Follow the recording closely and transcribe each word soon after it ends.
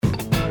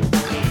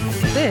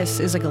This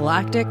is a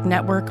Galactic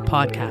Network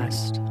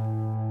podcast.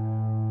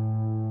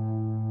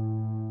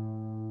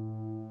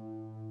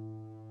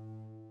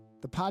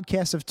 The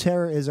Podcast of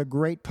Terror is a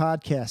great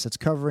podcast. It's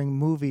covering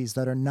movies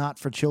that are not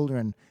for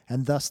children,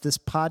 and thus this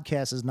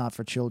podcast is not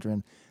for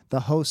children.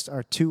 The hosts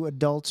are two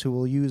adults who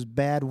will use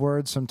bad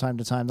words from time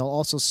to time. They'll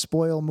also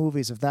spoil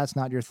movies if that's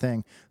not your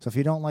thing. So if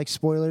you don't like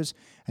spoilers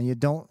and you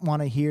don't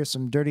want to hear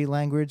some dirty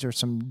language or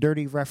some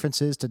dirty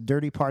references to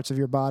dirty parts of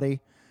your body,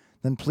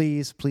 then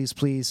please, please,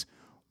 please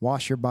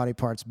wash your body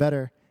parts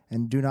better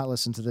and do not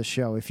listen to this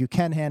show. If you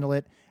can handle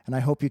it, and I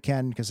hope you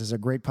can because there's a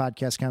great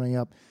podcast coming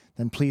up,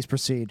 then please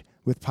proceed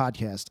with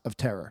Podcast of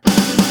Terror. Burn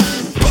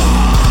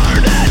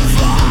and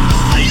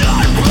fire,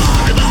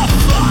 burn the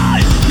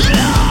fire. Burn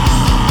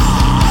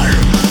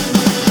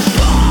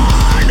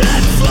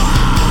and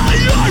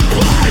fire,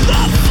 burn the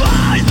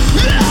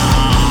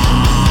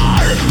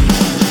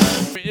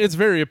fire. It's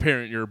very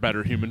apparent you're a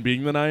better human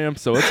being than I am,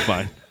 so it's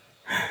fine.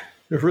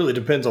 It really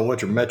depends on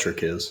what your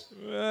metric is.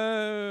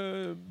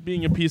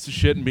 Being a piece of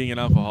shit and being an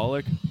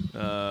alcoholic.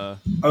 Oh,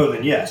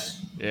 then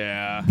yes.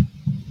 Yeah.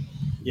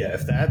 Yeah,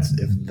 if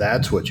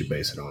that's what you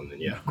base it on, then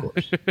yeah, of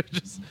course.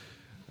 Just,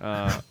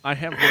 I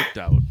have worked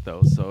out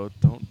though, so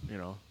don't,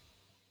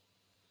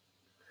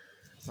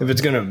 If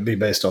it's going to be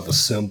based off of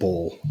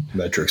simple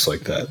metrics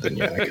like that, then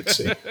yeah, I could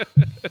see. Shit.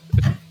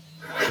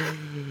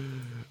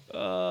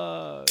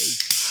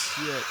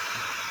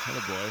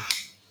 Oh boy.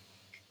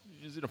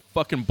 Using a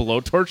fucking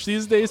blowtorch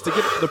these days to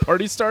get the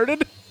party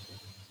started?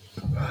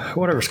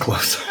 Whatever's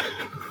close.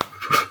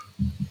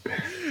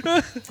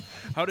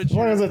 How did As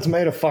long as it's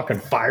made of fucking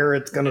fire,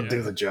 it's going to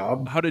do the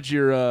job. How did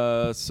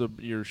your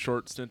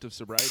short stint of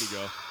sobriety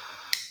go?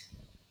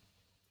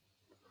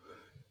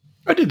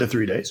 I did the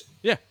 3 days.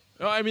 Yeah.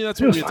 Oh, I mean, that's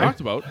what we had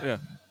talked about. Yeah.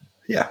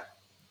 Yeah,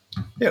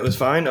 it was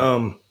fine.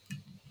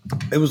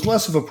 It was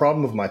less of a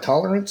problem of my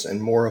tolerance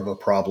and more of a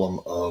problem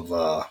of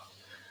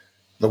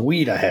the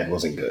weed I had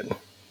wasn't good.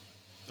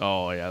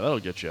 Oh, yeah, that'll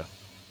get you.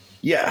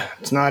 Yeah,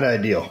 it's not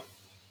ideal.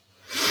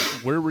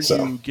 Where were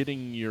you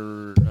getting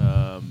your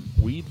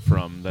weed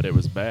from that it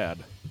was bad?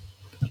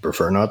 I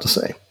prefer not to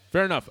say.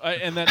 Fair enough.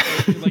 And then,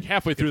 like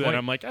halfway through that,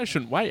 I'm like, I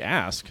shouldn't. Why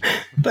ask?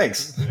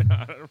 Thanks.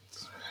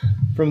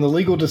 From the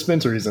legal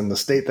dispensaries in the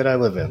state that I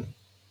live in.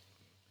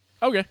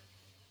 Okay.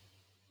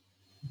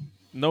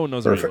 No one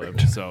knows Perfect. where you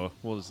live, so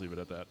we'll just leave it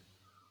at that.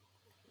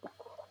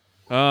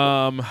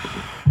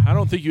 I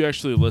don't think you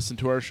actually listen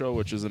to our show,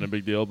 which isn't a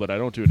big deal, but I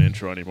don't do an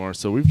intro anymore,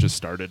 so we've just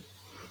started.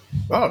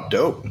 Oh,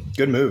 dope.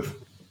 Good move.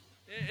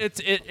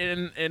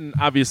 And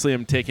obviously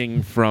I'm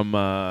taking from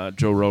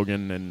Joe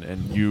Rogan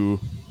and you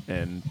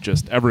and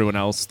just everyone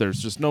else. There's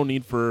just no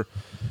need for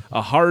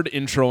a hard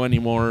intro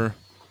anymore.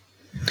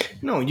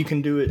 No, you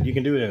can do it. You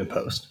can do it in a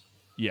post.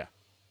 Yeah.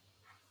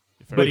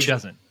 But he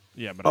doesn't.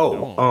 Yeah, but I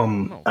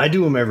don't. I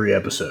do them every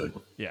episode.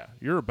 Yeah,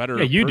 you're a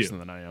better you person do.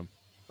 than I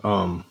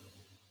am.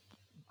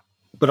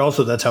 But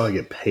also that's how I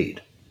get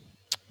paid.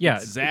 Yeah,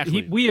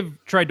 Exactly. We have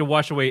tried to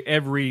wash away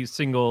every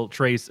single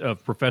trace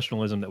of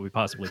professionalism that we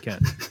possibly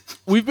can.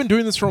 We've been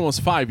doing this for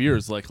almost 5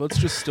 years. Like, let's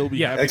just still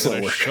be happy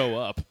excellent when I work. show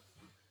up.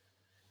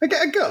 I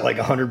got like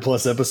 100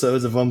 plus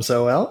episodes of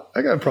So Out.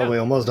 I got probably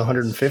almost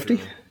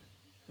 150.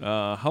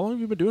 How long have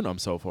you been doing them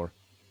so for?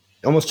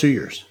 Almost 2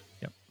 years.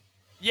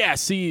 Yeah,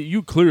 see,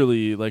 you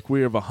clearly, like,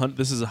 we have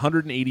this is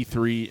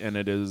 183, and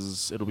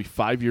it'll be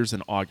 5 years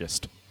in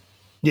August.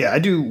 Yeah, I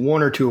do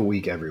 1 or 2 a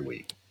week every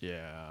week.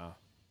 Yeah.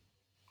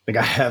 Like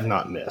I have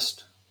not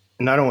missed.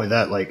 And not only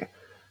that, like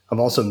I've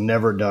also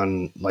never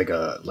done like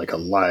a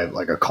live,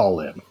 like a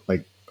call in.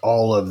 Like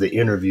all of the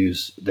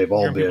interviews, they've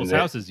all You're in been people's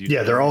houses, usually.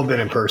 Yeah, they're all been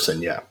in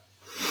person. Yeah,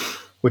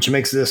 which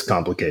makes this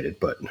complicated.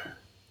 But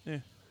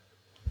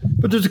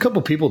there's a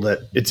couple people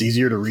that it's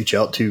easier to reach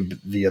out to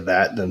via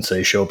that than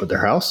say show up at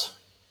their house.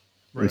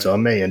 Right. And so I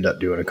may end up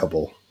doing a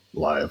couple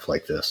live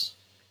like this.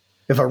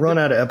 If I run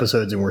out of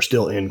episodes and we're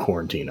still in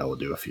quarantine, I will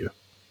do a few.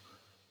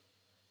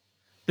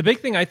 The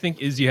big thing I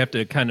think is you have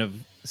to kind of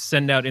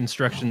send out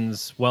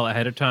instructions well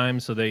ahead of time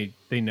so they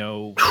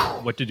know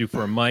what to do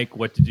for a mic,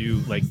 what to do.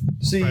 Like,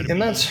 see, and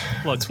that's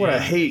what I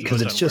hate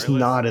because it's just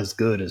not as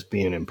good as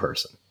being in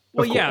person.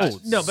 Well, yeah,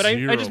 no, but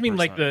I just mean 0%.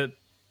 like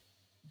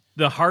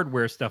the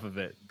hardware stuff of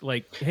it.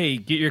 Like, hey,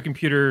 get your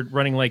computer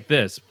running like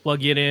this.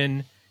 Plug it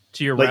in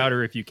to your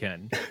router if you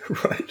can.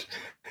 Right.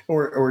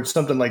 Or it's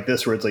something like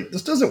this where it's like,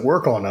 this doesn't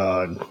work on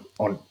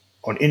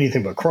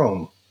anything but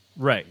Chrome.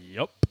 Right.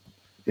 Yep.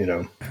 You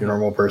know, your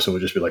normal person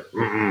would just be like,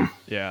 mm-mm.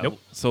 Yeah. Nope.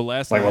 So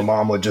last Like night, my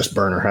mom would just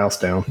burn her house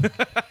down.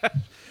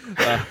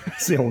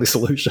 It's the only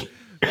solution.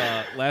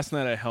 last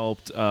night I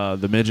helped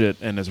the midget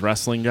and his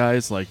wrestling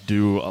guys like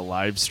do a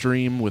live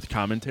stream with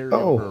commentary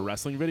for a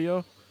wrestling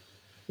video.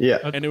 Yeah.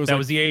 And it was that like,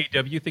 was the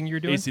AEW thing you were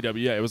doing? ACW,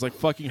 yeah. It was like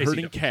fucking ACW.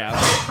 hurting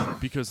cats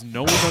because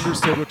no one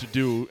understood what to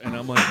do. And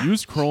I'm like,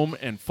 use Chrome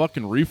and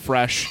fucking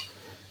refresh.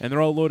 And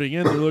they're all loading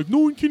in. They're like, no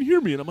one can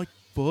hear me. And I'm like,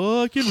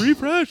 fucking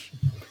refresh.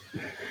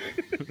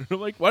 They're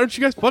like, why don't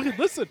you guys fucking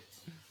listen?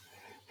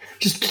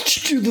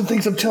 Just do the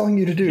things I'm telling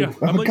you to do. Yeah,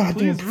 I'm a like, goddamn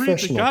please read the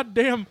professional.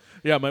 goddamn.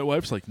 Yeah, my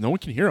wife's like, no one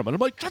can hear him. And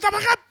I'm like, shut the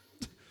fuck up.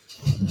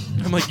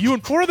 I'm like, you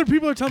and 4 other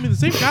people are telling me the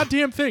same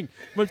goddamn thing.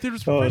 I'm like, they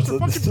just refresh their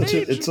fucking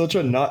page. It's such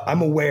a not.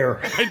 I'm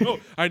aware.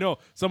 I know.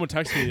 Someone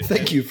texted me.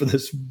 Thank you for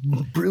this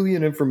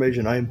brilliant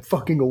information. I am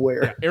fucking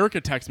aware. Yeah,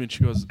 Erica texted me and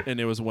she goes, and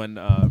it was when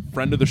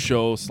friend of the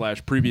show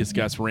 / previous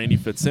guest Randy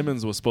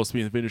Fitzsimmons was supposed to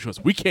be in the video. She goes,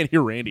 we can't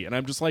hear Randy. And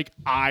I'm just like,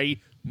 I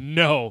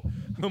know.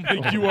 I'm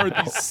like, you are the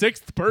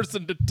 6th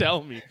person to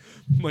tell me.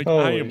 I'm like,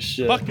 Holy I am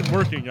shit. fucking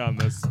working on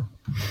this.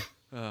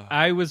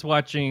 I was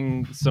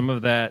watching some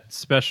of that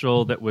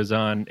special that was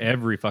on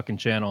every fucking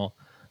channel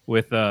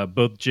with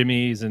both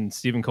Jimmy's and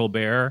Stephen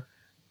Colbert.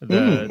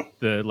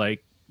 The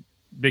like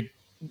big.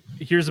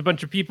 Here's a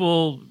bunch of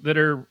people that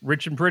are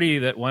rich and pretty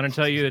that want to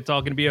tell you it's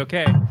all going to be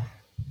okay.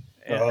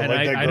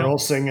 Like that girl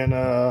singing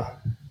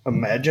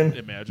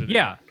Imagine.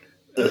 Yeah.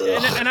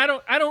 And I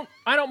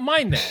don't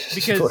mind that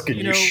because Fucking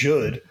you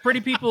should.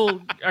 pretty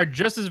people are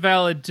just as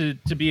valid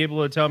to be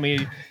able to tell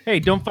me, hey,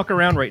 don't fuck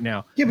around right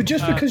now. Yeah, but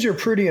just because you're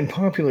pretty and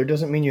popular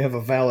doesn't mean you have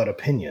a valid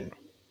opinion.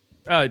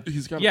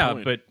 He's got a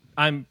point. But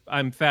I'm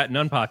fat and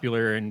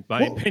unpopular, and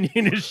my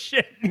opinion is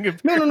shit.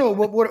 No.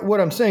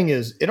 What I'm saying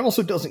is, it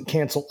also doesn't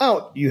cancel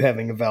out you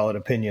having a valid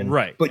opinion,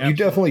 Right, But you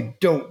definitely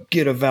don't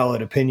get a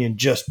valid opinion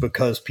just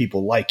because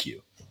people like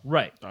you.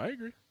 Right. I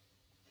agree.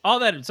 All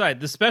that aside,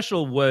 the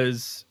special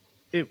was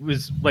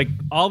like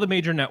all the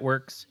major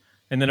networks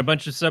and then a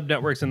bunch of sub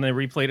networks, and they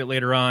replayed it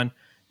later on.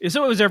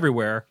 So it was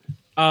everywhere.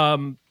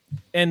 And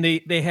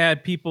they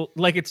had people,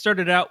 like, it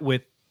started out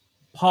with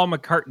Paul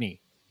McCartney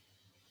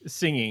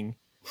singing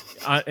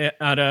at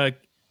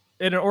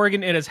an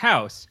organ at his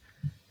house.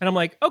 And I'm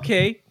like,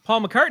 okay,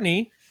 Paul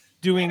McCartney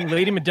doing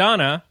Lady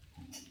Madonna,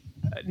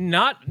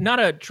 not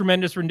a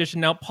tremendous rendition.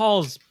 Now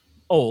Paul's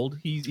old.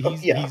 He's still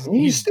dirt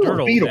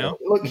a old Beatle. now.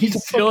 Look,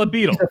 he's still a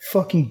Beatle. He's a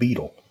fucking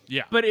Beatle.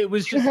 Yeah. But it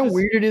was You just know how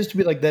weird it is to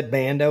be like that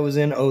band I was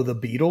in, the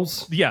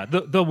Beatles? Yeah,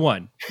 the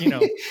one,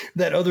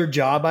 That other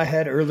job I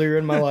had earlier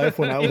in my life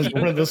when I was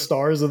one of the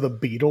stars of the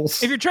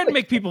Beatles. If you're trying to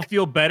make people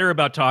feel better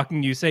about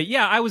talking, you say,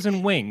 yeah, I was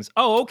in Wings.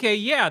 Oh, okay,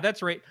 yeah,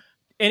 that's right.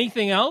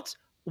 Anything else?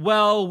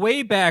 Well,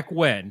 way back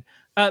when.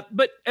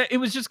 But it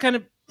was just kind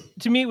of,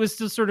 to me, it was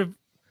still sort of,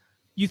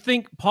 you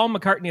think Paul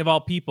McCartney of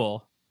all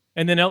people,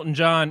 and then Elton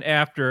John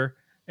after,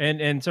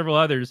 and several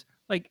others,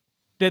 like,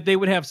 that they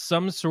would have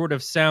some sort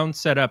of sound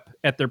setup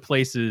at their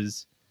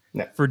places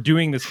for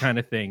doing this kind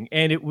of thing.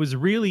 And it was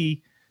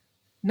really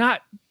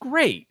not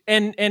great.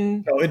 And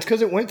no, it's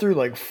because it went through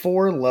like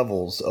 4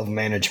 levels of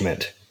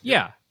management.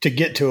 Yeah. To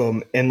get to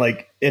them. And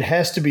like, it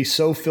has to be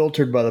so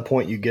filtered by the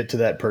point you get to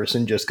that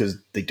person just because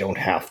they don't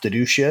have to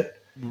do shit.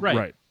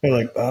 Right. They're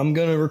like, I'm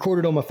going to record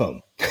it on my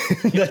phone.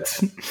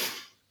 Let's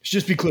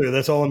just be clear.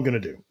 That's all I'm going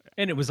to do.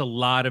 And it was a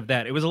lot of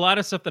that. It was a lot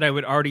of stuff that I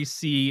would already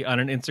see on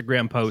an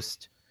Instagram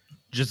post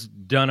just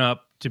done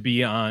up to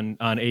be on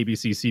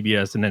ABC,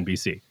 CBS, and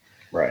NBC.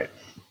 Right.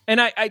 And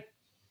I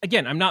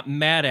again, I'm not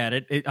mad at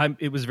it.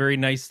 It was a very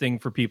nice thing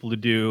for people to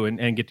do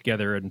and get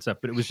together and stuff.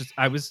 But it was just,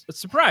 I was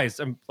surprised.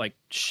 I'm like,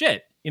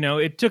 shit.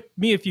 It took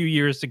me a few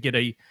years to get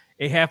a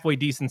halfway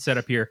decent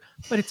setup here,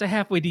 but it's a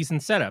halfway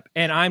decent setup.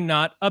 And I'm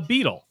not a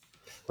Beatle.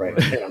 Right.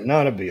 And I'm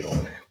not a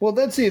Beatle. Well,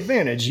 that's the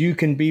advantage. You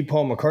can be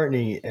Paul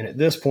McCartney, and at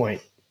this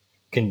point,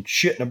 can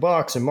shit in a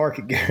box and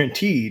market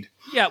guaranteed.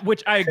 Yeah,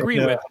 which I agree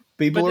with.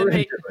 People are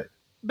into it.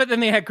 But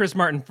then they had Chris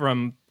Martin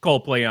from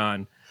Coldplay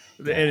on,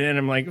 and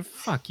I'm like,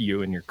 fuck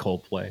you and your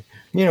Coldplay.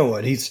 You know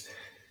what? I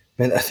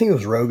think it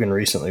was Rogan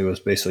recently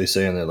was basically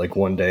saying that like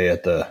one day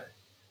at the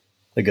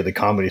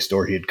comedy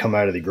store, he had come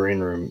out of the green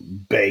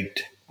room,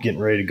 baked,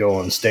 getting ready to go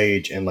on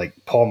stage, and like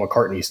Paul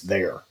McCartney's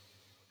there.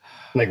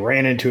 Like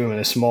ran into him in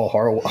a small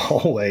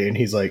hallway, and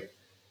he's like,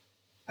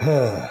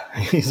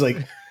 he's like,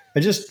 I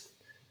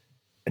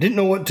didn't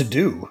know what to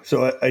do.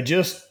 So I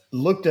just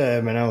looked at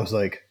him and I was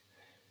like,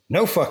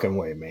 no fucking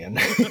way, man.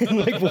 And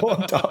like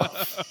walked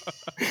off.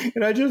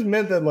 And I just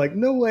meant that like,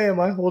 no way am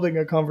I holding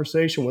a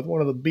conversation with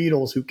one of the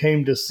Beatles who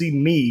came to see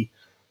me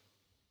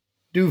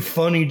do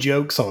funny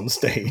jokes on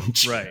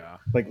stage. Right.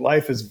 Like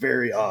life is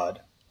very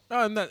odd.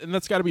 And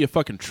that's got to be a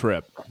fucking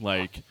trip.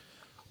 Like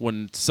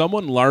when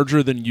someone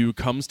larger than you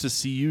comes to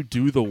see you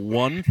do the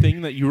one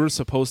thing that you were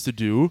supposed to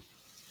do.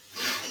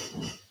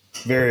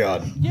 Very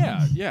odd.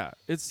 Yeah.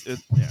 It's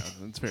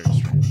very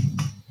strange.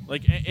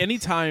 Like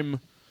anytime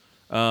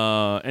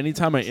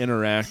I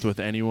interact with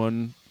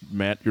anyone,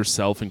 Matt,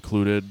 yourself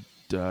included,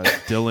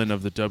 Dylan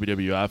of the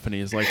WWF, and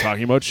he's like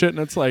talking about shit, and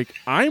it's like,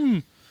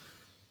 I'm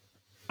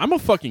a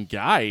fucking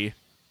guy,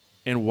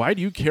 and why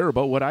do you care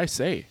about what I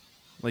say?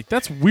 Like,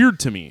 that's weird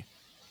to me.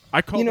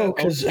 I call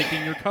that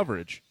taking your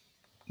coverage.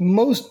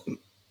 Most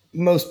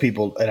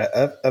people,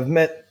 and I've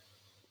met,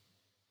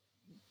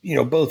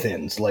 both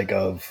ends, like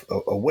of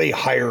a way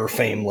higher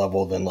fame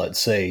level than,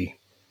 let's say,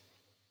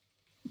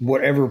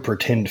 whatever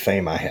pretend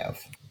fame I have.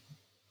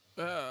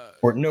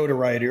 Or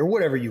notoriety, or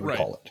whatever you would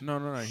call it. No,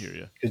 I hear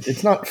you.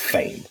 It's not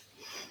fame.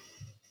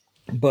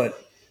 But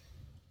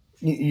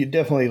you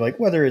definitely, like,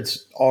 whether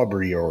it's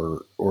Aubrey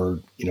or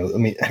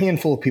a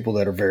handful of people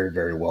that are very,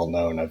 very well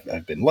known,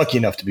 I've been lucky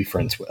enough to be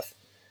friends with.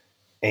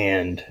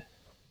 And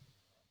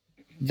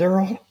they're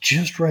all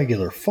just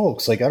regular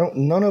folks. Like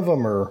none of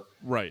them are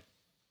Right.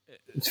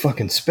 it's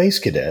fucking space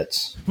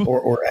cadets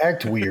or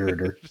act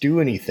weird or do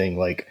anything.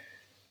 Like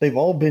they've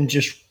all been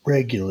just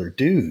regular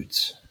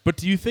dudes. But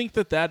do you think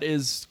that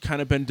is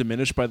kind of been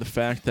diminished by the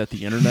fact that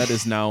the internet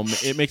is now,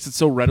 it makes it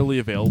so readily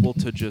available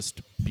to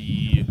just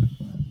be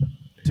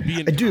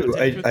in I do.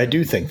 contact with I you?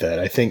 do think that.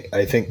 I think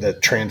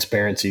that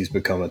transparency's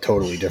become a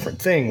totally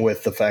different thing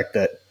with the fact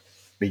that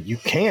you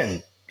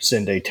can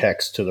send a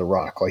text to The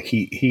Rock. Like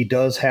he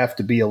does have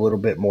to be a little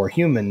bit more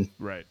human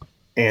Right.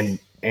 and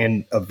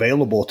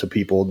available to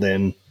people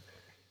than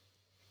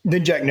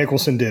Jack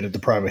Nicholson did at the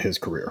prime of his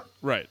career.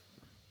 Right.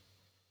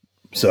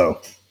 So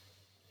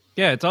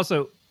Yeah, it's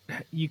also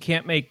you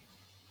can't make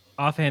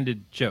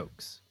offhanded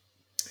jokes.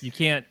 You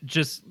can't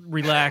just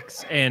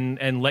relax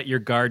and let your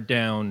guard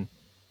down.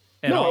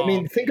 At No, I all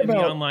mean, think in the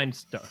about- online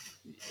stuff.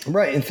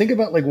 right, and think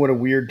about like what a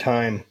weird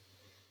time,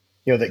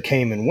 that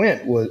came and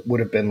went would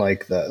have been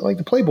like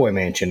the Playboy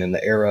Mansion in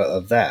the era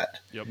of that.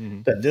 Yep.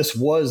 That this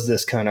was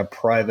this kind of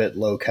private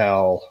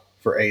locale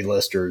for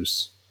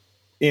A-listers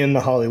in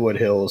the Hollywood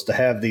Hills to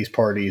have these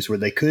parties where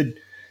they could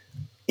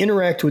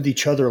interact with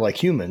each other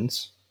like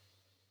humans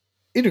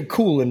in a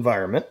cool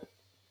environment,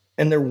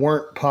 and there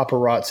weren't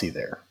paparazzi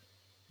there.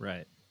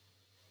 Right.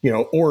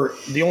 Or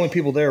the only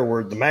people there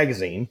were the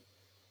magazine,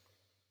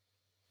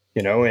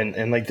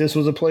 and like this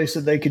was a place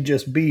that they could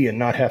just be and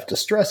not have to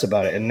stress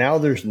about it. And now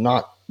there's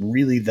not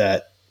really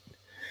that.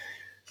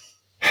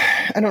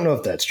 I don't know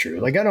if that's true.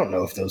 Like, I don't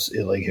know if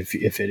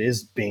if it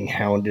is being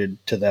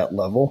hounded to that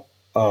level.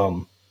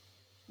 I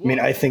mean,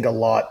 I think a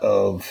lot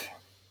of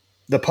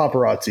the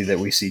paparazzi that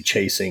we see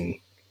chasing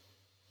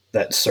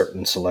that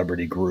certain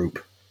celebrity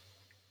group.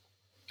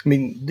 I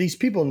mean, these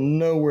people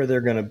know where they're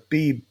going to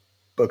be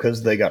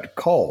because they got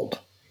called.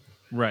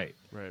 Right.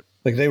 Right.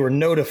 Like they were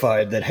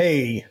notified that,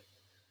 hey,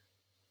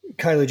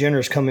 Kylie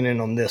Jenner's coming in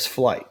on this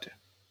flight.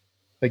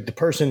 Like the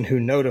person who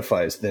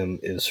notifies them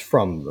is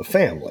from the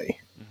family.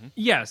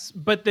 Yes,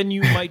 but then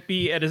you might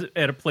be at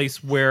a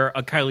place where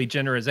a Kylie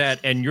Jenner is at,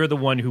 and you're the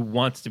one who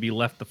wants to be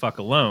left the fuck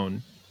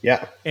alone.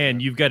 Yeah.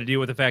 And you've got to deal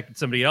with the fact that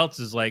somebody else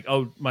is like,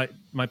 oh,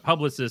 my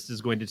publicist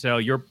is going to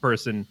tell your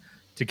person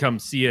to come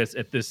see us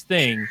at this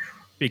thing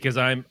because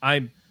I'm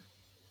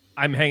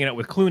hanging out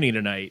with Clooney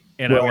tonight,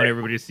 and I Right. want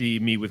everybody to see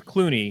me with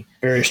Clooney.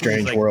 Very It's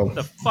strange like, world. What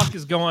the fuck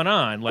is going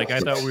on? Like, I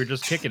thought we were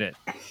just kicking it.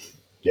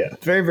 Yeah.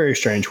 Very, very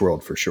strange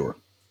world for sure.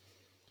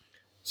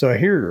 So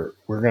here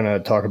we're going to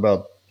talk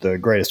about the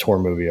greatest horror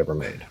movie ever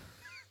made.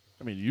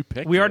 I mean, you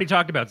picked We it. already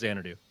talked about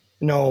Xanadu.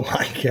 No,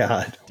 my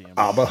God. Damn it.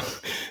 Abba.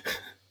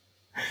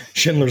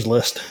 Schindler's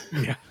List.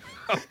 Yeah.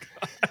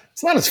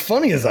 It's not as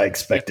funny as I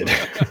expected.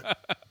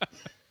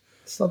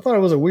 So I thought it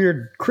was a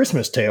weird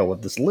Christmas tale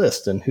with this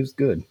list, and who's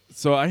good?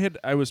 So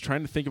I was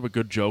trying to think of a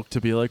good joke to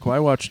be like, well, I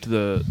watched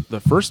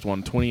the first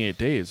one, 28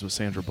 Days, with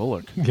Sandra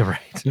Bullock. You're right.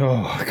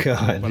 Oh,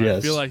 God, But yes.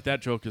 I feel like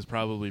that joke is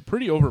probably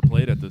pretty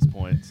overplayed at this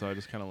point, so I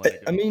just kind of let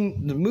it go. I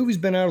mean, the movie's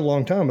been out a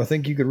long time. I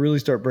think you could really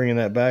start bringing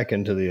that back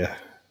into the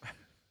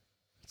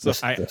So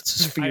the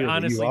sphere I that you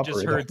honestly just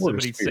operate, heard the horror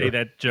somebody sphere. say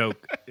that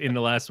joke in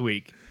the last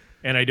week,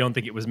 and I don't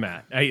think it was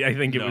Matt. I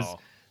think it was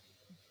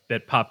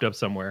that popped up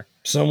somewhere.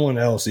 Someone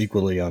else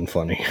equally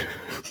unfunny.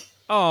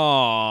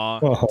 Aw.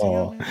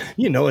 Oh,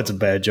 you know it's a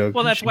bad joke.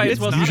 Well, You that's should why get- it's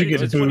supposed you to should be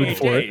get it's booed 28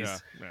 for it.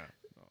 days.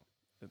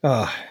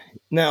 Yeah.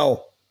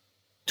 Now,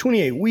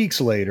 28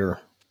 weeks later,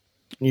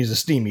 he's a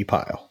steamy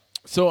pile.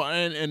 So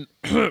and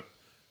Huh.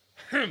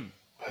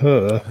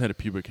 I had a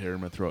pubic hair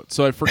in my throat.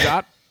 So I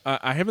forgot.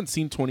 I haven't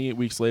seen 28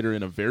 Weeks Later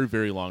in a very,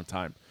 very long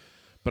time.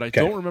 But I Okay.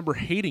 don't remember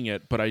hating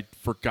it, but I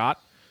forgot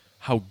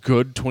how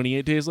good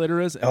 28 Days Later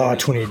is. And Oh,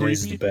 it's 28 Days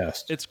is creepy. the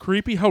best. It's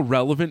creepy how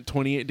relevant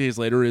 28 Days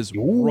Later is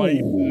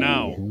right Ooh,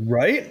 now.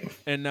 Right?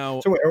 And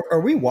now So are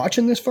we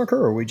watching this fucker,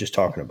 or are we just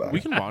talking about we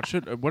it? can watch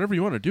it, whatever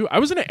you want to do. I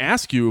was going to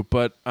ask you,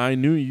 but I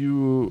knew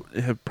you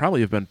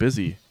probably have been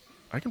busy.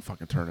 I can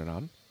fucking turn it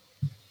on.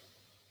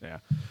 Yeah.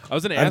 I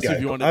was going to I've ask you got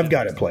if you it- wanted I've to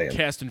got it playing.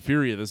 Cast and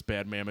Fury of this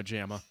bad mamma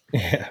jamma.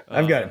 Yeah,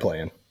 I've got it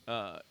playing.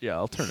 Yeah,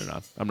 I'll turn it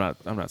on.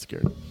 I'm not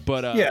scared.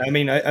 But Yeah, I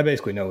mean, I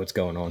basically know what's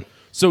going on.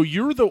 So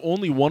you're the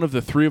only one of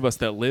the three of us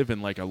that live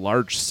in like a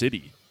large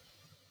city.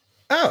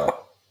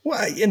 Oh, well,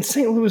 and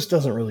St. Louis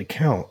doesn't really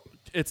count.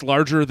 It's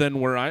larger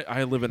than where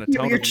I live in a Yeah,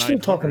 town but you're of still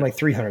 900. talking like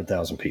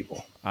 300,000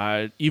 people.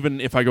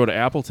 Even if I go to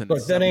Appleton, Look,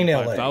 it's that ain't LA.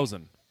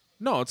 75,000.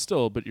 No, it's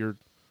still, but you're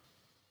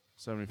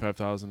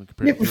 75,000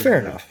 compared Yeah, to but fair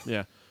enough.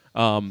 Yeah.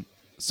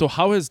 So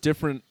how is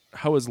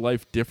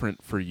life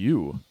different for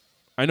you?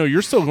 I know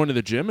you're still going to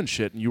the gym and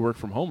shit, and you work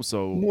from home.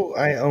 So Well,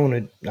 I own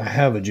it. I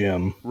have a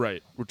gym,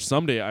 right, which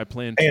someday I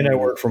plan to. and I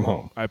work from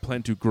home. I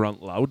plan to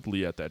grunt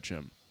loudly at that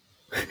gym.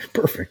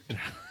 Perfect.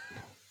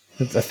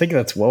 I think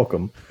that's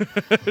welcome.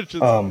 Just- you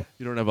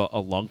don't have a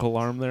lunk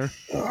alarm there.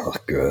 Oh,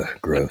 good,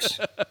 gross.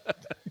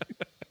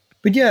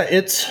 But yeah,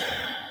 it's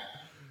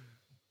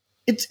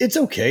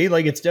okay.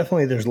 Like, it's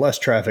definitely, there's less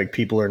traffic.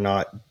 People are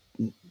not.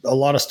 A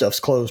lot of stuff's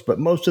closed, but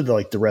most of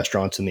the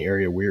restaurants in the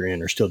area we're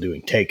in are still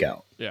doing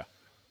takeout. Yeah.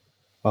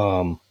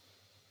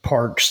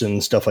 Parks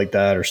and stuff like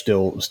that are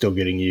still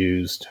getting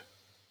used.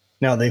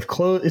 Now they've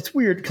closed. It's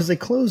weird because they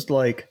closed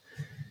like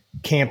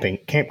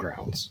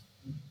campgrounds,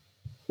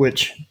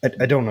 which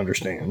I don't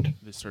understand.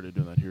 They started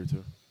doing that here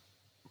too.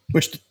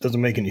 Which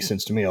doesn't make any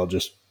sense to me. I'll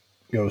just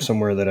go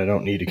somewhere that I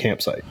don't need a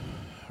campsite.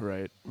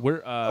 Right.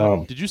 Where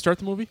did you start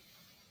the movie?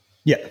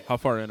 Yeah, How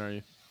far in are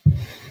you?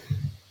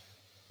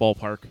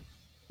 Ballpark.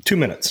 2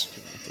 minutes.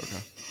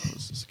 Okay.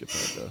 Let's just skip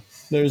that.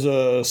 There's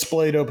a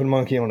splayed open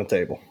monkey on a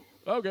table.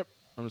 Okay.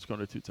 I'm just going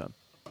to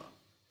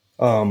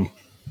 210.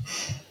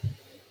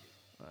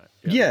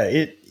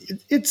 Yeah,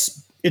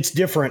 it's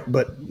different,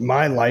 but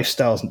my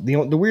lifestyle.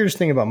 The weirdest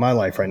thing about my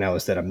life right now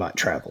is that I'm not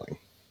traveling.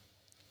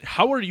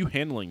 How are you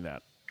handling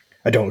that?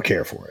 I don't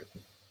care for it.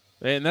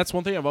 And that's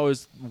one thing I've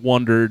always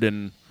wondered,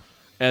 and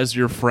as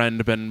your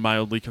friend, been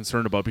mildly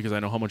concerned about, because I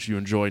know how much you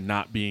enjoy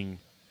not being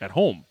at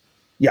home.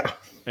 Yeah.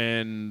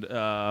 And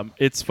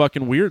it's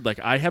fucking weird. Like,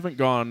 I haven't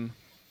gone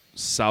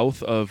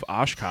south of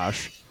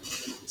Oshkosh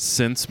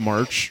since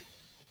March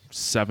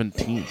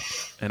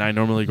 17th, and I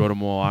normally go to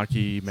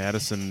Milwaukee,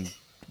 Madison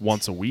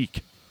once a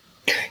week.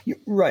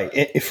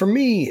 Right. For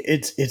me,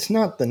 it's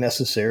not the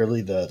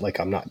necessarily the like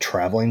I'm not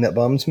traveling that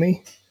bums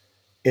me.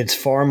 It's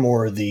far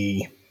more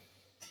the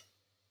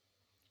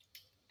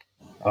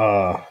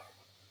I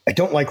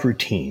don't like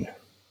routine.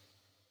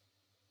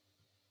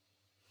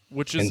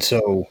 Which is, and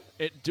so,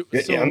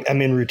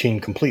 I'm in routine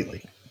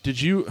completely.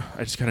 Did you?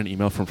 I just got an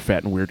email from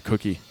Fat and Weird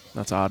Cookie.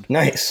 That's odd.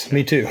 Nice.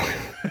 Me too.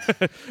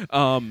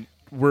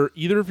 Were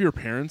either of your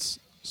parents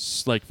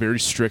like very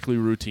strictly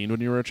routine when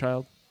you were a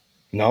child?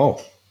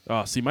 No.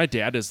 Oh, see, my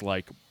dad is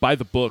like by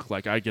the book.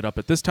 Like, I get up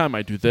at this time,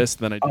 I do this,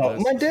 then I do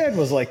this. My dad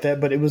was like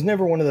that, but it was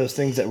never one of those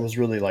things that was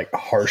really like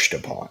harshed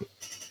upon.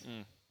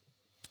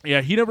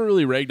 Yeah, he never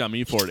really ragged on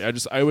me for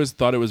it. I always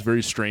thought it was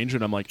very strange,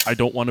 and I'm like, I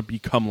don't want to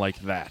become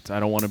like that. I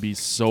don't want to be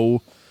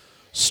so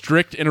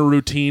strict in a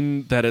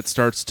routine that it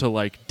starts to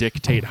like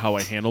dictate how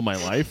I handle my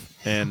life.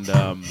 And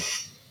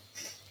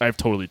I've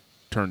totally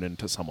turned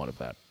into somewhat of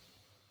that.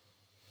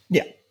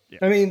 Yeah.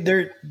 I mean,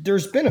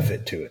 there's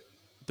benefit to it.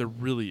 There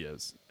really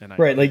is. And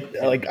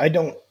I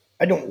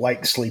don't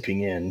like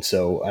sleeping in,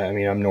 so I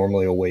mean, I'm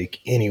normally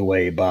awake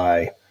anyway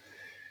by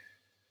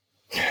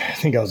I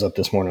think I was up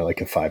this morning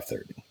like at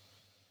 5:30.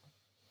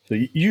 So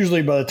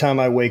usually by the time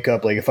I wake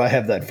up, like if I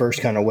have that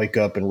first kind of wake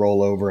up and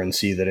roll over and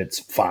see that it's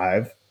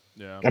 5,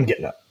 I'm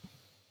getting up.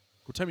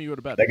 What time are you go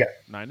to bed?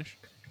 9ish?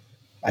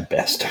 At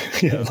best.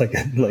 like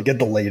at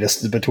the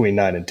latest between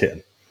 9 and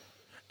 10.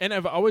 And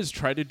I've always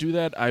tried to do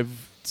that. I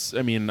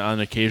mean, on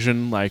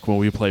occasion, like when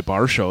we play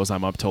bar shows,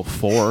 I'm up till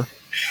 4.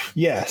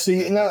 Yeah.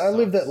 See, now I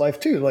lived that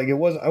life too. Like I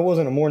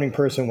wasn't a morning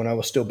person when I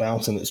was still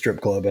bouncing at the strip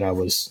club and I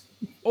was,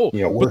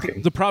 working.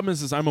 But the problem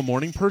is I'm a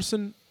morning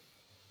person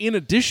in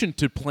addition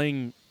to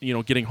playing,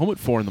 getting home at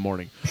 4 in the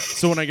morning.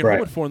 So when I get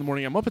home at 4 in the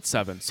morning, I'm up at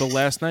 7. So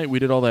last night we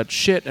did all that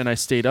shit and I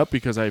stayed up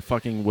because I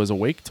fucking was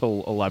awake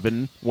till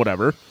 11,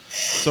 whatever.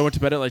 So I went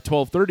to bed at like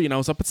 12:30 and I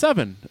was up at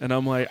 7. And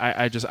I'm like,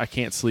 I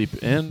can't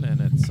sleep in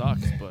and it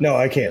sucks. But no,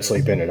 I can't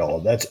sleep in at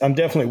all. I'm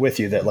definitely with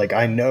you that like,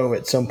 I know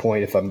at some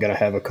point if I'm going to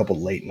have a couple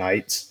late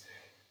nights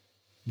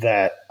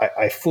that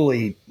I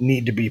fully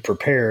need to be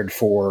prepared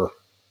for.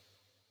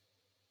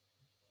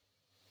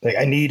 Like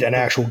I need an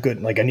actual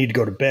good, like I need to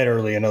go to bed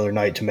early another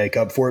night to make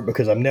up for it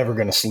because I'm never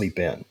going to sleep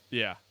in.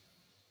 Yeah.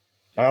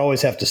 I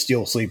always have to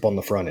steal sleep on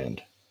the front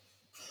end.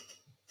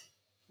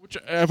 Which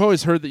I've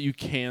always heard that you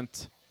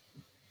can't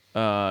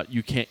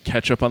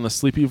catch up on the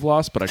sleep you've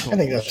lost, but I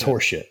think that's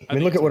horseshit. I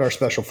mean, look at what our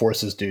special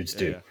forces dudes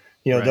do.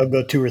 Yeah. They'll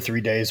go 2 or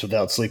 3 days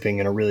without sleeping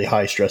in a really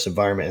high stress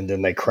environment and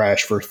then they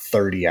crash for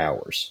 30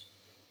 hours.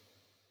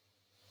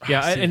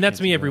 Yeah, and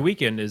that's me every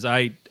weekend. Is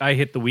I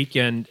hit the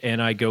weekend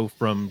and I go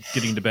from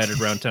getting to bed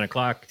at around 10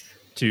 o'clock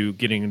to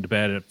getting to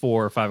bed at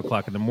 4 or 5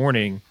 o'clock in the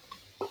morning.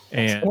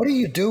 And what are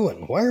you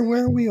doing? Why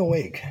are we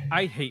awake?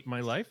 I hate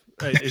my life.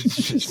 It's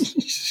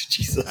just,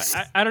 Jesus.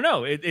 I don't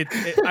know.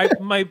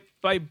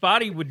 My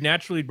body would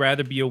naturally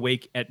rather be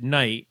awake at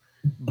night,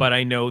 but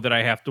I know that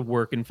I have to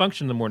work and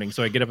function in the morning.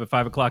 So I get up at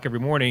 5 o'clock every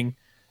morning,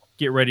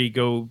 get ready,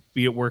 go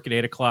be at work at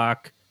 8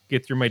 o'clock,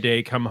 get through my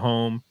day, come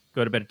home,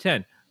 go to bed at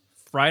 10.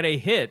 Friday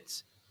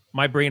hits,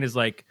 my brain is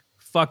like,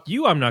 fuck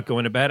you, I'm not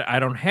going to bed. I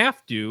don't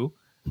have to.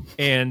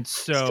 And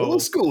so still a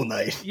school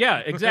night. Yeah,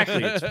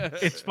 exactly.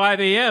 It's 5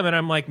 a.m. and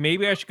I'm like,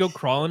 maybe I should go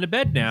crawl into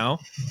bed now.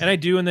 And I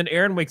do. And then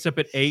Erin wakes up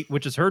at 8,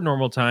 which is her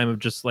normal time of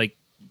just like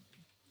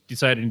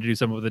deciding to do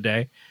something with the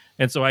day.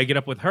 And so I get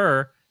up with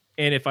her.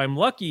 And if I'm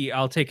lucky,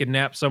 I'll take a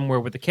nap somewhere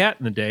with the cat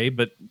in the day.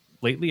 But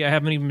lately I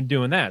haven't even been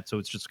doing that. So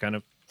it's just kind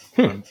of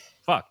I'm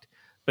fucked.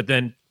 But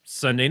then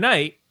Sunday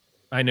night,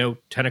 I know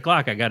 10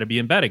 o'clock, I got to be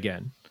in bed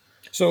again.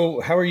 So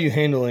how are you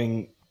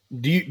handling?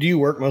 Do you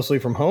work mostly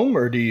from home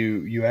or do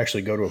you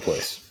actually go to a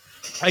place?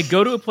 I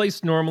go to a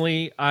place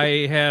normally.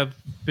 I have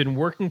been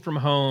working from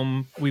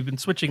home. We've been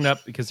switching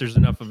up because there's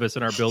enough of us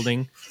in our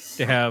building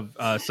to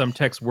have some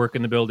techs work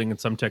in the building and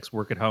some techs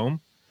work at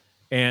home.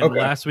 And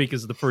last week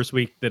is the first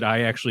week that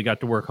I actually got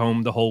to work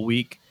home the whole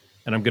week.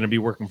 And I'm going to be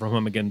working from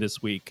home again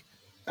this week.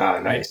 Ah,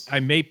 nice. I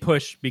may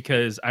push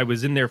because I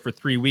was in there for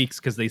 3 weeks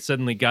because they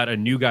suddenly got a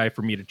new guy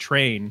for me to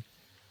train.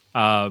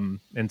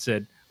 and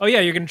said, "Oh yeah,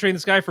 you're going to train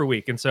this guy for a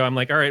week." And so I'm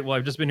like, "All right, well,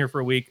 I've just been here for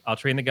a week. I'll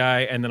train the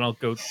guy, and then I'll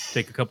go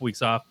take a couple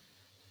weeks off."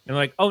 And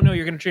like, "Oh no,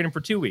 you're going to train him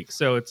for 2 weeks."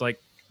 So it's like,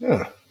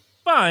 Yeah.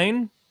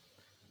 fine.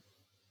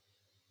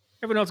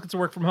 Everyone else gets to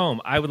work from home.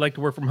 I would like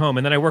to work from home,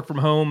 and then I worked from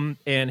home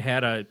and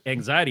had a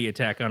anxiety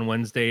attack on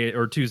Wednesday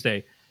or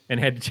Tuesday, and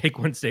had to take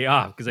Wednesday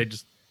off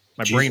because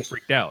my brain Jesus.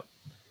 freaked out.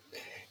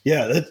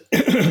 Yeah,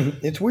 that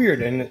it's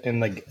weird, and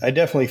like I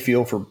definitely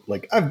feel for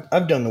like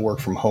I've done the work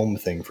from home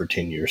thing for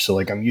 10 years, so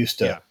like I'm used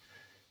to Yeah.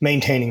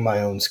 maintaining my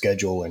own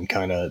schedule and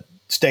kind of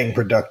staying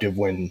productive.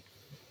 When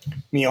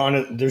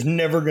there's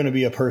never going to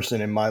be a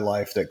person in my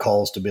life that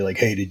calls to be like,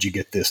 "Hey, did you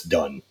get this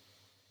done?"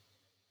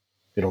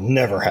 It'll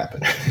never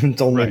happen.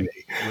 It's only Right.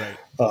 me.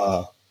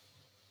 Right.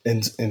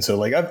 And so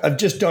like I've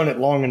just done it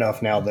long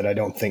enough now that I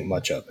don't think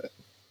much of it.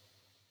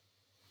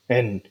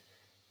 And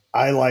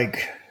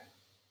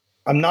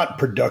I'm not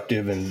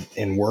productive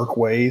in work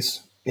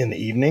ways in the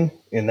evening,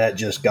 and that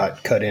just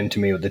got cut into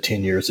me with the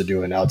 10 years of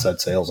doing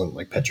outside sales and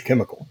like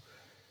petrochemical.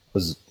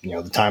 Was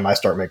the time I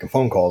start making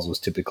phone calls was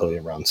typically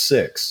around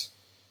 6,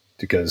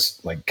 because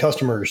like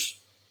customers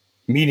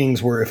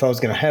meetings were, if I was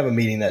going to have a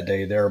meeting that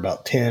day, they're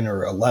about 10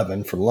 or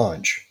 11 for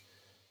lunch,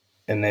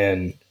 and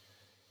then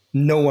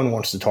no one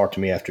wants to talk to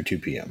me after 2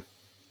 p.m.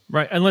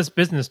 Right, unless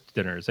business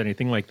dinners,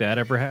 anything like that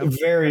ever happen?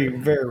 Very,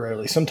 very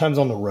rarely. Sometimes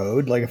on the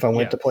road, like if I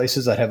went Yeah. to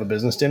places, I'd have a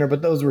business dinner,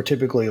 but those were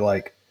typically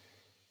like,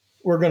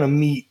 we're going to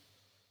meet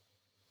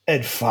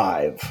at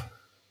 5.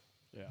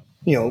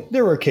 Yeah.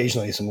 There were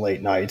occasionally some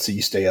late nights that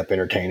you stay up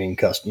entertaining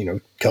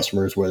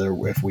customers,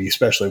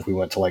 especially if we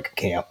went to like a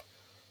camp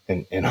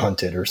and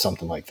hunted or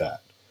something like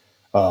that.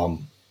 But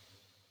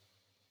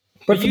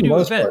But for you the do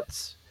most part,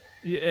 events,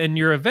 and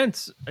your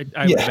events,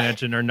 I would Yeah.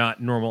 imagine, are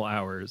not normal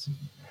hours.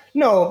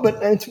 no, but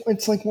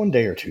it's like 1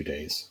 day or 2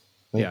 days.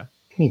 Like, Yeah.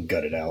 you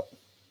gut it out.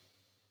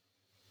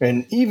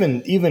 And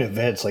even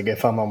events, like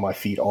if I'm on my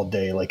feet all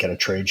day, like at a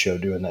trade show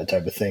doing that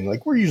type of thing,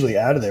 like we're usually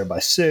out of there by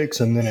 6,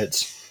 and then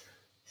it's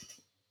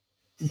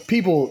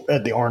people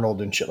at the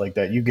Arnold and shit like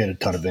that. You get a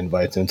ton of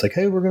invites, and it's like,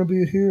 hey, we're going to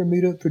be here and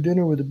meet up for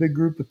dinner with a big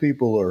group of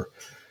people, or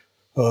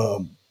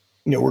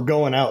we're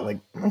going out. Like,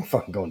 I'm not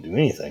fucking going to do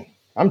anything.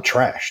 I'm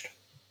trashed.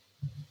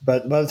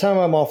 But by the time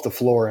I'm off the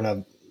floor and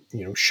I've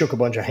shook a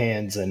bunch of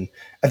hands and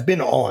I've been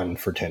on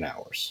for 10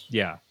 hours,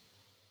 Yeah.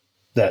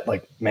 that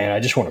like, man, I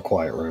just want a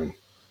quiet room.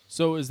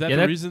 So is that Yeah,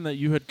 the that- reason that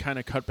you had kind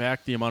of cut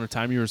back the amount of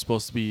time you were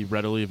supposed to be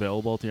readily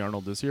available at the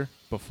Arnold this year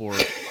before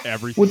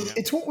everything? Well,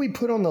 it's what we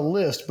put on the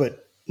list,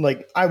 but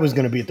like I was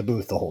going to be at the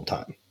booth the whole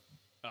time.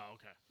 Oh,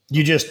 okay.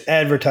 You just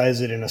advertise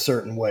it in a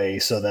certain way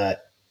so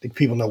that like,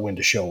 people know when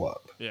to show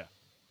up. Yeah.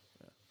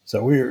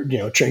 So we were,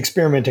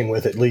 experimenting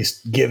with at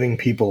least giving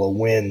people a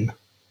win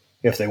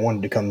if they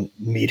wanted to come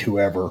meet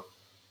whoever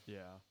Yeah.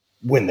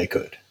 when they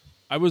could.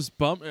 I was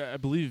bummed. I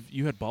believe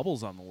you had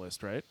Bubbles on the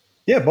list, right?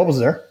 Yeah, Bubbles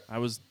there. I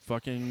was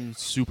fucking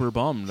super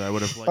bummed. I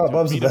would have liked Oh, to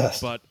Bub's meet the him,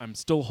 best. but I'm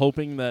still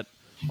hoping that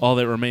All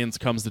That Remains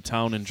comes to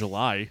town in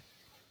July.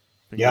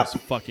 Fingers Yeah.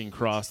 fucking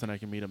crossed, and I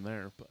can meet him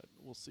there, but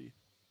we'll see.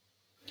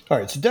 All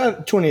right, so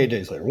down 28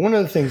 days later. One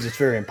of the things that's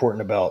very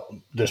important about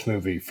this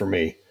movie for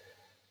me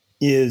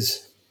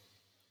is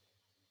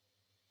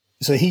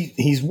so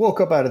he's woke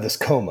up out of this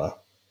coma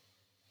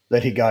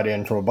that he got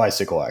in from a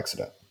bicycle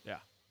accident. Yeah.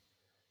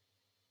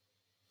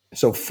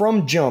 So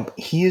from jump,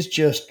 he is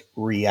just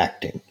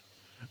reacting.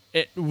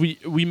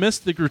 We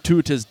missed the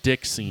gratuitous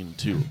dick scene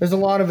too. There's a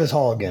lot of his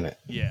hog in it.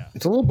 Yeah.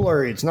 It's a little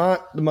blurry. It's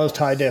not the most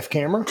high def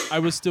camera. I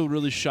was still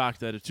really shocked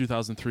that a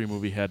 2003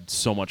 movie had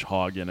so much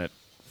hog in it.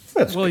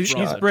 That's Well, good he's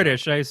shot.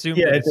 British. I assume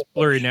Yeah, that it's it's-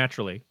 blurry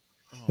naturally.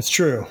 It's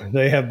true.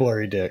 They have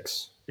blurry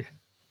dicks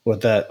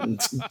with that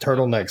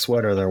turtleneck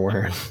sweater they're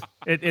wearing.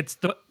 It's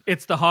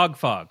the hog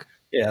fog.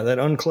 Yeah, that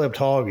unclipped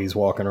hog he's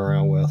walking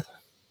around with.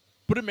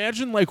 But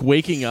imagine like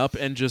waking up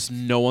and just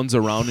no one's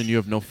around and you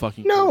have no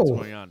fucking clue No.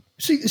 what's going on.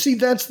 See,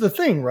 that's the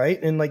thing,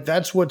 right? And like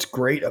that's what's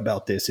great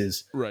about this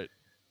is Right.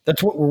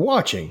 that's what we're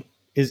watching.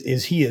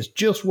 Is he has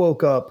just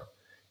woke up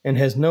and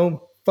has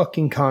no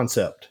fucking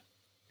concept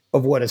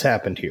of what has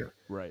happened here.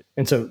 Right.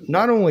 And so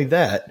not only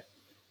that,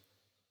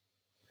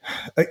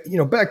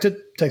 back to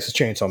Texas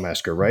Chainsaw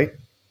Massacre, right?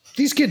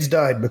 These kids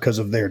died because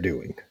of their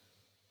doing.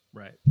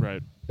 Right.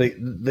 Right.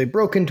 They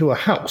broke into a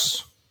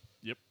house.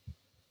 Yep.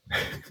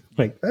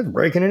 Like that's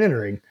breaking and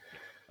entering.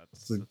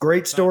 It's a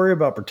great story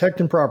about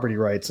protecting property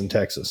rights in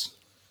Texas.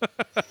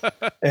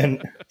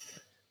 And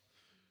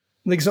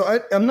like, so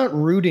I'm not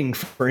rooting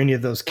for any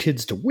of those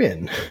kids to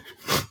win.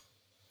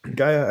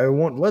 I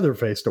want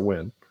Leatherface to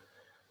win.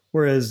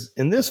 Whereas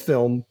in this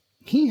film,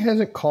 he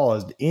hasn't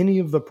caused any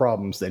of the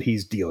problems that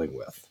he's dealing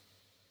with.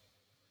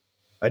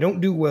 I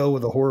don't do well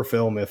with a horror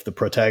film if the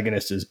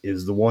protagonist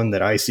is the one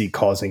that I see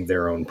causing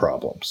their own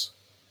problems.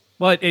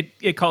 Well,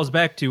 it calls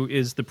back to,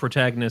 is the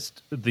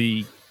protagonist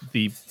the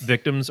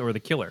victims or the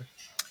killer?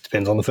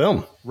 Depends on the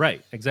film.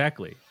 Right,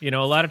 exactly. A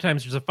lot of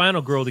times there's a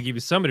final girl to give you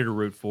somebody to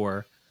root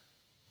for,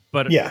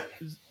 but Yeah.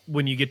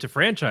 when you get to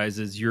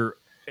franchises, you're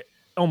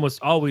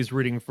almost always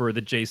rooting for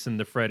the Jason,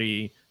 the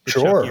Freddy, the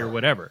Sure. Chucky, or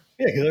whatever.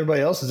 Yeah, because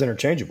everybody else is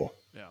interchangeable.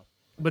 Yeah.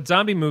 But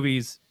zombie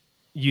movies,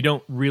 you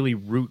don't really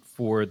root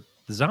for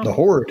the zombie. The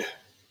Horde.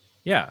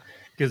 Yeah,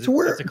 because So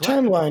we're it's a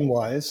collective. timeline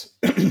wise,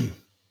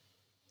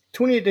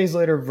 28 Days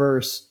Later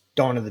versus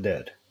Dawn of the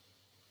Dead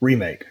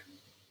remake.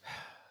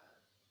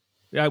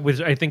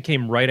 Which I think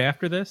came right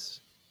after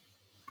this.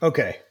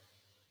 Okay.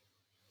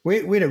 We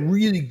had a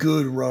really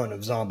good run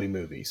of zombie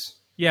movies.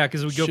 Yeah,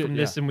 because we go Shit, from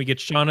this yeah. and we get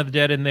Shaun of the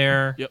Dead in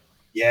there. Yep.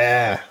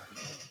 Yeah.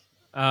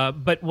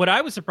 But what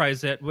I was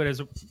surprised at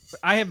was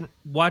I haven't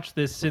watched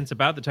this since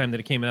about the time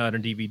that it came out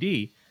on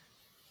DVD.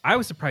 I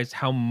was surprised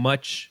how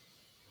much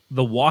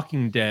The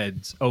Walking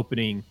Dead's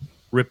opening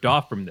ripped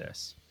off from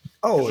this.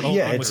 Oh, Just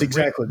yeah, with it's Rick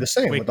exactly the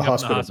same with waking the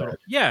up in hospital bed.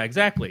 Yeah,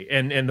 exactly.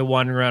 And the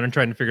wandering around and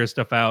trying to figure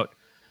stuff out.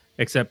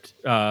 Except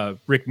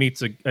Rick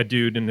meets a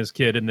dude and his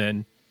kid, and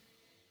then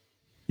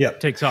Yep.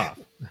 takes off.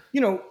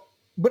 You know,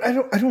 but I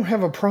don't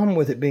have a problem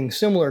with it being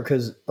similar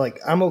because like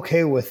I'm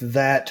okay with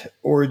that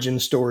origin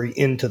story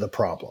into the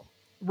problem.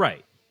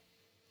 Right.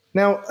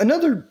 Now,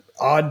 another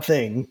odd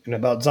thing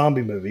about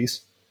zombie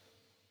movies,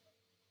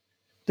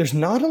 there's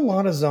not a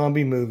lot of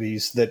zombie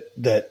movies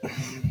that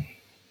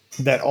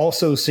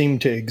also seem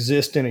to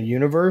exist in a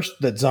universe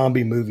that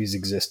zombie movies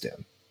exist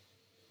in.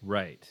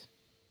 Right.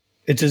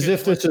 It's as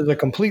if this is a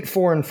complete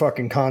foreign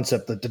fucking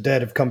concept that the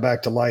dead have come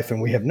back to life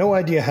and we have no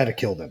idea how to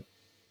kill them.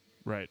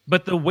 Right.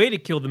 But the way to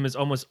kill them is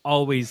almost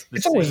always the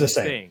It's same always the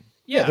same. thing.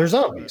 Yeah, they're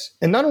zombies.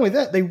 And not only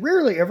that, they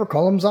rarely ever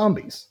call them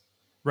zombies.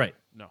 Right.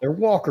 They're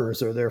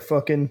walkers or they're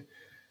fucking.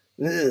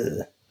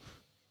 Ugh.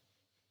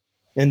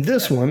 And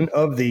this one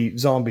of the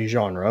zombie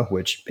genre,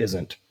 which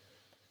isn't.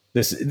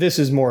 This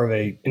is more of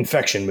a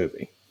infection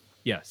movie.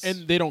 Yes.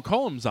 And they don't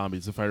call them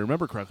zombies, if I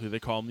remember correctly. They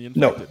call them the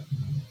No. infected.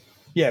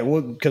 Yeah,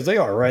 well, because they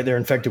are, right? They're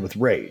infected with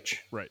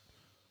rage. Right.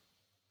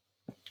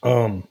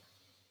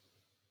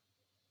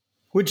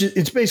 Which is,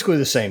 it's basically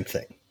the same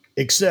thing,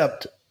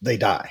 except they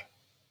die.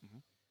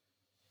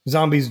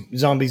 Zombies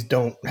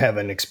don't have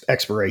an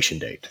expiration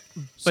date.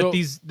 But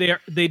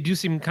they do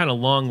seem kind of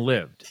long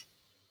lived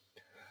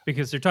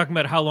because they're talking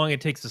about how long it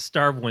takes to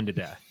starve one to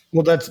death.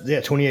 Well, that's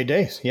 28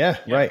 days. Yeah,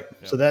 right.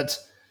 Yeah. So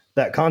that's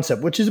that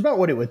concept, which is about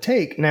what it would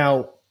take.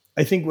 Now,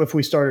 I think if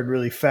we started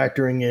really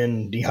factoring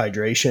in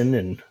dehydration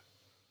and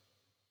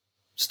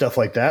stuff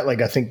like that,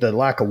 like I think the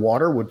lack of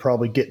water would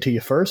probably get to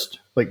you first,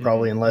 like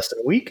probably in less than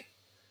a week.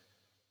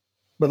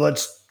 But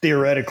let's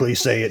theoretically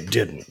say it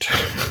didn't.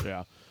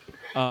 Yeah.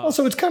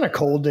 Also, it's kind of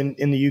cold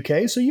in the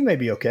UK, so you may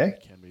be okay.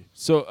 Can be.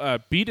 So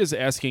Beat is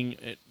asking,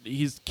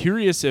 he's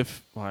curious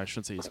if, well, I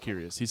shouldn't say he's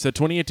curious. He said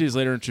 28 Days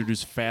Later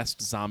introduced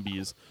fast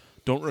zombies.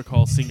 Don't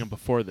recall seeing them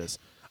before this.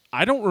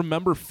 I don't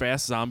remember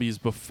fast zombies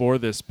before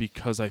this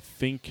because I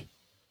think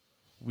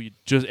we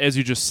just, as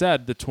you just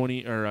said, the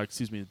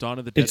Dawn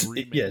of the Dead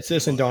remake. It's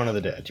this and Dawn of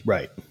the Dead,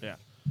 right? Yeah.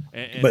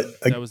 And But,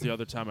 that was the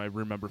other time I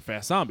remember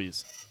fast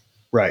zombies.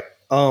 Right.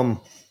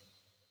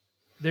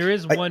 There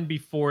is one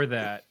before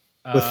that.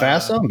 With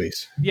fast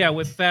zombies. Yeah,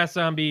 with fast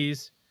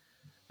zombies.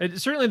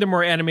 Certainly they're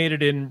more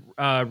animated in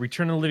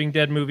Return of the Living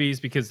Dead movies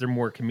because they're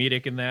more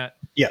comedic in that.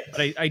 Yeah.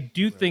 But I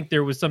do think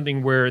there was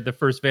something where the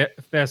first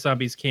fast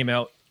zombies came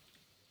out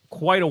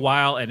quite a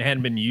while and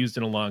hadn't been used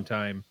in a long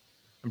time.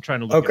 I'm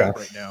trying to look it up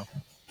right now.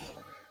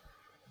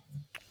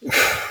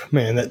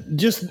 Man, that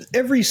just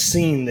every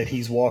scene that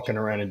he's walking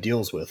around and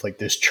deals with, like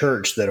this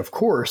church that of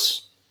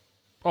course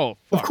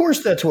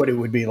that's what it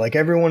would be. Like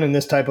everyone in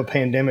this type of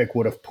pandemic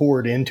would have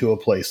poured into a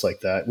place like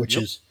that, which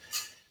is,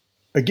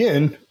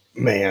 again,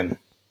 man.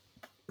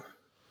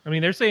 I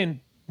mean, they're saying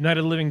Night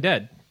of the Living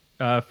Dead.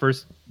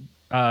 First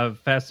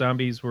fast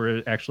zombies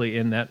were actually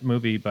in that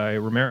movie by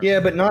Romero. Yeah,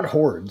 but not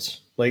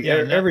hordes. Like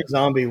every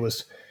zombie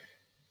was.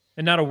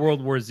 And not a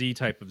World War Z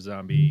type of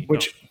zombie.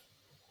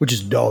 Which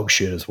is dog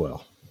shit as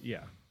well.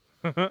 Yeah.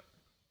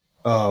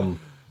 I'm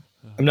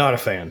not a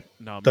fan.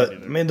 No,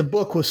 the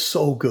book was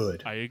so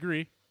good. I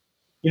agree.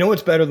 You know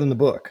what's better than the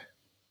book?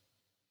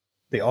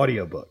 The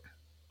audiobook.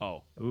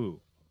 Oh. Ooh.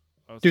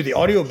 Dude, the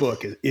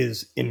audiobook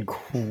is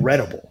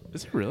incredible.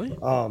 Is it really?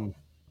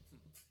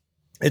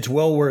 It's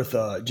well worth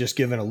just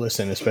giving a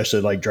listen,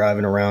 especially like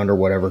driving around or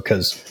whatever,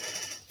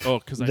 because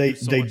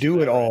they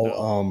do it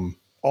all.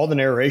 All the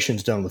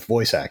narration's done with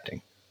voice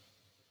acting.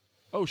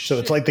 Oh shit! So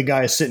it's like the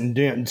guy is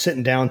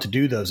sitting down to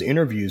do those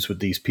interviews with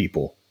these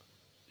people.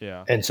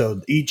 Yeah. And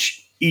so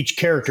each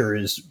character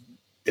it's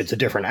a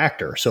different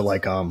actor. So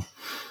like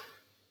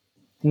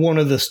one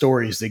of the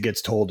stories that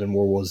gets told in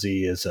World War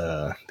Z is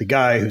the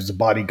guy who's the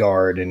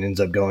bodyguard and ends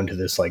up going to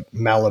this like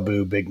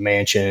Malibu big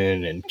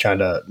mansion and trying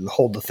to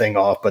hold the thing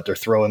off, but they're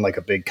throwing like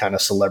a big kind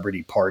of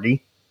celebrity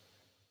party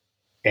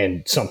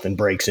and something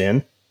breaks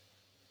in.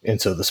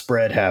 And so the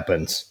spread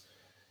happens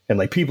and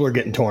like people are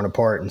getting torn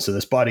apart. And so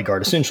this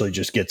bodyguard essentially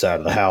just gets out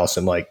of the house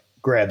and like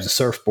grabs a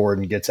surfboard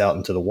and gets out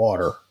into the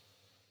water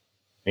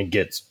and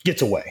gets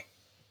away.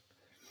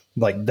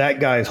 Like that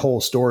guy's whole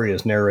story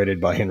is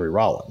narrated by Henry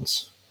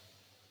Rollins.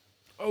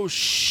 Oh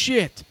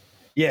shit!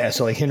 Yeah,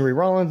 so like Henry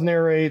Rollins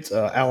narrates,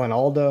 Alan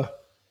Alda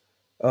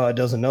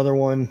does another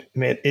one.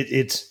 Man,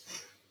 it's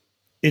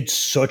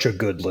such a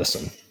good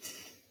listen.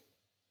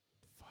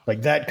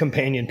 Like that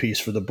companion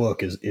piece for the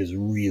book is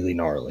really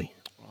gnarly.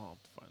 I'll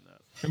have to find that.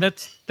 And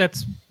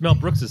that's Mel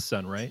Brooks'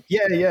 son, right?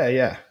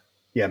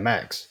 Yeah,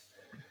 Max.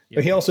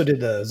 But he also did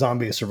the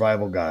Zombie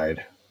Survival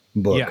Guide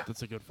book. Yeah.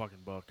 That's a good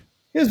fucking book.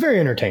 It was very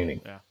entertaining.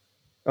 Yeah.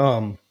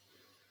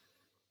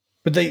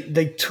 But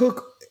they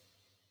took.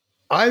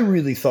 I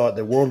really thought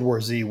that World War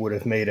Z would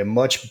have made a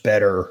much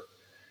better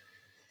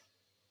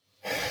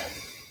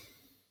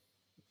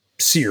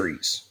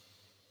series.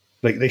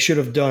 Like they should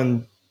have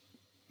done,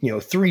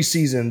 3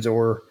 seasons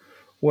or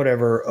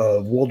whatever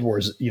of World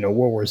War Z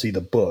the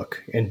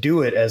book, and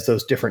do it as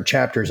those different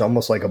chapters,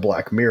 almost like a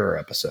Black Mirror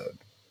episode.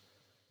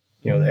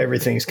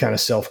 Everything's kind of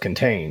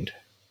self-contained.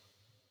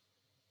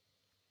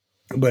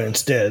 But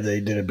instead, they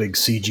did a big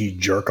CG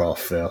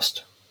jerk-off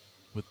fest.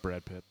 With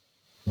Brad Pitt.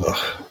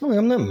 Ugh. I mean,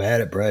 I'm not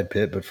mad at Brad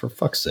Pitt, but for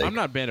fuck's sake. I'm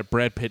not mad at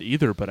Brad Pitt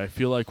either, but I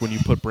feel like when you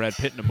put Brad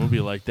Pitt in a movie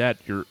like that,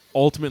 you're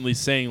ultimately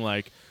saying,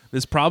 like,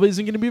 this probably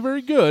isn't going to be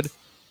very good,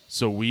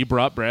 so we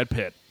brought Brad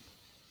Pitt.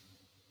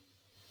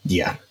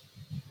 Yeah.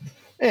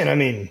 And, I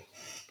mean,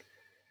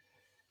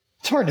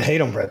 it's hard to hate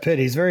on Brad Pitt.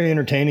 He's very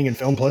entertaining in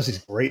film, plus he's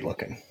great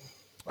looking.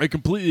 I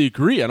completely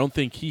agree. I don't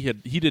think he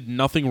did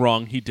nothing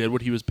wrong. He did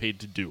what he was paid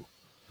to do.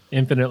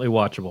 Infinitely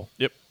watchable.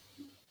 Yep.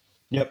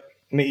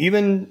 I mean,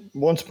 even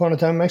Once Upon a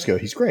Time in Mexico,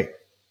 he's great.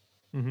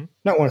 Mm-hmm.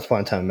 Not Once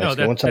Upon a Time in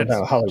Mexico, Once Upon a Time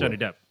in Hollywood. Johnny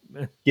Depp.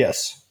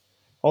 Yes.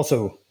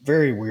 Also,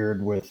 very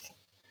weird with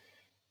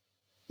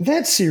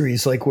that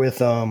series, like with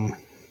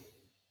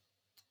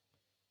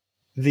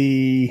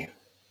the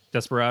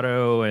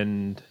Desperado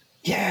and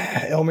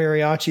El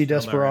Mariachi,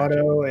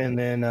 Desperado, and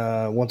then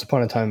Once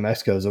Upon a Time in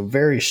Mexico is a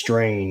very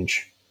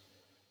strange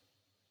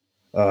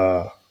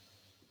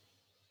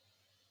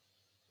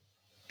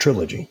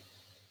trilogy.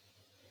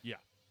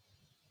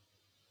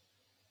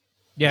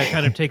 Yeah, it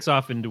kind of takes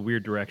off into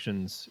weird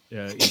directions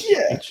each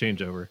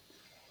changeover.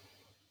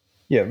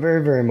 Yeah,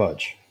 very, very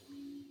much.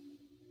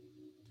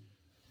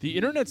 The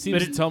internet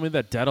seems to tell me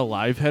that Dead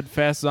Alive had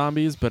fast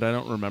zombies, but I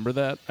don't remember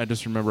that. I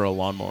just remember a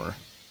lawnmower.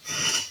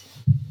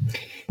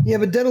 Yeah,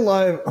 but Dead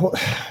Alive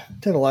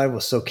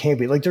was so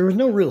campy. Like, there was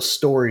no real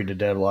story to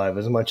Dead Alive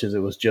as much as it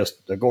was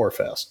just a gore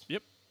fest.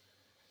 Yep.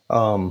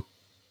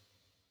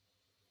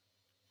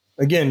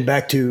 Again,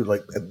 back to,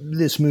 like,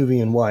 this movie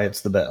and why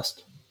it's the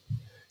best.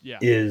 Yeah.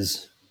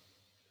 Is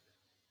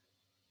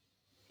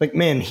like,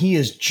 man, he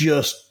is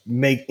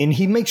and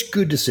he makes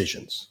good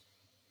decisions.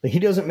 Like, he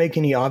doesn't make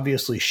any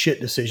obviously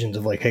shit decisions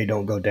of like, hey,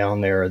 don't go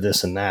down there or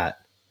this and that.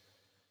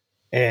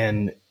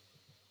 And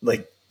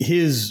like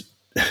his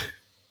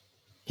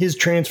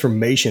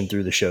transformation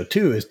through the show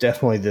too is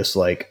definitely this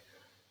like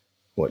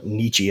what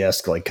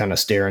Nietzsche-esque like kind of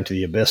stare into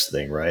the abyss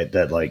thing, right?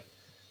 That like,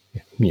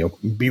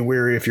 be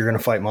wary if you're going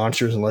to fight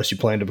monsters unless you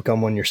plan to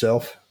become one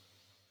yourself.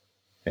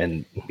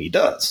 And he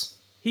does.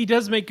 He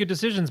does make good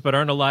decisions, but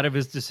aren't a lot of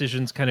his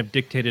decisions kind of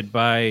dictated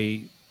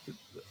by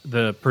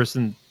the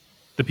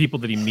people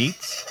that he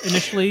meets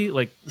initially?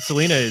 Like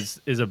Selena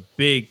is a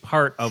big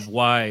part of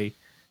why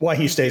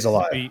he stays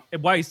alive.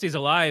 Why he stays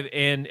alive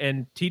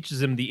and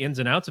teaches him the ins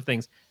and outs of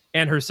things.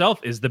 And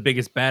herself is the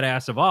biggest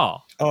badass of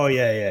all. Oh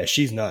yeah,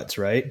 she's nuts,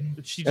 right?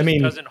 She just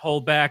doesn't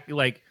hold back.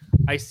 Like,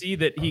 I see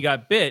that he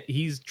got bit.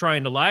 He's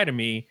trying to lie to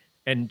me,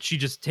 and she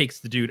just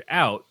takes the dude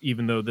out,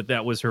 even though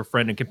that was her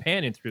friend and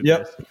companion through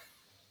this.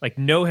 Like,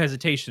 no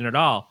hesitation at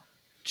all.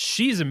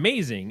 She's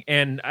amazing.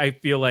 And I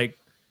feel like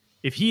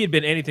if he had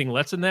been anything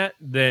less than that,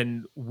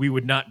 then we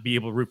would not be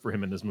able to root for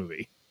him in this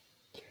movie.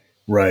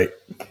 Right.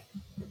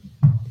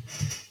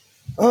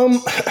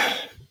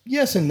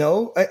 Yes and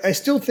no. I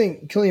still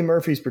think Cillian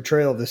Murphy's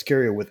portrayal of this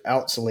character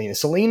without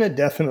Selena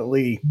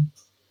definitely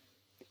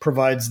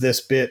provides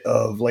this bit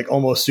of like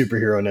almost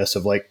superhero-ness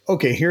of like,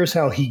 okay, here's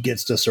how he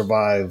gets to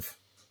survive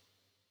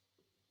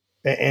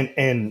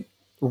and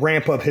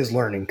ramp up his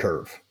learning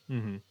curve.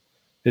 Mm-hmm.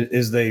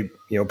 Is they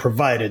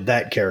provided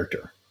that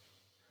character,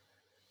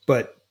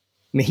 but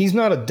I mean he's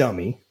not a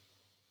dummy.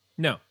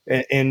 No,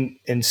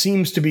 and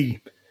seems to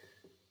be.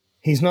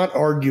 He's not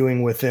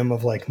arguing with them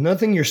of like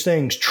nothing you're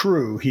saying is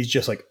true. He's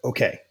just like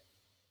okay,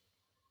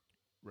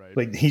 right?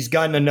 Like he's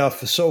gotten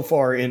enough so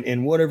far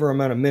in whatever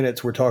amount of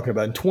minutes we're talking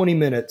about. In 20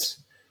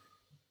 minutes,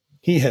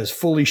 he has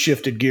fully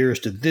shifted gears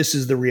to this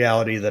is the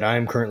reality that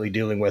I'm currently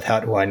dealing with. How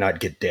do I not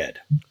get dead?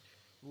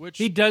 Which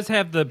he does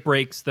have the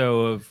breaks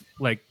though of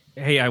like,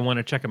 hey, I want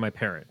to check on my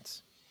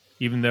parents,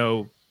 even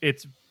though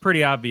it's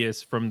pretty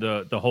obvious from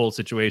the whole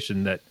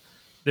situation that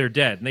they're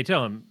dead, and they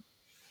tell him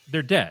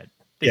they're dead.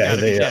 They're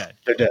dead.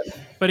 They're dead.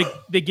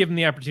 But they give him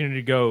the opportunity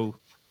to go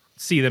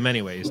see them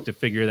anyways to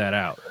figure that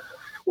out.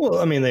 Well,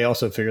 I mean, they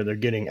also figure they're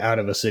getting out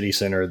of a city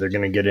center. They're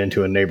going to get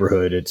into a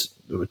neighborhood. It's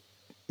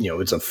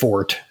a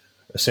fort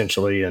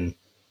essentially, and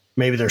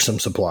maybe there's some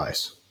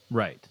supplies.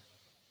 Right.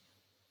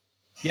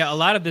 Yeah, a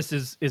lot of this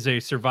is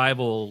a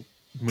survival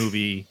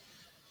movie,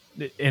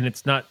 and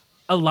it's not.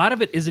 A lot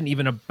of it isn't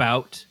even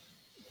about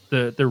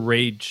the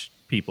rage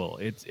people.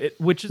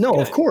 Which is no,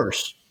 good, of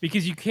course,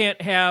 because you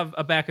can't have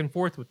a back and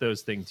forth with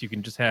those things. You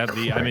can just have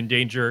I'm in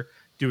danger.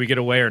 Do we get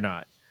away or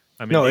not?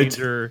 I'm in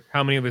danger.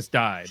 How many of us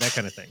die? That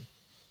kind of thing.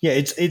 Yeah,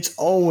 it's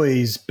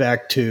always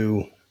back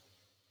to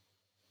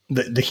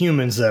the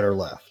humans that are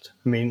left.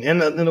 I mean,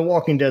 and the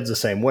Walking Dead's the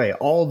same way.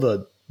 All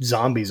the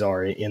zombies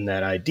are in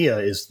that idea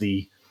is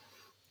the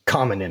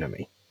common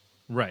enemy,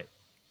 Right.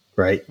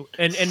 right?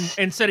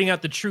 And setting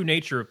out the true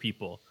nature of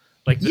people,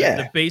 like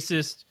the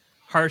basest,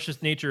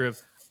 harshest nature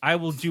of I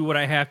will do what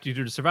I have to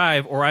do to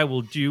survive, or I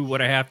will do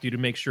what I have to do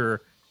to make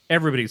sure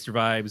everybody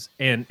survives,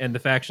 and the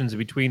factions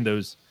between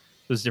those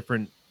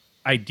different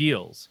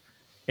ideals,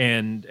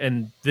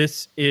 and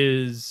this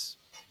is,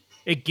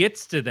 it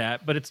gets to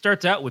that, but it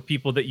starts out with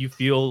people that you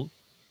feel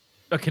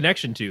a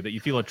connection to, that you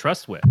feel a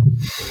trust with.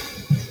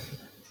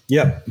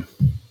 Yep.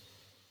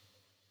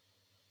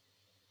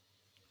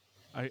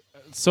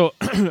 So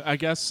I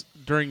guess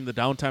during the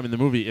downtime in the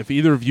movie, if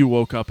either of you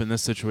woke up in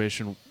this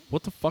situation,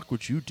 what the fuck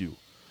would you do?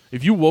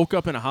 If you woke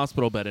up in a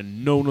hospital bed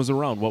and no one was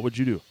around, what would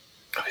you do?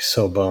 I'd be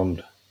so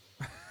bummed.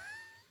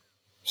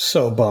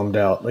 So bummed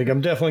out. Like,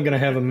 I'm definitely going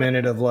to have a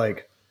minute of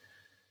like,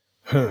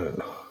 I'd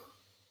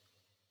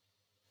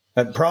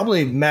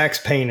probably max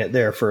pain it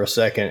there for a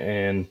second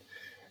and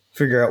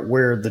figure out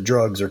where the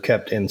drugs are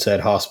kept in said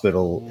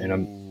hospital. And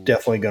I'm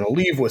definitely going to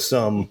leave with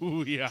some,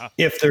 Ooh, yeah.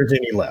 if there's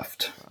any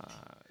left.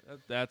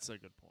 That's a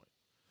good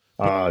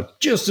point.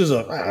 Just as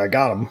I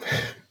got them.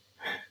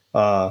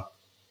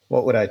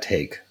 What would I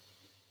take?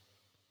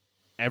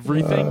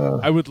 Everything?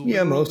 I would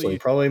Yeah, mostly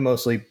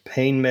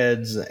pain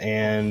meds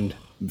and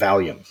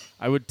Valium.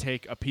 I would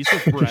take a piece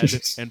of bread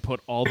and put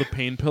all the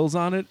pain pills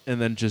on it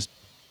and then just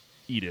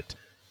eat it.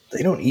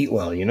 They don't eat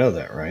well, you know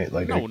that, right?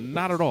 Like, No,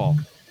 not at all.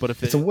 But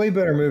if it's a way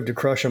better move to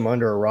crush them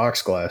under a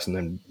rocks glass and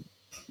then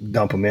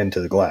dump them into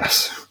the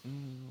glass.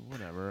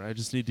 Whatever. I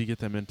just need to get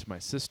them into my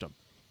system.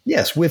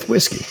 Yes, with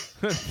whiskey.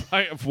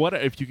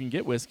 If you can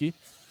get whiskey?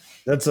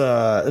 That's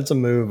a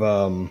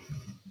move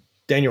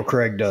Daniel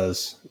Craig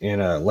does in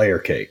Layer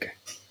Cake,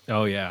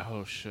 Oh yeah,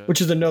 Oh shit. which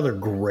is another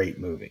great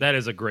movie. that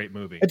is a great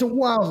movie. It's a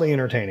wildly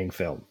entertaining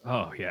film.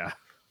 Oh yeah.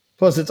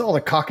 Plus, it's all the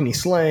Cockney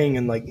slang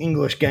and like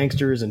English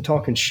gangsters and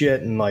talking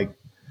shit and like.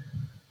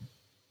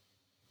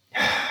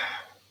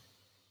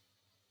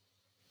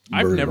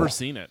 I've Brutal. never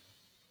seen it.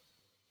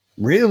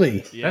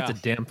 Really? Yeah. That's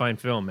a damn fine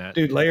film, Matt.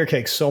 Dude, Layer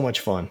Cake's so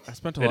much fun. I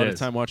spent a It lot of is.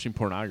 time watching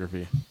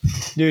pornography.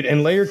 Dude,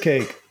 and Layer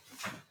Cake.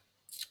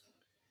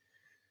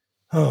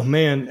 Oh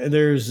man,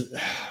 there's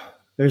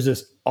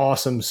this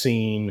awesome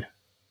scene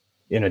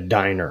in a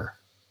diner.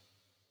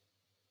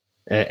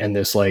 And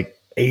this like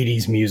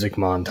 80s music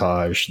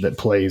montage that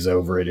plays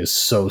over it is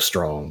so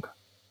strong.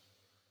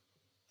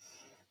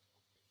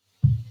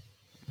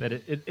 That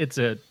it's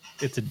a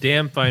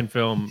damn fine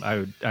film. I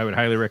would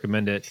highly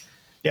recommend it.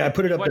 Yeah, I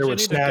put it up Watch there any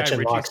with of the Guy Snatch and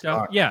Ritchie Lock stuff.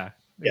 Stock. Yeah,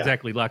 Yeah.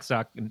 exactly. Lock,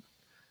 Stock. And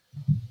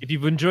if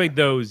you've enjoyed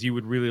those, you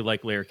would really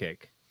like Layer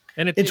Cake.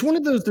 And It's one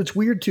of those that's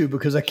weird too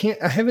because I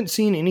haven't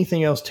seen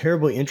anything else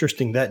terribly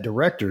interesting that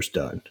director's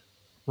done.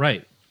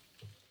 right.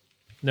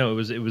 No, it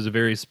was a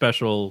very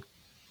special,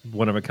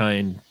 one of a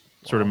kind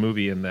sort of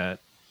movie in that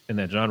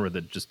genre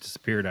that just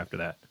disappeared after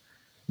that.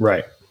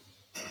 Right.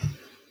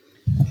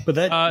 But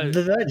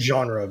that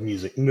genre of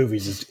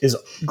movies is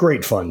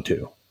great fun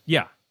too.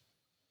 Yeah,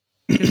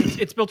 'Cause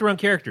it's built around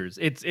characters.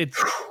 It's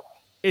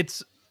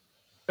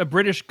a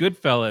British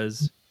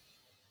Goodfellas,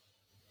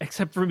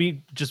 except for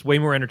me, just way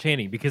more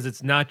entertaining because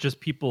it's not just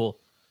people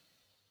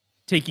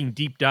taking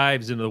deep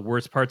dives into the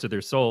worst parts of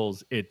their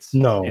souls. It's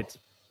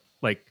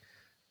like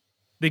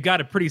they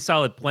got a pretty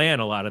solid plan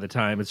a lot of the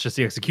time. It's just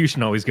the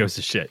execution always goes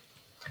to shit.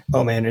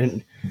 Oh man,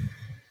 and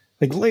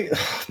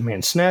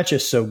man, Snatch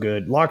is so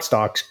good. Lock,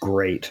 Stock's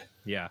great.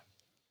 Yeah.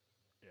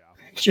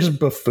 It's just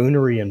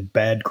buffoonery and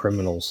bad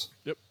criminals.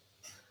 Yep.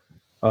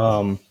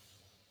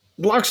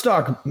 Lock,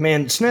 Stock,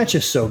 man, Snatch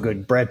is so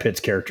good. Brad Pitt's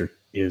character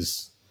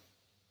is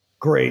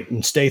great,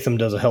 and Statham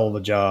does a hell of a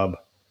job.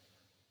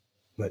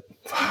 But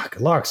fuck,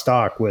 Lock,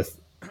 Stock with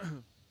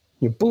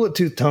Bullet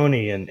Tooth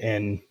Tony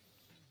and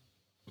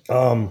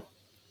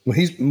well,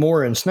 he's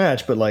more in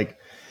Snatch, but like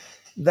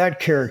that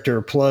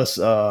character plus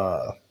We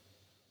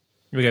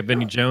got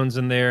Vinnie Jones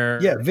in there.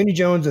 yeah, Vinnie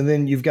Jones, and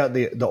then you've got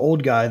the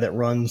old guy that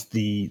runs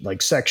the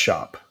like sex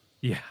shop.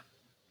 Yeah.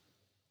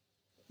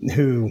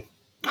 Who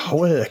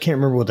I can't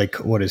remember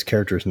what his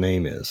character's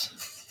name is.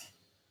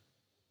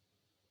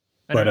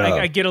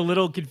 I get a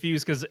little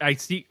confused because I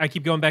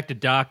keep going back to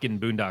Doc and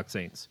Boondock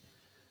Saints.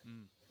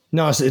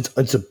 No,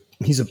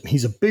 he's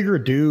a bigger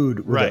dude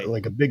with Right.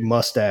 like a big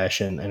mustache,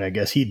 and I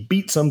guess he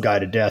beat some guy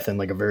to death in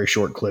like a very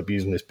short clip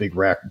using this big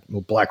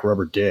black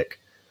rubber dick.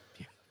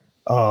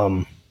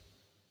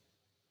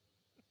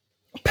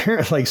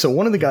 Apparently, like, so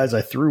one of the guys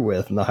I threw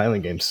with in the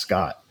Highland game,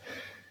 Scott,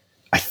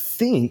 I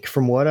think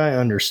from what I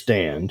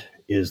understand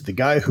is the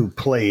guy who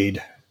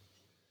played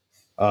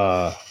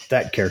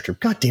that character.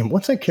 God damn,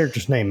 what's that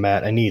character's name,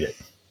 Matt? I need it.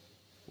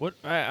 What?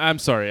 I'm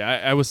sorry.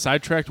 I was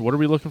sidetracked. What are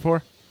we looking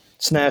for?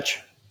 Snatch.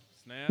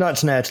 Snatch? Not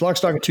Snatch. Lock,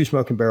 Stock, and Two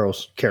Smoking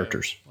Barrels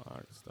characters.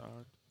 Lock,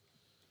 stock,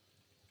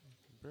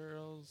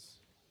 barrels.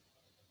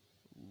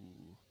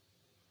 Ooh.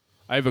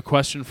 I have a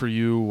question for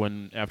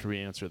you after we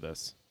answer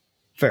this.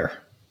 Fair.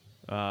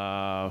 Who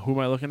am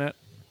I looking at?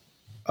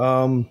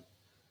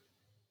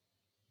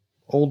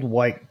 old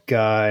white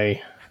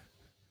guy.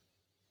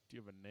 Do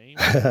you have a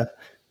name?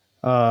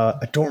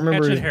 I don't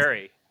remember. Hatchet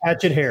Harry.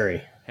 Hatchet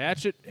Harry.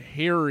 Hatchet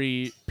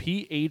Harry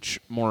P.H.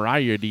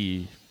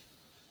 Moriarty.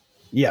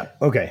 Yeah.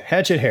 Okay.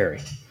 Hatchet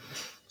Harry.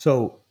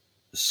 So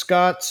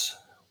Scott's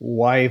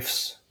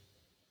wife's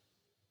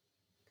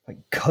like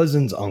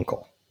cousin's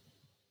uncle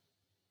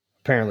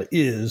apparently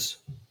is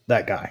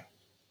that guy.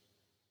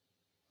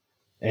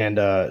 And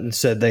it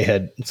said they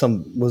had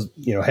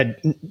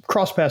had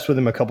crossed paths with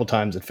him a couple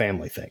times at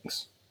family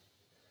things.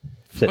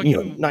 Said,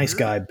 nice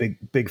guy,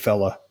 big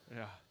fella.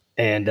 Yeah.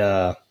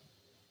 And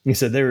he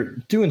said they were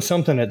doing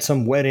something at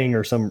some wedding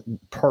or some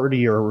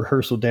party or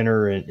rehearsal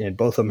dinner, and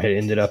both of them had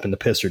ended up in the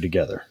pisser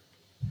together.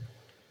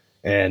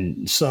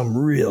 And some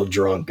real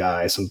drunk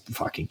guy, some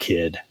fucking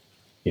kid,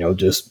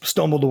 just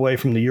stumbled away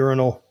from the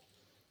urinal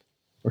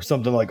or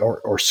something like,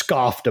 or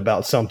scoffed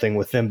about something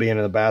with them being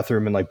in the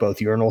bathroom and like both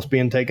urinals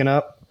being taken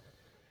up.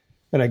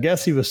 And I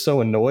guess he was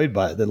so annoyed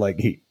by it that like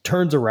he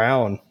turns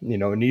around,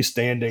 and he's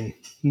standing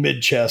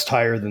mid-chest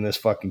higher than this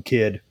fucking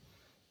kid,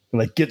 and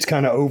like gets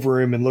kind of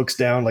over him and looks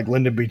down like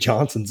Lyndon B.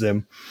 Johnson's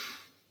him.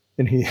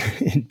 And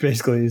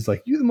he's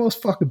like, "You're the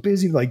most fucking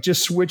busy," like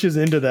just switches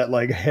into that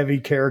like heavy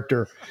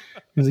character.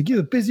 He's like, "You're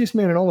the busiest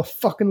man in all of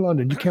fucking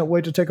London. You can't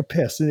wait to take a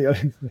piss." And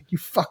he's like, "You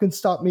fucking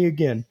stop me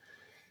again."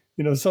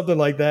 Something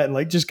like that. And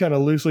like just kind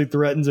of loosely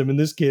threatens him. And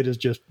this kid is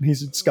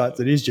Scott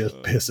said he's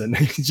just pissing.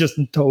 He's just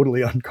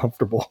totally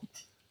uncomfortable.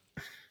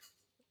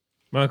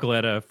 My uncle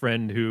had a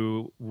friend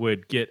who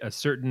would get a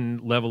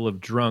certain level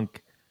of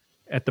drunk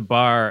at the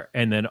bar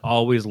and then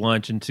always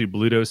launch into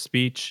Bluto's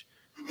speech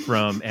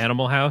from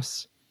Animal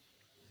House.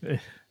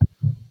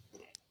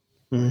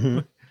 Mm-hmm.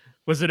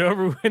 Was it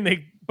over when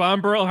they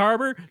bombed Pearl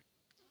Harbor?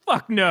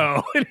 Fuck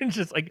no. And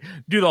just like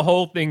do the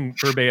whole thing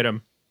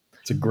verbatim.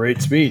 It's a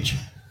great speech.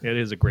 It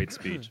is a great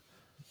speech.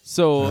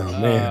 So,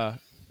 man.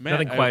 Matt,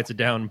 Nothing quiets a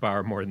down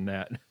bar more than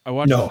that. I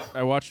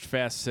watched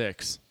Fast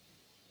 6.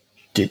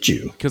 Did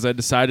you? Because I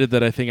decided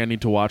that I think I need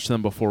to watch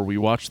them before we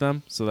watch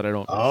them so that I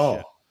don't. Oh.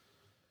 Shit.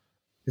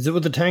 Is it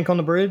with the tank on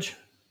the bridge?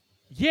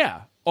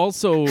 Yeah.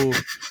 Also,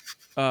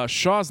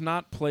 Shaw's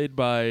not played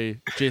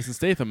by Jason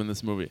Statham in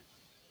this movie.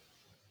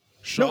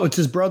 No, it's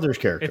his brother's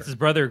character. It's his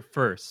brother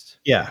first.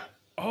 Yeah.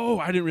 Oh,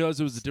 I didn't realize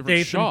it was a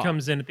different Statham Shaw.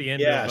 comes in at the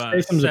end Yeah, of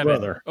Statham's a 7.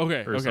 brother.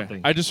 Okay.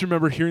 something. I just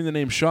remember hearing the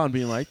name Shaw and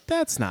being like,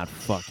 that's not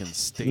fucking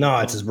Statham. No,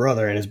 it's his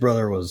brother, and his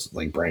brother was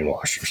like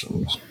brainwashed or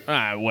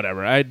something.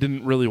 Whatever. I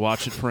didn't really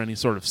watch it for any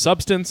sort of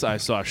substance. I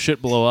saw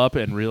shit blow up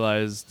and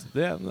realized,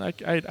 yeah,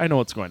 I know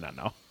what's going on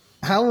now.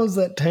 How was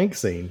that tank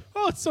scene?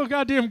 Oh, it's so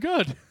goddamn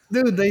good.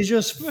 Dude, they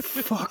just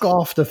fuck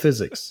off the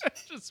physics.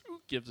 Just who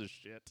gives a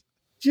shit?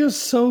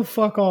 Just so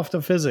fuck off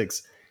the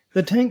physics.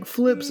 The tank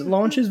flips,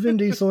 launches Vin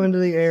Diesel into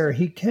the air.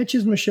 He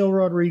catches Michelle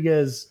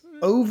Rodriguez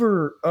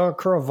over a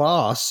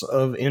crevasse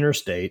of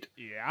interstate.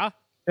 Yeah.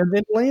 And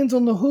then lands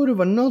on the hood of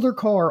another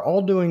car,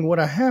 all doing what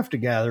I have to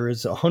gather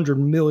is 100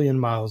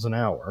 million miles an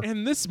hour.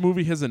 And this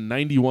movie has a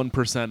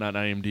 91% on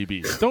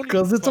IMDb.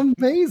 Because it's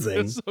amazing.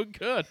 It's so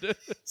good.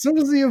 So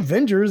does the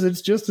Avengers.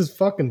 It's just as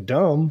fucking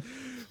dumb.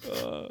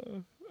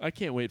 I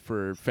can't wait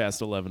for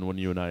Fast 11 when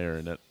you and I are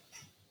in it.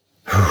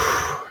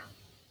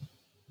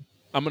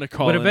 I'm going to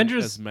call What in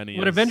Avengers as many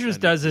What as Avengers I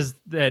need. does is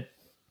that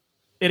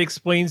it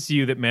explains to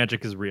you that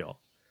magic is real.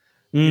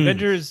 The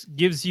Avengers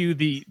gives you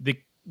the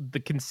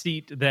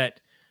conceit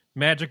that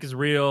magic is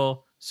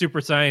real, super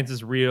science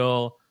is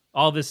real,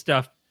 all this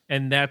stuff,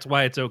 and that's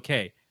why it's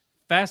okay.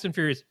 Fast and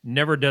Furious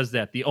never does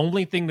that. The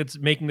only thing that's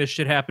making this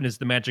shit happen is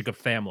the magic of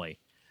family.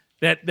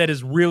 That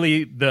is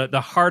really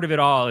the heart of it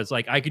all. Is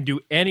like I can do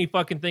any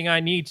fucking thing I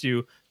need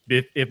to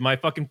if my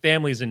fucking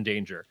family's in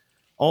danger.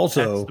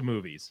 Also, That's the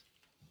movies,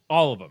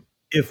 all of them.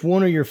 if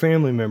one of your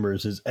family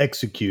members is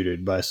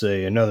executed by,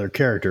 say, another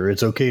character,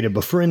 it's okay to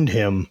befriend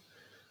him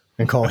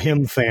and call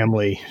him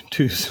family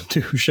two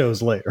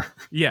shows later.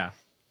 Yeah.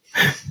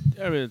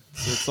 I mean,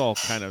 it's all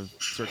kind of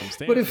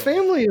circumstantial. But if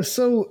family is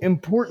so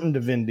important to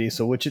Vin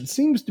Diesel, which it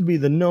seems to be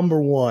the number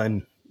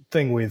one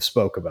thing we've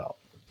spoke about,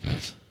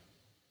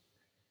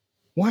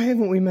 why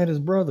haven't we met his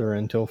brother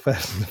until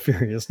Fast and the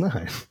Furious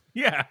 9?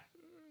 Yeah.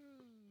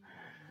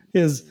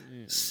 His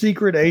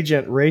secret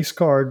agent race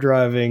car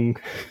driving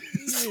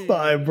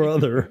spy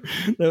brother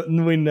that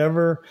we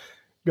never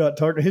got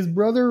talked to. His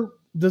brother,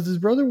 does his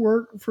brother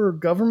work for a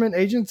government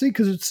agency?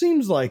 Because it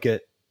seems like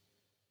it.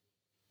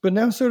 But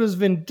now so does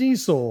Vin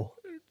Diesel.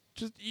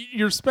 Just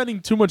you're spending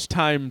too much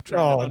time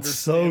trying to it's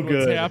so understand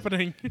what's good.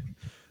 happening.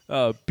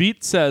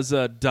 Beat says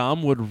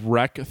Dom would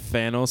wreck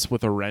Thanos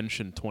with a wrench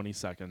in 20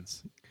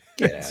 seconds.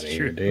 Get out of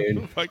here,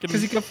 dude.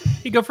 Because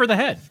he go for the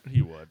head.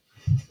 He would.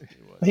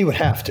 He would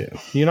have to.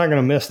 You're not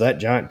going to miss that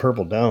giant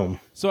purple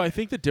dome. So I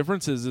think the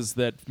difference is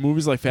that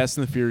movies like Fast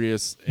and the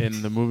Furious and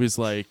the movies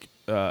like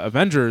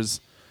Avengers,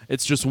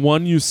 it's just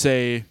one you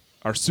say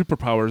are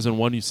superpowers and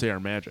one you say are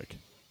magic.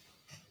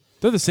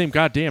 They're the same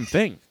goddamn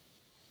thing.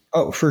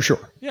 Oh, for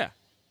sure. Yeah.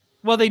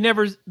 Well, they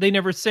never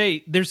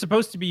say they're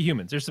supposed to be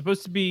humans. They're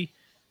supposed to be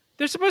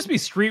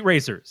street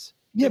racers.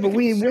 Yeah, but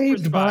we super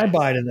waved spies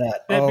bye-bye to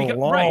that a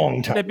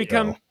long time that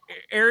become ago.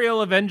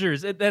 Aerial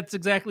Avengers. That's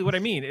exactly what I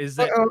mean. Is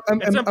that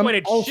at some point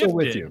it also shifted?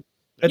 with you.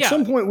 At Yeah.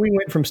 some point, we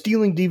went from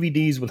stealing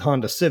DVDs with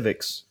Honda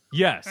Civics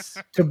Yes.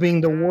 to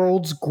being the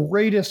world's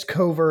greatest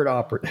covert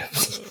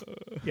operatives.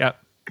 Yeah.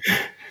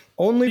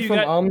 Only You from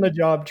got-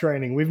 on-the-job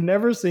training. We've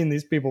never seen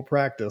these people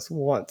practice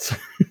once.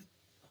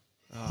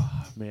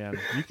 Man,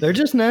 They're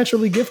just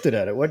naturally gifted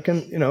at it. What can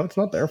it's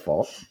not their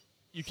fault.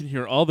 you can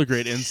hear all the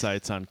great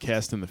insights on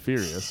Cast and the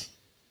Furious.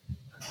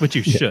 Which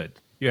you should.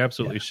 You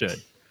absolutely should.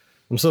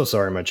 I'm so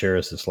sorry my chair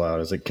is this loud.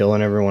 Is it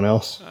killing everyone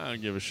else? I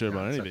don't give a shit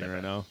about anything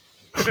right now.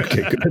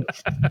 Okay, good.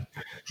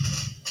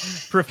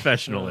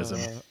 Professionalism.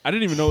 I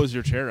didn't even know it was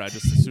your chair. I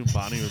just assumed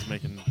Bonnie was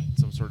making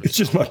some sort of. It's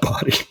just my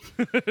body.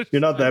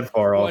 You're not that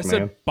far Well, I off, said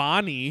man.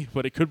 Bonnie,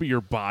 but it could be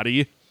your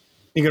body.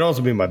 It could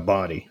also be my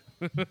body.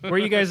 Where are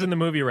you guys in the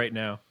movie right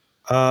now?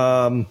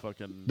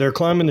 Fucking. They're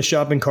climbing the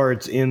shopping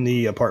carts in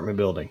the apartment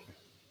building.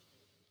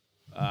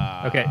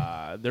 Okay.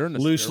 They're in the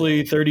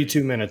Loosely stairwell.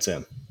 32 minutes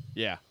in.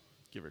 Yeah,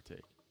 give or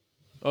take.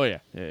 Oh yeah,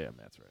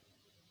 Matt's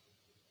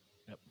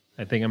right.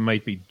 I think I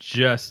might be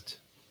just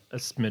a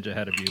smidge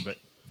ahead of you, but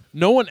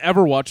No one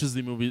ever watches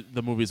the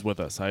movies with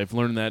us. I've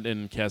learned that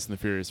in Cast and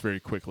the Furious very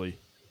quickly.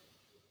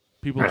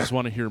 People just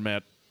want to hear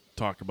Matt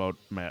talk about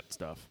Matt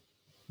stuff.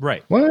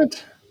 right.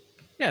 What?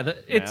 Yeah,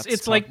 Matt's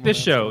it's like talking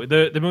this about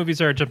show. The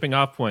movies are a jumping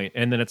off point,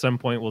 and then at some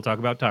point we'll talk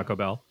about Taco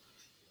Bell.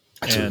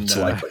 And It's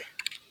likely.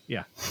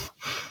 yeah,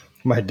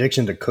 My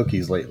addiction to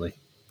cookies lately.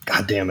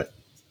 God damn it.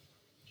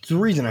 It's the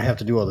reason I have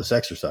to do all this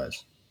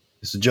exercise.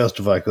 Is to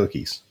justify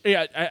cookies.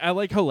 Yeah, I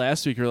like how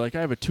last week you're like,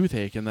 I have a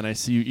toothache, and then I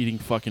see you eating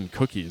fucking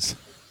cookies.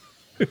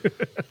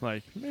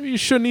 Like, maybe you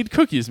shouldn't eat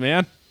cookies,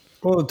 man.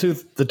 Well,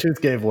 the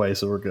tooth gave way,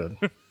 so we're good.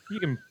 you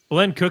can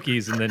blend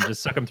cookies and then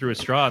just suck them through a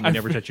straw and they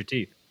never touch your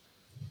teeth.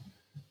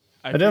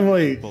 I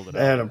definitely pulled it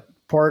had out. a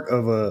part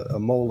of a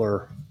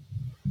molar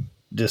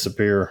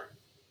disappear.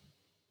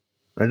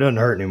 It doesn't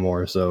hurt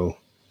anymore, so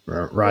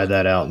ride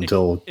that out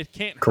until It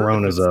can't hurt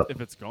Corona's if it's, up. if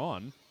it's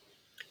gone.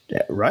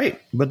 Yeah, right.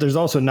 But there's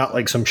also not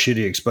like some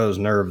shitty exposed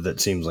nerve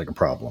that seems like a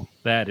problem.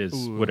 That is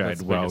Ooh, what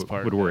that's I'd the biggest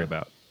part, would worry yeah.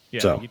 about. Yeah,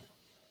 So-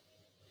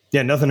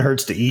 Yeah, nothing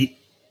hurts to eat.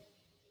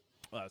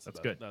 Well, That's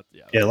good.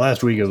 Yeah,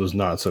 last week it was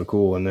not so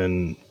cool, and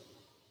then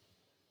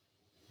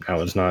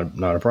now it's not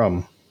a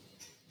problem.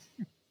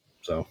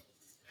 So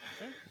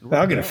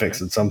I'll get it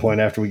fixed at some point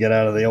after we get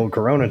out of the old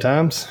Corona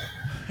times.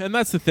 And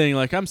that's the thing.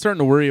 Like, I'm starting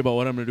to worry about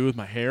what I'm going to do with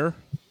my hair.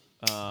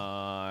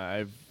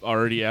 I've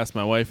already asked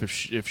my wife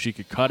if she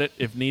could cut it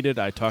if needed.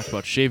 I talked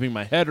about shaving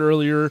my head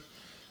earlier.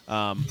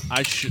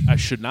 I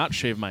should not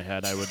shave my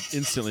head. I would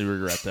instantly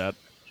regret that.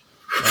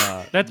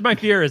 That's my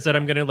fear, is that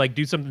I'm gonna like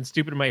do something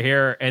stupid in my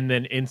hair and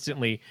then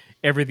instantly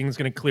everything's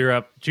gonna clear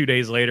up 2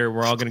 days later.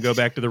 We're all gonna go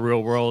back to the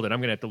real world and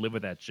I'm gonna have to live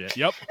with that shit.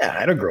 Yep.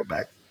 Yeah, it'll grow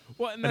back.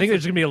 Well, and I think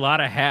there's gonna be a lot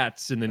of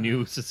hats in the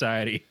new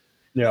society.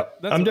 Yeah,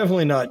 That's I'm a-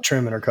 definitely not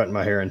trimming or cutting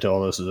my hair until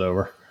all this is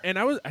over. And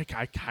I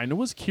kind of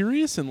was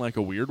curious in like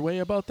a weird way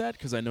about that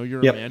because I know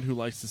you're Yep. a man who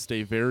likes to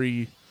stay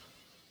very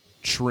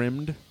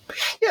trimmed.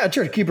 Yeah, I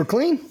try to keep her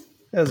clean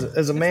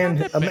as a man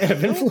that of bad,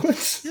 though.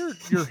 influence.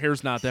 Your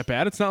hair's not that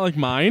bad. It's not like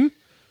mine.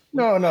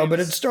 No, but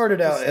it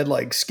started out at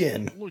like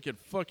skin. Look at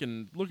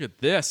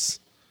this.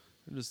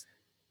 Just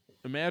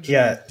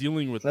imagine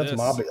dealing with That's this.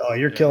 mobbing. Oh,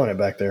 you're killing it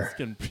back there.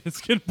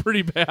 It's getting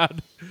pretty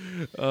bad.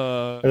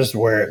 I just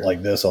wear it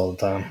like this all the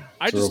time.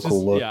 It's a real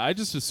cool look. I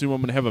just assume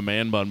I'm gonna have a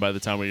man bun by the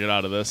time we get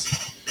out of this.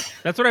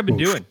 That's what I've been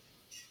doing.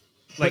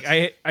 Like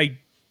I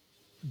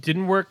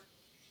didn't work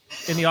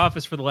in the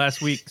office for the last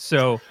week,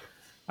 so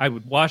I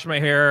would wash my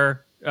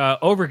hair,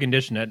 over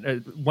condition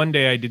it. One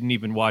day I didn't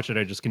even wash it;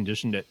 I just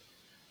conditioned it,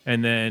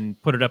 and then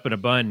put it up in a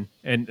bun.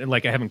 And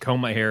like I haven't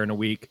combed my hair in a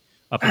week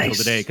up until Nice.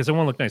 today because I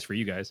want to look nice for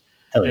you guys.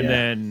 Hell and yeah.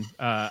 then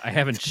I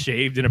haven't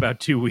shaved in about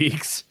 2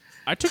 weeks.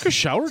 I took a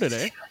shower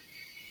today.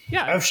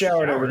 Yeah, I've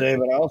showered every day,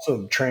 but I also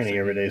am training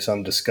every day, so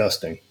I'm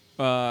disgusting.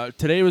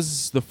 Today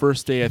was the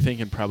first day I think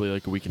in probably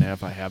like a week and a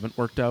half I haven't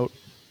worked out.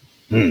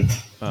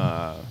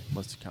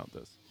 Let's count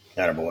this.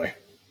 Attaboy.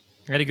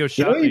 I had to go You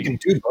shopping. know you can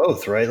do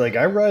both, right? Like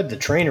I ride the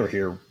trainer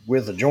here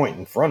with a joint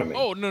in front of me.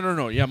 Oh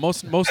no. Yeah,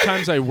 most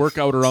times I work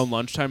out around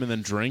lunchtime and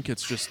then drink.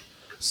 It's just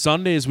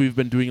Sundays we've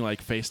been doing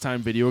like FaceTime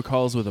video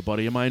calls with a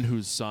buddy of mine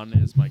whose son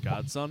is my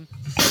godson.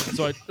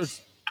 So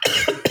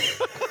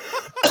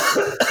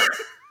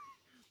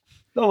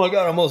Oh my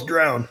god, I almost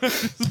drowned.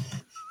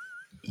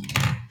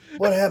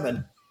 What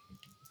happened?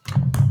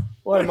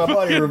 Why did my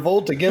body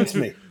revolt against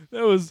me?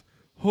 that was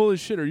holy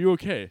shit. Are you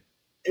okay?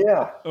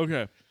 Yeah.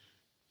 Okay.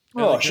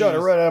 Oh, I shot it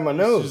right out of my Use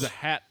nose. a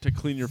hat to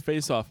clean your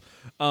face off.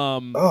 Oh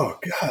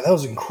god, that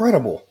was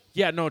incredible.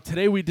 Yeah, no.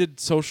 Today we did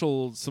some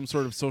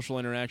sort of social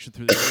interaction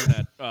through the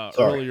internet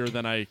Sorry. earlier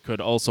than I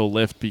could also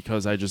lift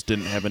because I just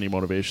didn't have any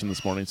motivation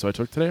this morning, so I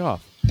took today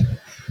off.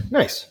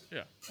 Nice.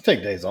 Yeah.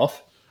 Take days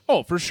off.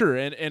 Oh, for sure,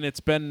 and it's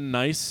been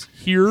nice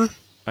here.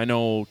 I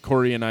know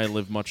Corey and I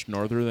live much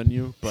norther than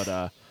you, but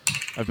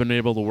I've been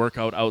able to work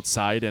out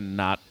outside and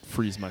not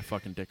freeze my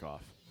fucking dick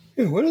off.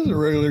 Yeah, what is the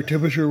regular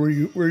temperature where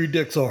your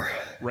dicks are?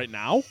 Right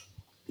now,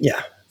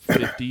 Yeah.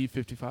 50,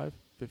 55,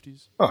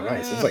 50s. Oh,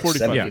 nice. It's like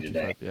 70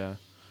 today. Yeah.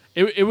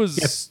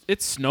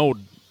 It snowed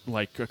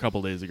like a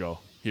couple days ago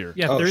here.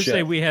 Yeah, Oh, Thursday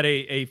shit. we had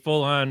a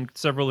full on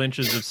several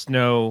inches of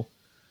snow.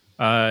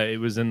 It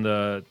was in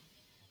the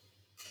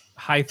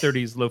high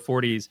 30s, low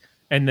 40s,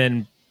 and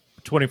then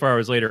 24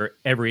 hours later,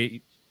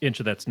 every inch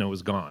of that snow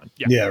was gone.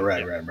 Yeah,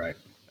 right.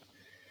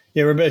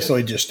 Yeah, we're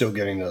basically just still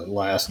getting the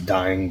last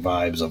dying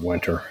vibes of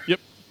winter. Yep.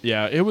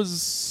 Yeah, it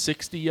was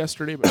 60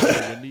 yesterday, but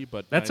very windy.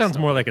 But That nice sounds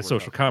snow more like a worked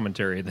social out.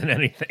 commentary than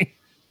anything.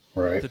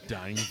 Right. The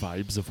dying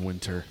vibes of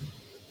winter.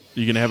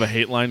 You gonna have a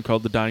hate line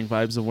called "The Dying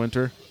Vibes of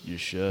Winter"? You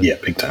should. Yeah,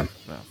 big time.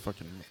 Ah,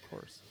 fucking of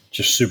course.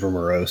 Just super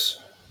morose.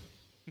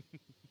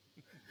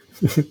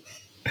 It's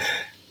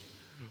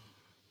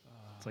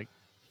like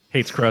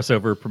hates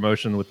crossover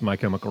promotion with My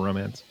Chemical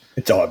Romance.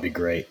 It'd be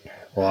great.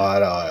 A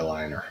lot of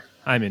eyeliner.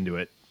 I'm into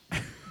it.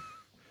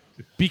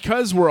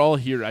 Because we're all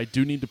here, I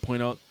do need to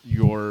point out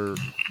your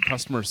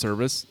customer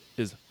service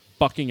is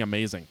fucking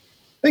amazing.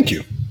 Thank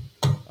you.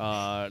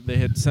 They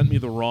had sent me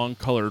the wrong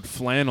colored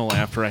flannel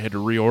after I had to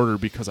reorder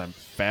because I'm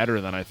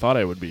fatter than I thought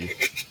I would be.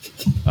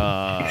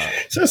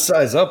 It says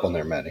size up on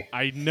there, Matty.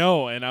 I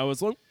know, and I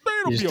was like,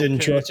 it'll You just be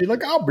didn't okay. trust you.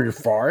 Like, I'll be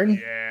fine.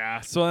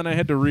 Yeah. So then I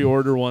had to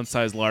reorder one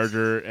size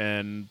larger,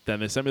 and then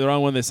they sent me the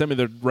wrong one. They sent me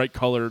the right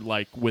color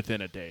like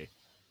within a day.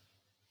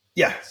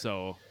 Yeah.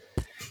 So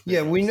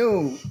Yeah, we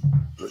know.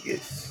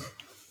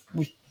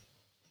 We're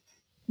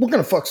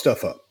going to fuck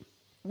stuff up.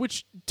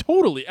 which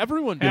totally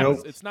everyone You know,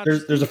 does. It's not.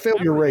 there's a failure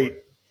everyone. rate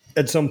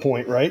at some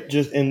point, right?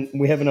 And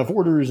we have enough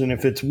orders, and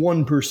if it's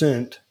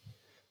 1%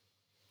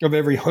 of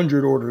every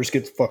 100 orders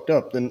gets fucked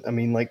up, then I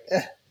mean, like,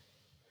 the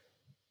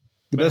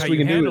But best how we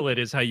you can do. handle it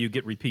is how you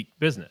get repeat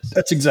business.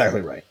 That's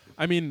exactly right.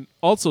 I mean,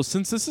 also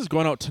since this is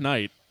going out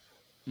tonight,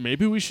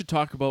 maybe we should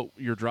talk about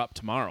your drop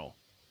tomorrow.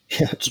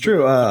 Yeah, it's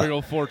true. Big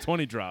old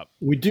 420 drop.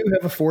 We do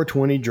have a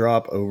 420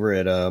 drop over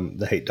at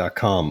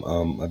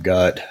thehate.com. I've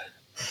got a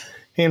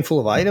handful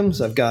of items.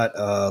 I've got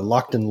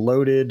locked and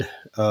loaded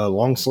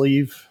long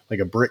sleeve, like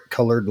a brick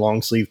colored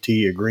long sleeve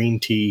tee, a green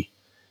tee,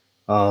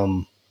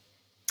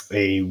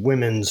 a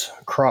women's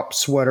crop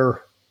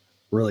sweater.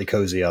 Really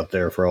cozy out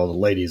there for all the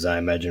ladies, I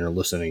imagine, are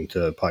listening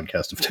to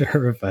Podcast of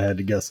Terror, if I had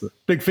to guess. The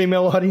big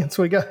female audience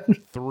we got.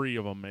 3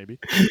 of them, maybe.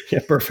 Yeah,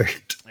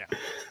 perfect.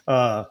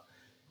 Yeah.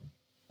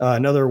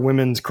 Another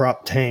women's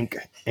crop tank,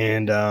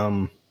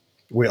 and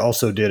we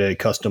also did a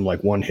custom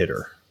like one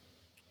hitter,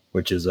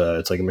 which is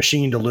it's like a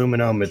machined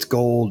aluminum. It's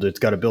gold. It's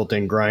got a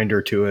built-in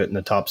grinder to it, and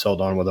the top's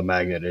held on with a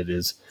magnet. It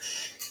is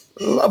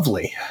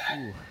lovely.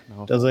 Ooh,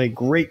 no, Does a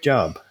great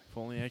job. if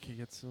only I could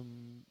get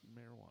some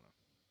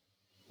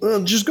marijuana.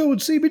 Well, just go with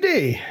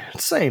CBD.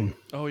 Same.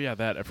 Oh yeah,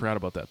 that I forgot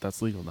about that.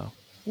 That's legal now.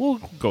 We'll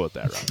go with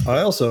that route.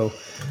 I also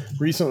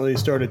recently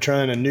started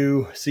trying a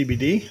new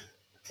CBD,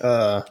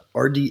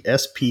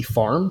 RDSP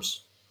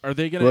Farms. Are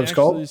they going What to it's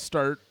actually called?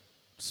 start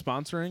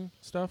sponsoring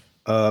stuff?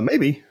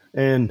 Maybe,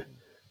 and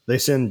they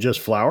send just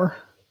flour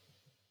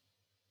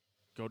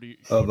Go to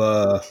of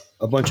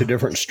a bunch of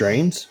different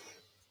strains.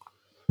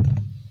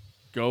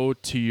 go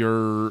to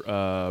your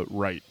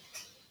right.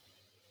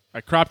 I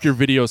cropped your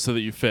video so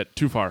that you fit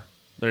too far.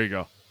 There you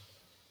go.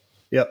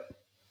 Yep.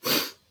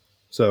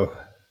 So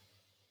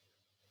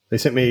they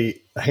sent me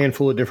a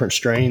handful of different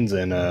strains,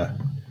 and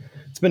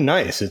it's been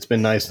nice. It's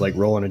been nice, like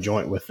rolling a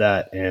joint with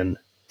that. And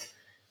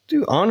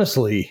dude,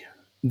 honestly,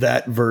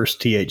 that versus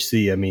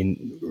THC. I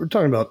mean, we're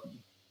talking about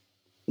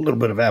a little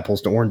bit of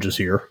apples to oranges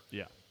here,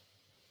 Yeah.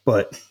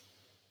 but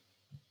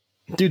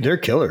dude, they're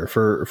killer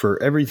for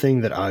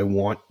everything that I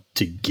want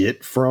to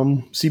get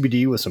from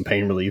CBD with some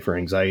pain relief or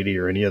anxiety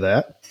or any of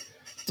that.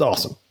 It's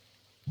awesome.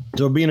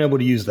 So being able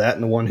to use that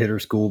in the one hitter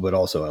is cool, but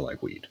also I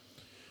like weed.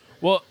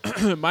 Well,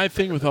 my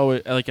thing with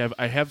always like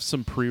I have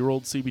some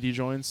pre-rolled CBD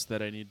joints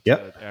that I need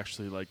Yep. to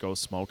actually like go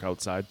smoke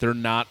outside. They're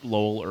not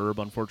Lowell Herb,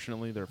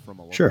 unfortunately. They're from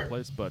a local Sure.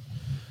 place, but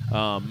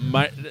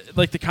my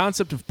like the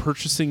concept of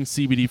purchasing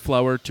CBD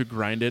flower to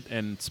grind it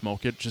and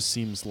smoke it just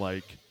seems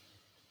like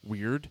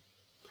weird.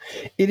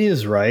 It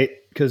is, right?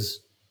 Because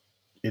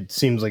it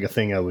seems like a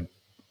thing I would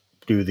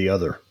do the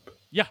other.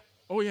 Yeah.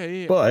 Oh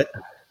yeah. But,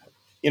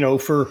 you know,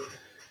 for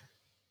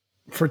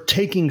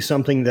taking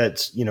something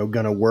that's, you know,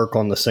 going to work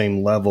on the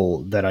same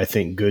level that I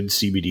think good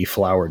CBD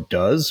flower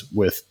does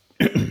with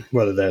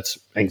whether that's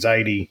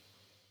anxiety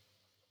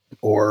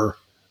or,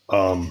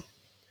 you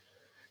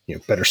know,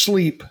 better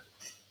sleep,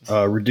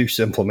 reduce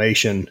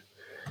inflammation,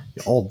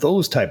 all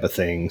those type of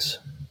things.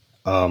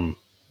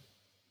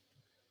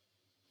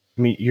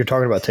 I mean, you're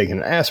talking about taking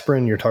an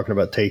aspirin, you're talking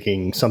about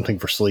taking something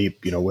for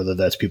sleep, you know, whether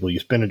that's people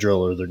use Benadryl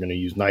or they're going to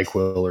use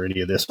NyQuil or any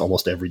of this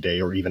almost every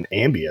day or even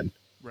Ambien.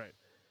 Right.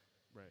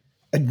 Right.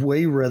 I'd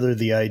way rather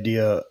the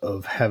idea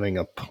of having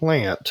a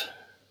plant,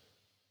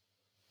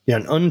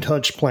 an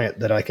untouched plant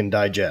that I can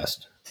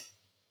digest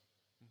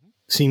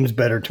seems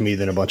better to me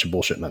than a bunch of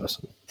bullshit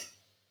medicine. I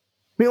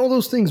mean, all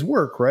those things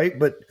work, right?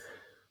 But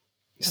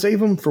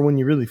save them for when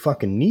you really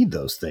fucking need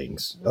those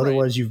things. Right.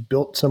 Otherwise, you've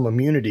built some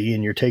immunity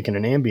and you're taking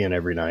an Ambien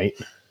every night.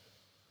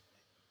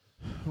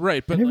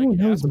 Right. But And everyone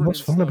like knows the aspirin most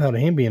and fun stuff- about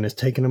Ambien is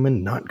taking them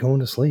and not going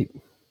to sleep.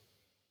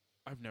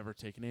 I've never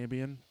taken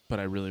Ambien, but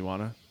I really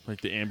wanna,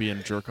 like the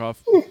Ambien jerk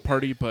off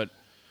party. But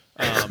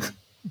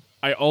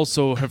I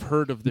also have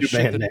heard of the New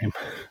shit. band name.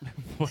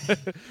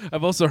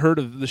 I've also heard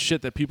of the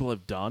shit that people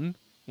have done,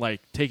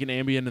 like take an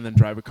Ambien and then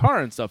drive a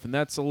car and stuff, and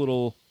that's a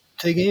little.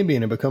 Take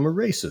Ambien and become a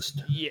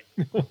racist. Yeah,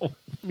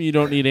 you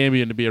don't need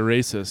Ambien to be a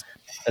racist.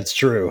 That's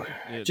true.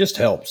 It just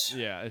helps.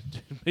 Yeah,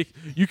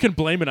 you can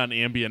blame it on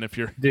Ambien if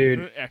you're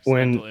Dude,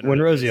 when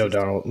Rosie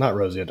O'Donnell, not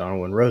Rosie O'Donnell,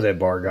 when Rose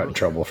Barr got in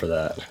trouble for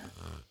that.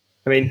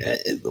 I mean,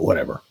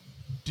 whatever.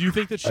 Do you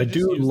think that she I just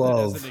do used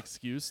love it as an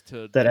excuse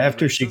to that be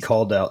after she racist?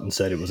 called out and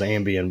said it was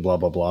Ambien, blah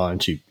blah blah,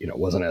 and she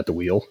wasn't at the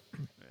wheel.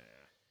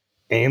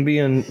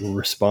 Ambien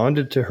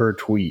responded to her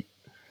tweet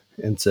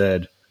and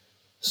said,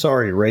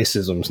 "Sorry,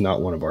 racism's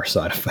not one of our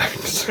side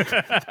effects."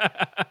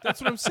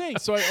 That's what I'm saying.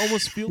 So I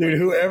almost feel Dude, like,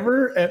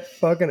 whoever at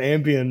fucking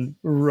Ambien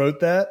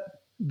wrote that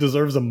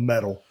deserves a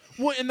medal.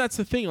 well, and that's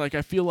the thing. Like,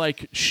 I feel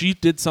like she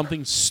did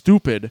something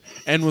stupid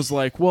and was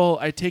like, "Well,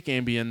 I take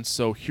Ambien,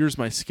 so here's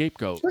my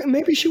scapegoat."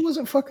 Maybe she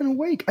wasn't fucking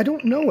awake. I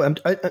don't know.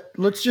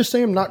 Let's just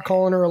say I'm not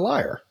calling her a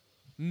liar.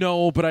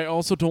 No, but I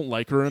also don't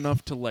like her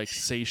enough to like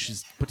say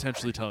she's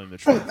potentially telling the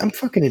truth. I'm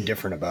fucking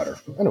indifferent about her.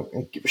 I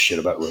don't give a shit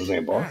about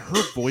Roseanne Barr.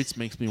 Her voice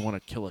makes me want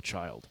to kill a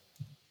child.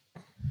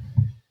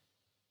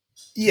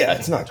 Yeah,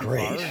 it's not Far?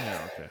 great.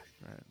 Yeah, okay.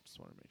 All right. Just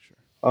want to make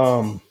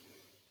sure.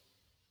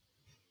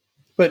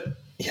 But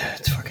yeah,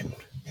 it's fucking.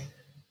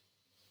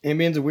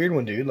 Ambien's a weird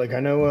one, dude. Like I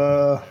know.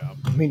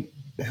 I mean,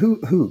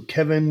 who?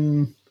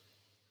 Kevin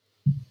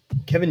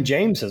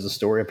James has a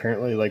story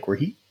apparently, like where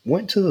he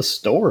went to the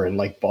store and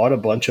like bought a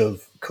bunch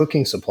of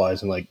cooking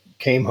supplies and like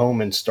came home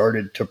and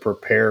started to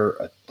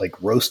prepare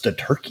roast a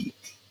turkey.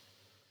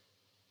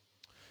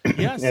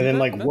 Yeah, And then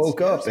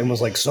woke up and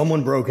was like,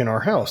 someone broke in our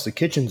house. The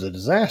kitchen's a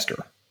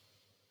disaster.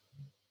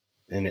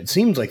 And it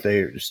seems like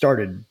they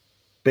started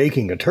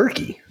baking a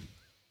turkey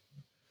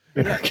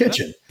in our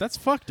kitchen. That's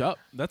fucked up.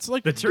 That's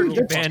like The turkey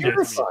Dude, that's bandits.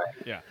 terrifying.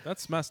 Yeah,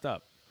 that's messed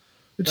up.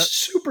 It's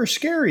super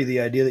scary, the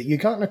idea that you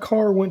got in a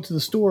car, went to the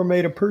store,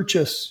 made a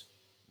purchase,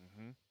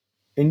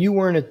 and you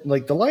weren't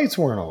the lights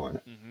weren't on.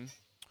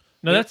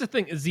 No, that's the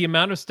thing, is the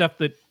amount of stuff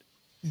that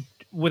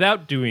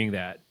without doing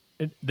that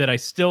I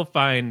still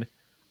find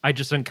I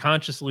just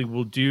unconsciously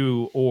will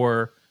do,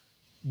 or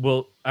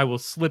I will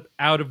slip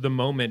out of the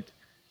moment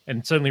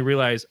and suddenly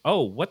realize,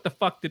 oh, what the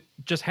fuck did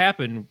just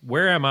happen?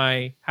 Where am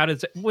I? How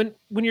does it, when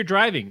you're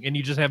driving and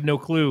you just have no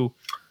clue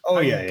Oh, how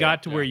yeah, you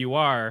got to where you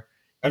are,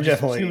 I'm you're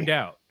just definitely tuned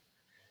out.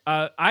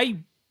 I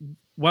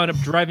wound up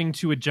driving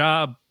to a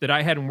job that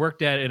I hadn't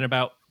worked at in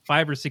about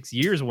 5 or 6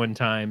 years one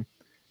time,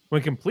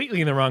 went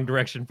completely in the wrong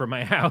direction from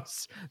my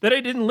house that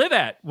I didn't live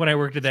at when I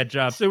worked at that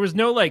job. So there was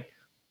no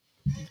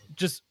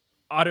just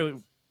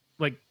auto,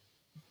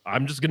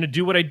 I'm just going to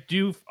do what I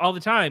do all the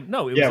time.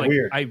 No, it was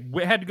weird. I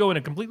had to go in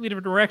a completely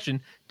different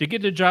direction to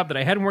get to a job that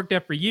I hadn't worked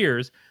at for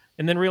years.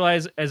 And then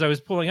realize as I was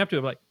pulling up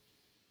to it,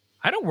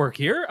 I don't work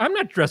here. I'm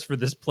not dressed for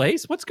this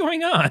place. What's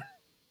going on?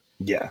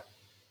 Yeah.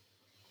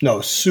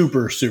 No,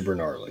 super, super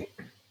gnarly.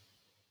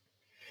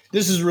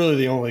 This is really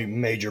the only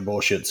major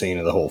bullshit scene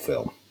of the whole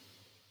film.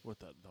 What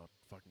the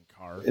fucking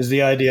car? Is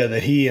the idea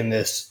that he in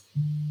this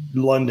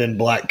London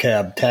black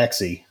cab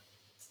taxi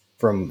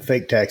from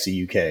Fake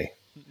Taxi UK.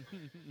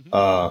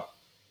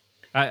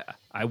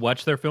 I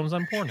watch their films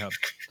on Pornhub.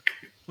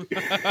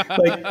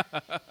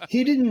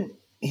 He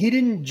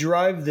didn't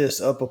drive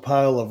this up a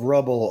pile of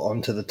rubble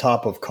onto the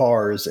top of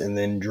cars and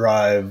then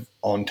drive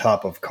on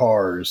top of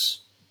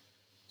cars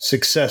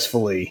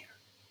successfully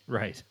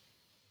Right.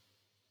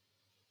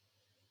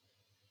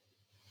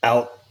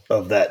 out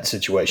of that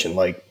situation.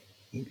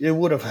 It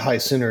would have high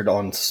centered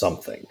on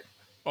something.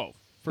 Oh,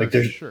 for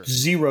There's sure.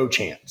 zero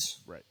chance.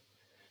 Right.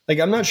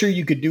 I'm not sure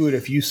you could do it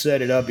if you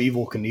set it up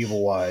Evel Knievel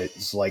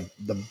wise,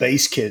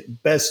 the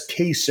best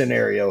case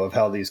scenario of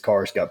how these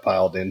cars got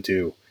piled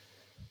into,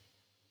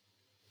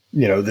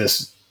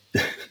 this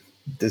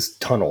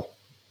tunnel.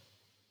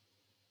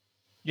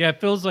 Yeah, it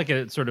feels like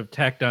a sort of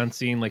tacked on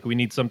scene. Like we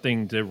need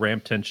something to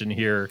ramp tension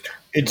here.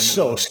 It's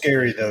so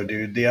scary though,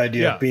 dude. The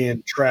idea of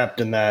being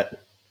trapped in that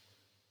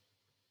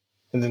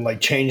and then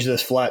change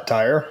this flat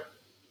tire.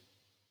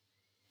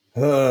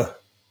 Fuck.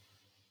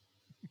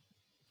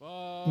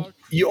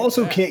 You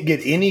also can't get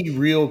any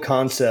real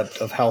concept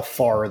of how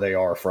far they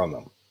are from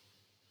them.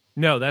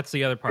 No, that's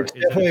the other part. It's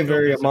is that definitely it's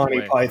very filmed in such a Monty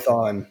way.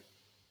 Python,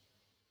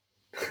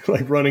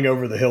 running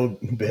over the hill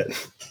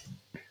bit.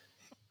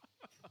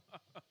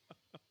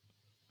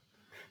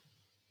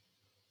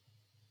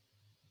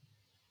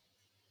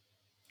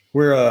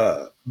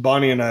 We're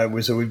Bonnie and I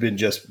we've been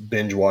just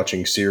binge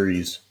watching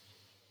series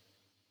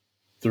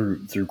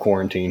through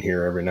quarantine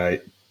here every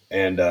night,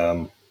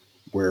 and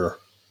we're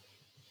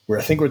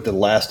I think we're at the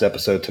last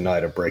episode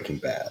tonight of Breaking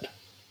Bad.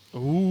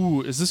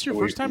 Ooh, is this your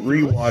first time?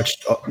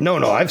 Rewatched. No,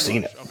 I've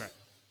seen it.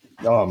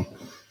 Okay.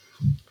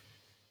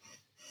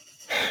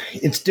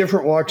 It's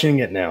different watching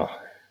it now.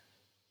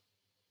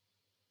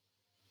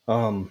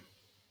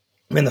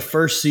 The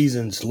first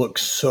seasons look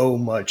so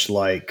much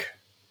like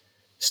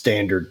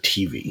standard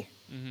TV.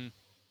 Mm-hmm.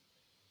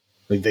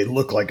 Like they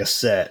look like a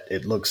set.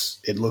 It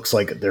looks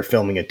like they're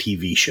filming a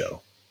TV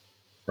show,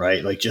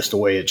 right? Like just the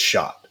way it's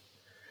shot.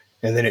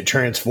 And then it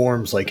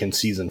transforms like in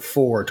season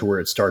 4 to where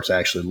it starts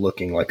actually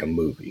looking like a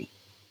movie.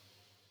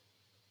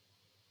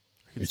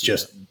 It's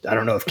just, I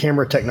don't know if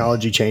camera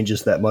technology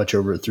changes that much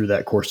through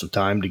that course of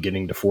time to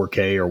getting to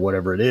 4K or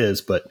whatever it is,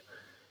 but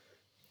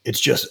it's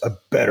just a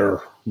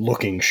better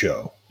looking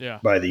show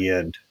by the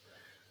end.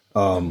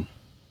 And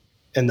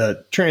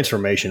the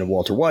transformation of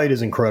Walter White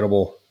is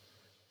incredible,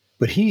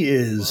 but he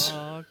is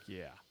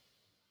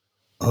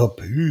a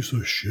piece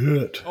of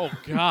shit. Oh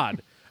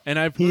God. And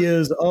he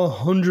is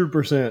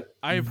 100%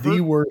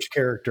 the worst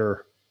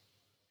character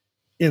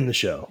in the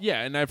show.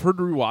 Yeah, and I've heard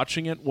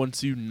rewatching it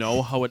once you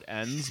know how it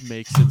ends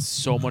makes it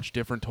so much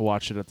different to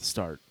watch it at the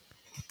start.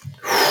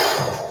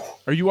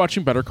 Are you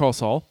watching Better Call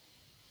Saul?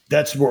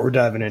 That's what we're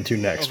diving into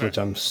next, which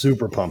I'm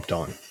super pumped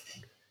on.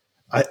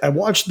 I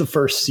watched the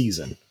first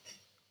season.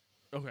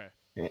 Okay.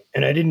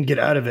 And I didn't get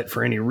out of it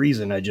for any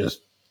reason. I just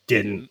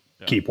didn't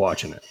keep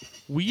watching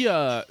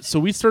it.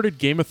 So we started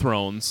Game of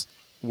Thrones.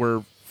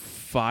 We're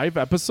 5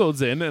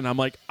 episodes in, and I'm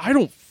like, I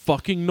don't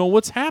fucking know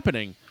what's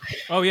happening.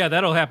 Oh yeah,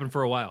 that'll happen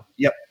for a while.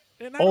 Yep.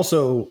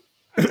 Also,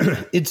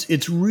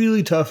 it's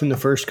really tough in the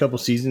first couple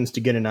seasons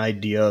to get an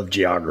idea of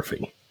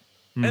geography.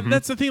 And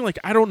that's the thing. Like,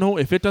 I don't know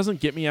if it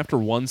doesn't get me after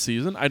 1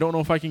 season. I don't know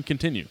if I can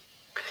continue.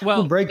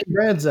 Well, Breaking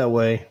Bad's that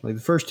way. Like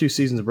the first 2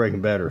 seasons of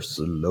Breaking Bad are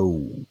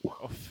slow.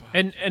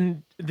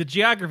 And the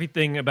geography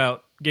thing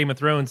about Game of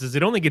Thrones is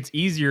it only gets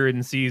easier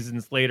in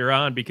seasons later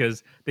on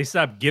because they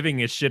stop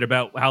giving a shit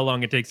about how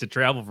long it takes to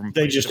travel from.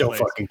 They just don't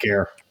fucking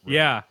care.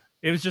 Yeah,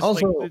 it was just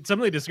also, like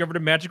somebody discovered a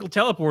magical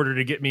teleporter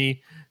to get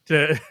me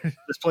to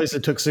this place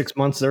that took 6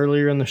 months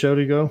earlier in the show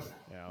to go.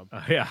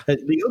 Yeah.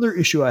 The other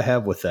issue I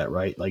have with that,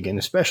 right? Like, and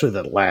especially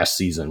that last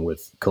season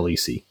with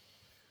Khaleesi.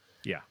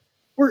 Yeah.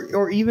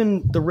 Or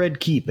even the Red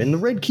Keep. And the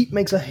Red Keep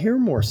makes a hair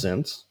more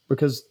sense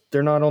because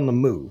they're not on the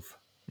move.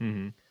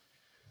 Mm-hmm.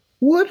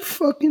 What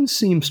fucking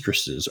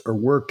seamstresses are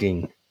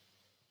working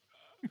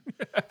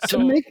to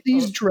make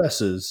these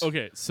dresses?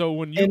 Okay, so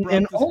when you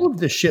and all of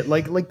this shit,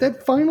 like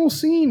that final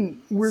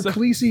scene where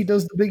Khaleesi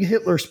does the big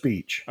Hitler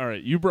speech. All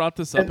right, you brought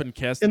this up and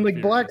cast and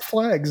like black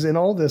flags and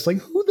all this. Like,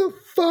 who the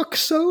fuck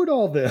sewed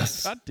all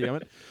this? God damn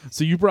it!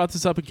 So you brought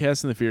this up in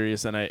Cast and the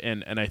Furious, and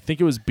I think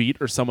it was Beat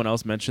or someone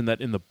else mentioned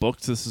that in the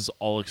books this is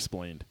all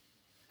explained.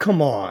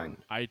 Come on.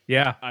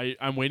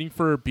 I'm waiting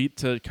for Beat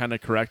to kind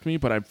of correct me,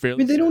 but I'm fairly. I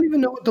mean, they don't even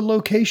know what the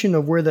location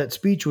of where that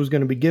speech was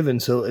going to be given.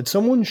 So if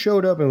someone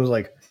showed up and was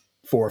like,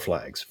 4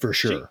 flags for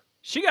sure.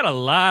 She got a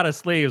lot of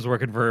slaves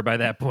working for her by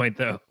that point,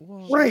 though.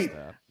 Right.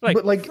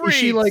 But like, is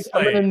she like,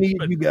 I'm going to need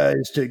you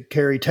guys to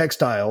carry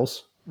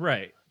textiles?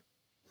 Right.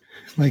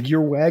 Like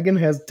your wagon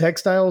has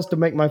textiles to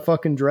make my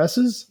fucking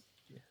dresses?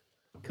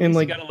 And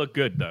like, got to look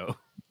good though.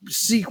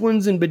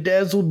 Sequins and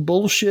bedazzled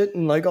bullshit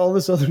and like all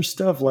this other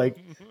stuff. Like,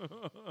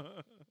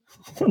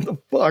 what the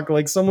fuck?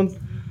 Like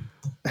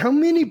how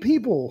many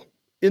people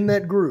in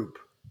that group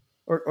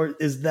or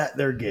is that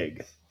their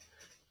gig?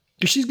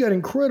 Because she's got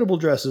incredible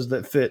dresses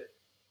that fit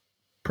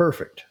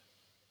perfect.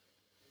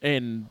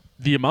 And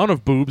the amount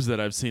of boobs that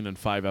I've seen in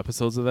 5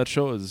 episodes of that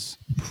show is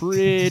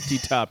pretty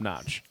top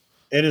notch.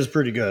 It is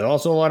pretty good.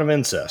 Also a lot of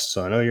incest,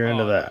 so I know you're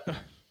into that.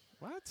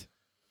 What?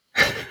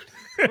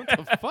 What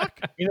the fuck?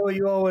 You know what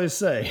you always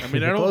say. I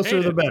mean, the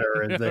closer the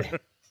better.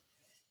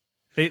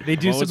 They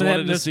do some of that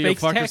in those fake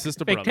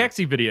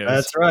taxi videos.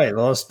 That's right. A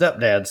lot of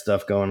stepdad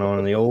stuff going on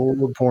in the old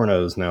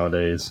pornos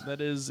nowadays.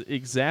 That is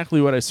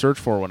exactly what I search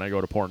for when I go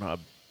to Pornhub.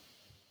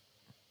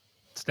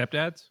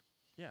 Stepdads?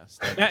 Yes.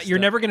 Matt, you're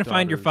never going to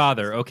find your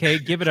father, okay?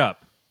 Give it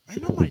up. I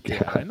know my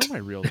dad. I know my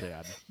real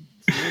dad.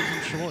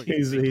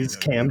 He's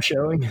cam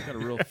showing. He's got a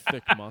real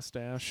thick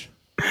mustache.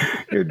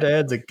 Your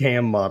dad's a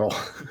cam model.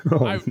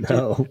 Oh,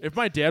 no. Dude, if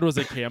my dad was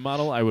a cam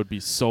model, I would be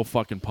so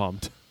fucking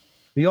pumped.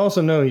 You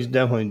also know he's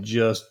definitely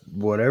just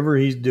whatever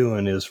he's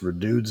doing is for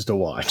dudes to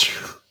watch.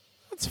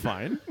 That's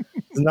fine.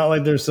 It's not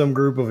like there's some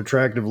group of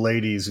attractive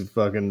ladies who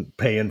fucking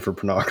paying for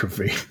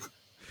pornography.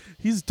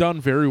 He's done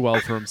very well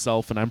for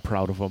himself, and I'm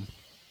proud of him.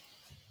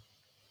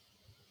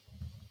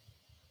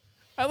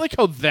 I like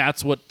how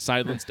that's what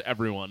silenced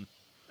everyone.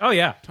 Oh,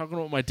 yeah. Talking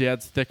about my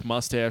dad's thick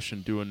mustache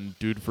and doing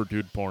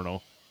dude-for-dude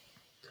porno.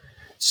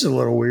 It's a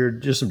little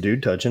weird. Just some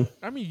dude touching.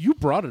 I mean, you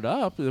brought it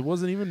up. It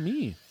wasn't even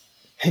me.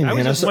 Hey,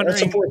 man, I support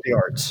the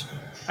arts.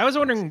 I was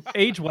wondering,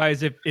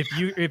 age-wise, if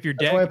your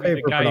dad was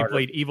the guy who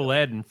played Evil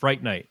Ed in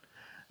Fright Night.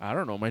 I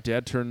don't know. My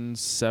dad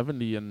turns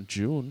 70 in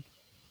June.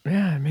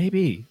 Yeah,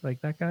 maybe.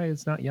 Like, that guy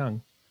is not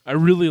young. I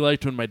really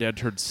liked when my dad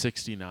turned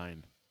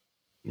 69.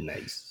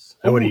 Nice.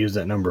 I would have used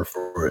that number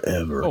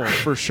forever. Oh,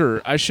 for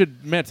sure.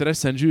 Matt, did I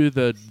send you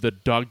the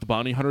Dog the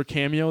Bounty Hunter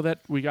cameo that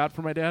we got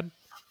for my dad?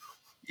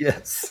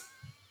 Yes.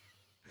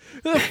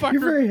 You're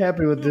very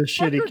happy with this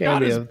shitty cameo.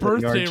 Got his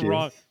birthday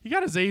wrong. He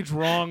got his age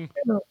wrong.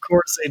 Yeah, of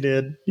course they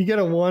did. You get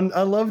I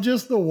love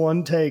just the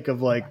one take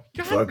of like,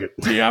 God fuck it.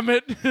 Damn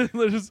it.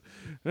 Just,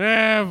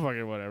 fuck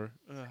it, whatever.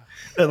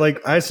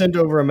 Like, I sent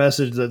over a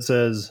message that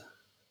says,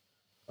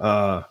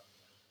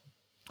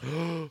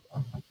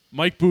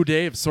 Mike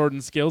Boudet of Sword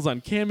and Skills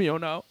on Cameo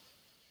now.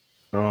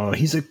 Oh,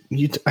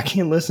 I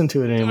can't listen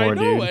to it anymore, I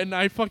know, dude. and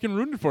I fucking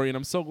ruined it for you, and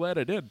I'm so glad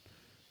I did.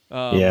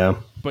 Yeah.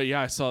 But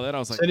yeah, I saw that. I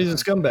was like, Said he's a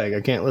scumbag.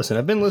 I can't listen.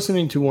 I've been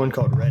listening to one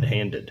called Red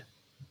Handed.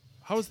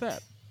 how is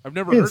that? I've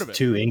never heard It's of it.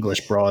 2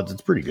 English broads.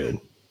 It's pretty good.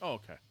 Oh,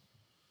 okay.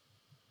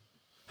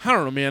 I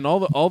don't know, man.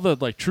 All the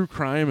like true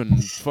crime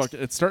and fuck,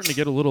 it's starting to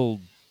get a little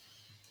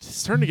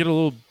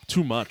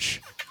too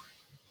much.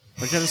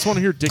 Like I just want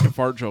to hear dick and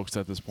fart jokes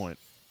at this point.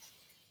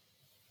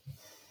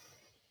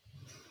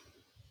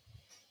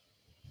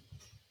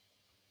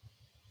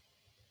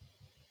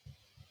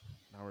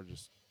 Now we're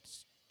just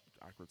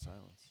awkward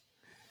silence.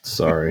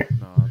 Sorry.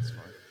 No, that's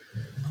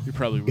fine. You're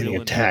probably Getting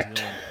reeling attacked.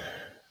 and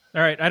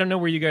All right, I don't know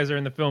where you guys are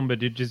in the film, but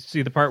did you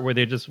see the part where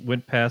they just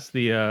went past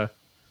the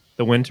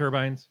wind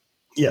turbines?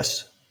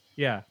 Yes.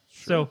 Yeah.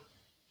 So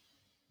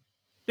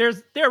there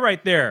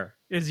right there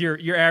is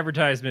your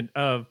advertisement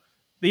of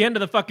the end of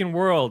the fucking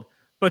world,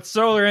 but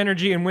solar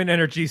energy and wind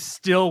energy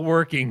still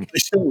working, They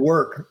still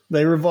work.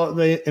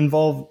 They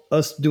involve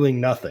us doing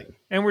nothing.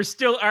 and we're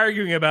still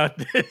arguing about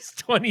this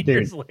 20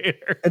 years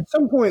later. At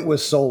some point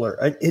with solar,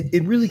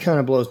 it really kind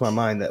of blows my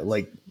mind that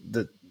like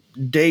the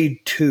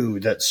day 2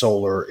 that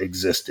solar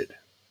existed.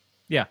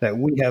 Yeah. That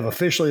we have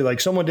officially,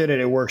 like someone did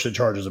it works, it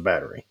charges a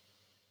battery.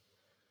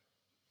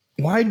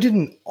 Why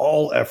didn't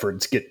all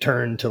efforts get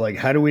turned to like,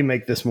 how do we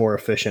make this more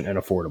efficient and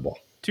affordable?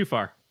 Too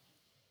far.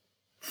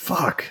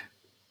 Fuck.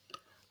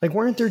 Like,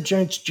 weren't there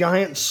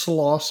giant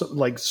swaths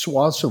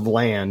of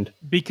land?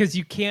 Because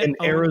you can't In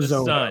own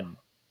Arizona. the sun.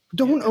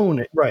 Don't own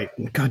it. Right.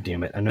 God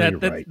damn it. I know you're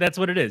right. That's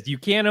what it is. You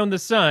can't own the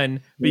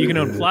sun, but you can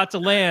own plots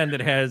of land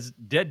that has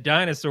dead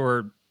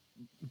dinosaur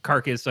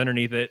carcass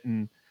underneath it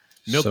and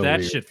milk So that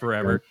weird. shit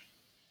forever.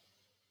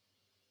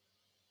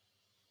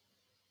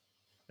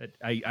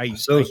 I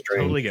So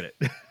strange. totally get it.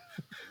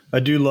 I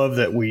do love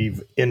that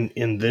we've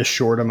in this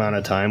short amount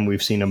of time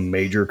we've seen a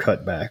major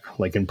cutback,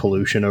 like in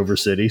pollution over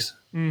cities.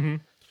 Mm-hmm.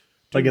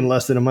 Like in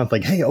less than a month,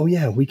 like, hey, oh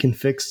yeah, we can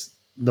fix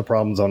the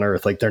problems on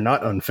Earth. Like they're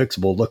not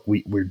unfixable. Look,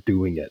 we're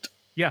doing it.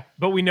 Yeah,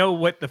 but we know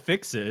what the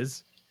fix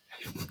is.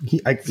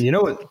 You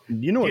know what the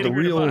Getting rid of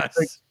real us.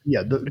 fix,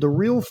 yeah the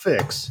real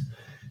fix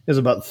is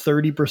about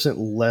 30%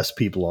 less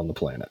people on the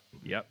planet.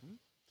 Yep.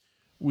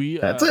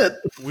 That's it.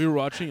 We were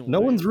watching. No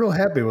one's real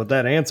happy with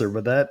that answer,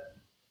 but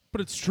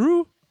it's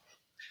true.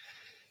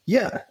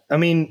 yeah, I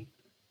mean,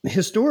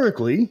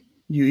 historically,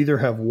 you either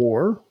have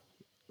war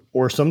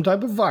or some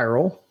type of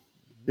viral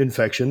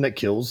infection that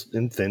kills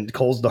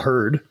the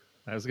herd.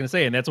 I was going to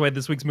say, and that's why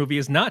this week's movie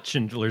is not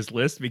Schindler's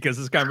List, because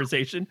this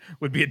conversation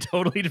would be a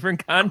totally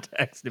different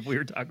context if we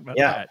were talking about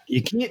Yeah, that.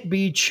 you can't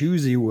be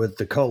choosy with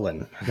the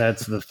colon.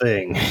 That's the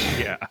thing.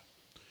 Yeah.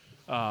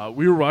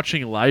 We were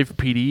watching Live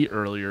PD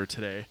earlier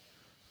today.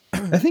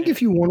 I think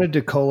if you wanted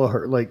to call a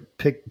herd, like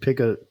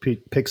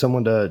pick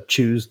someone to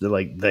choose,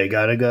 they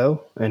gotta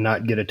go and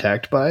not get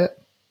attacked by it.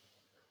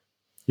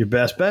 Your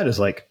best bet is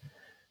like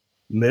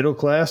middle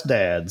class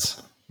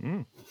dads.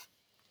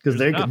 Because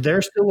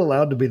they're still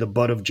allowed to be the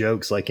butt of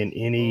jokes, like in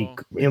any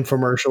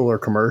infomercial or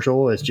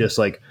commercial. It's just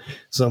like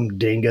some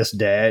dingus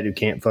dad who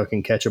can't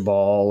fucking catch a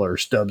ball or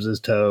stubs his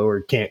toe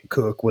or can't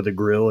cook with a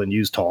grill and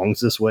use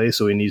tongs this way,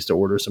 so he needs to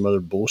order some other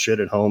bullshit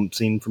at home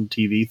seen from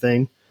TV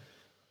thing.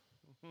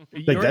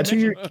 Like that's who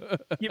you're.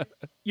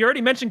 You already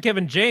mentioned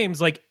Kevin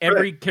James. Like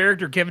every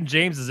character Kevin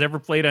James has ever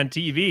played on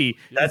TV.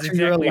 That's is who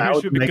you're exactly who allowed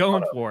should to be make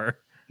going fun of. for.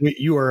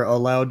 You are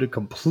allowed to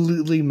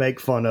completely make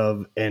fun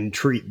of and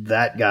treat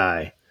that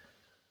guy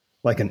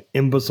like an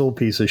imbecile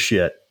piece of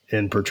shit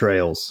in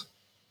portrayals,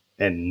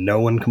 and no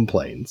one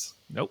complains.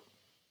 Nope.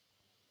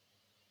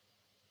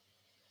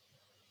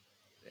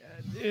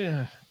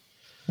 Yeah.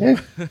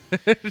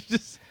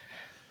 Just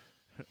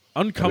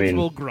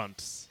uncomfortable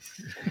grunts.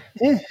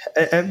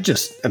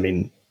 I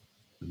mean,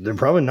 they're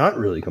probably not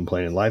really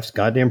complaining. Life's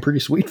goddamn pretty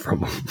sweet for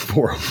them.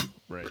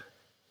 Right.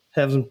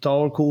 Have some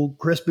tall, cool,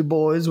 crispy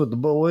boys with the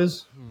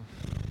boys.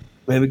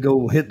 Maybe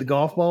go hit the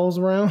golf balls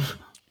around.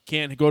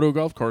 Can't go to a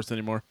golf course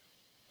anymore.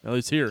 At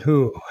least here.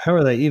 How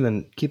are they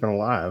even keeping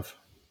alive?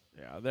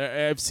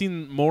 Yeah, I've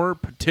seen more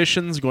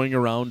petitions going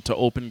around to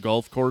open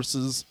golf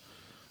courses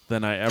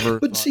than I ever.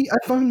 But see,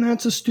 I find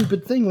that's a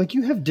stupid thing. Like,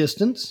 you have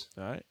distance.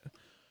 Right.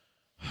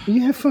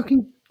 You have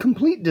fucking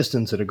complete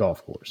distance at a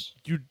golf course.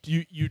 You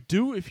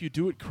do if you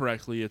do it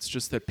correctly. It's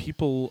just that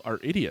people are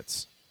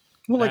idiots.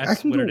 Well, like, I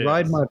That's can what go it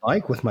ride is. my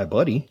bike with my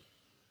buddy.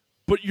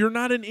 But you're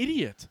not an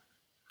idiot.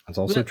 That's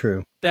also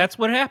true. That's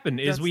what happened.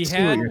 Is That's we the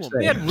had problem.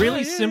 we had really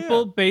Yeah.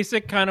 simple,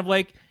 basic kind of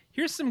like,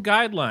 here's some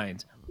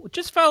guidelines.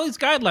 Just follow these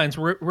guidelines.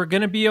 We're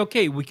gonna be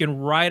okay. We can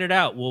ride it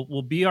out.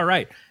 We'll be all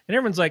right. And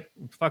everyone's like,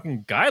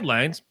 fucking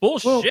guidelines,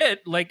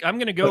 bullshit. Like I'm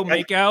gonna go Look,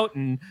 make out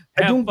and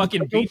I have don't-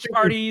 fucking I don't beach think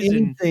there's parties and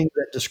anything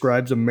that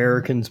describes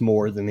Americans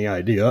more than the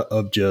idea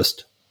of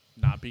just,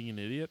 Not being an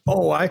idiot.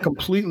 oh, I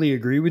completely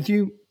agree with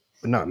you,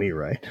 but not me,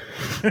 right?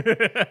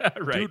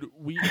 right.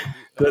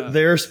 Dude,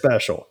 They're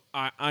special.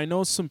 I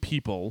know some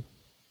people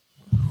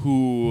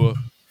who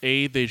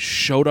they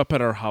showed up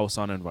at our house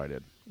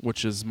uninvited,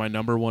 which is my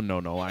number one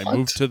no. I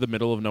moved to the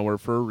middle of nowhere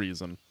for a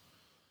reason.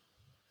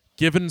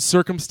 given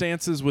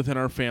circumstances within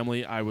our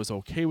family, I was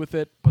okay with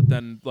it. But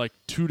then, like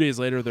 2 days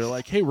later, they're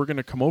like, "Hey, we're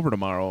gonna come over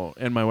tomorrow,"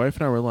 and my wife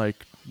and I were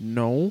like,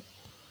 "No."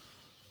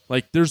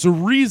 Like, there's a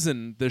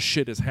reason this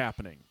shit is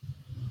happening.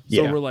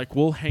 So Yeah. we're like,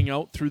 we'll hang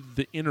out through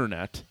the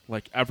internet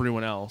like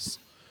everyone else.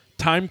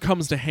 Time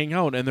comes to hang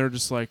out, and they're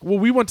just like, well,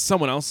 we went to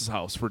someone else's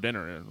house for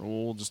dinner, and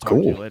we'll just talk to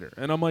you Cool. later.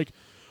 And I'm like,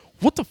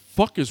 what the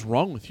fuck is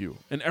wrong with you?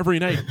 And every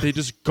night they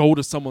just go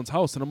to someone's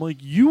house, and I'm like,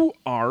 you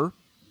are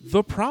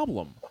the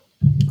problem.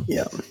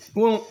 Yeah.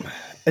 Well,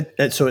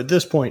 so at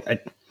this point, I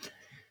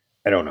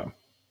don't know.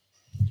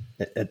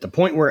 At the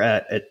point we're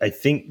at, I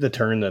think the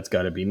turn that's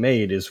got to be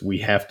made is we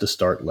have to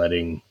start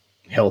letting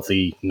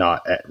healthy,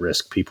 not at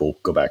risk people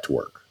go back to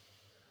work.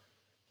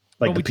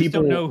 Like But the we just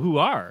people don't know who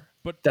are.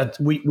 that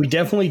we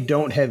definitely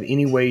don't have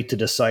any way to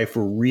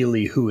decipher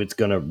really who it's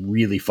going to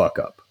really fuck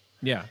up.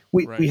 Yeah.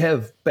 We Right.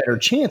 have better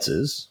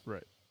chances.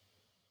 Right.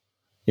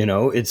 You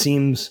know, it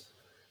seems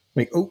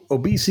like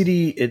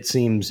obesity, it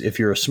seems if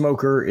you're a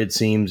smoker, it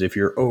seems if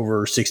you're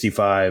over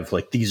 65,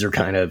 like these are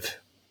kind of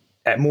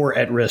more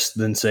at risk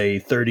than, say,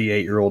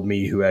 38-year-old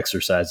me who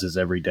exercises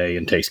every day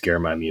and takes care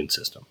of my immune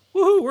system.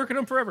 Woohoo, working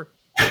them forever.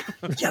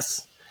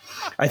 Yes.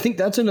 I think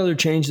that's another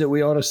change that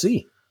we ought to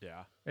see.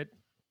 Yeah.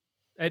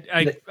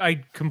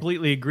 I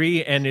completely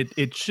agree, and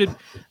it should.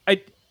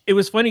 It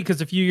was funny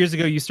because a few years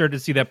ago you started to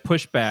see that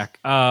pushback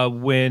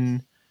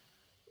when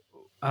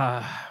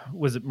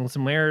was it Melissa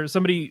Mayer?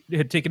 Somebody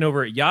had taken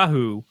over at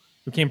Yahoo,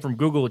 who came from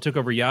Google, took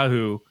over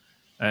Yahoo,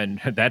 and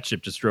that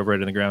ship just drove right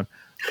in the ground.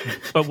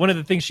 But one of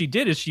the things she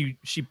did is she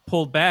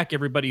pulled back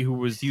everybody who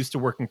was used to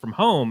working from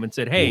home and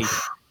said, "Hey,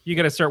 you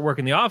got to start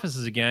working the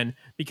offices again,"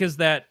 because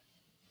that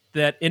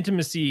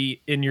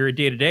intimacy in your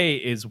day to day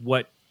is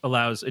what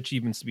allows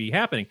achievements to be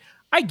happening.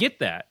 I get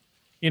that,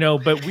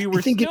 but we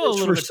were think it still a is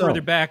little for bit further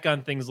some. back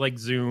on things like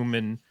Zoom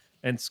and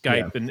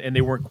Skype, and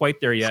they weren't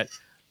quite there yet.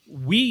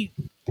 We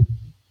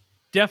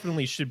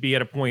definitely should be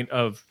at a point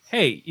of,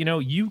 hey,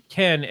 you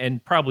can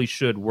and probably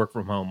should work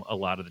from home a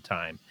lot of the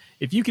time.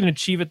 If you can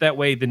achieve it that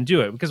way, then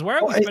do it. Because why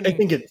are we I spending?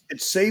 think it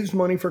saves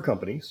money for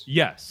companies.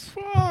 Yes.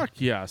 Fuck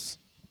yes.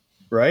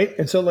 Right.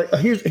 And so like,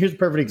 here's a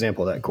perfect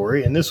example of that,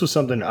 Corey. And this was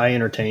something I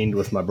entertained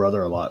with my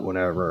brother a lot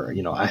whenever,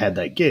 I had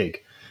that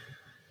gig.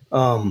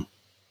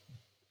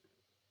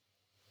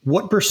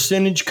 What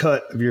percentage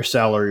cut of your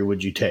salary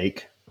would you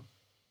take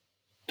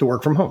to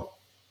work from home?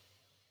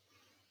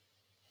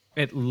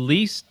 At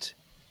least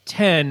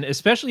 10,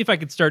 especially if I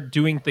could start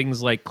doing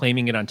things like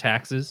claiming it on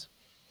taxes.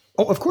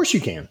 Oh, of course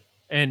you can.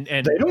 And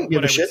They don't give what a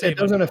I would shit. save It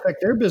doesn't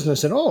affect their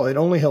business at all. It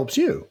only helps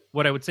you.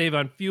 what I would save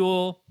on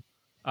fuel,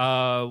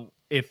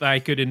 if I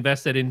could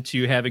invest that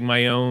into having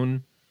my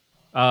own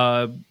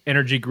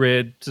energy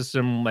grid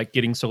system, like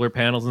getting solar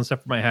panels and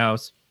stuff for my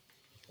house,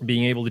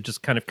 being able to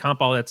just kind of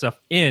comp all that stuff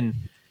in,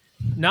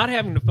 not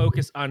having to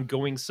focus on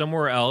going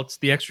somewhere else,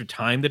 the extra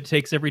time that it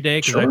takes every day,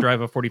 because I Sure. drive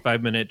a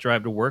 45-minute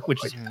drive to work,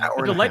 which is Like an a hour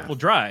and a delightful half.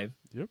 drive.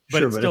 Yep. But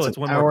Sure, it's but still, it's it's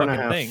an one hour more and a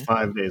fucking half, thing.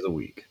 5 days a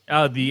week.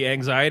 The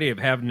anxiety of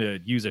having to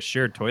use a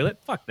shared toilet,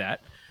 fuck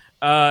that.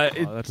 Oh,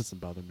 that doesn't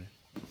bother me.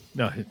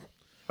 No, it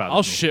bothers I'll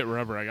me. shit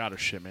wherever I gotta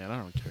shit, man. I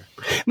don't care.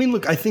 I mean,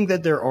 look, I think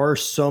that there are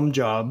some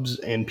jobs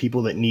and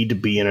people that need to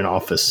be in an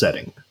office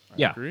setting.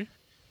 Yeah. Agree?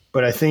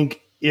 But I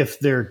think if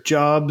they're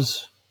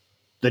jobs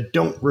that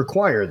don't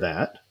require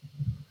that,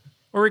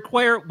 Or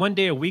require it one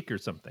day a week or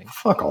something.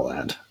 fuck all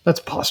that. That's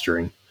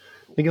posturing.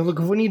 Like, look,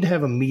 if we need to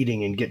have a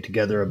meeting and get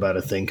together about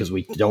a thing because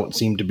we don't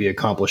seem to be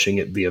accomplishing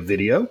it via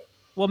video.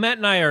 Well, Matt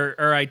and I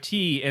are IT,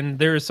 and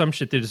there is some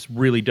shit that just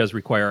really does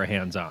require a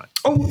hands-on.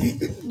 Oh,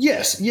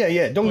 yes.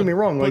 Yeah. Don't get me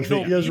wrong. but Like, no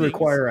it does meetings,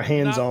 require a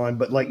hands-on,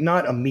 but like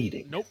not a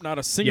meeting. Nope, not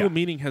a single Yeah.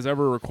 meeting has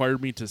ever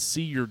required me to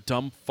see your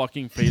dumb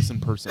fucking face in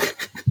person.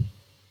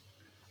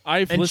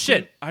 I've And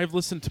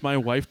listened to my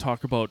wife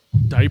talk about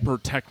diaper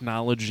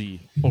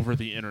technology over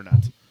the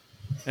internet.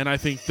 And I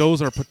think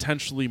those are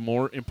potentially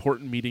more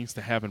important meetings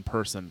to have in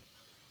person.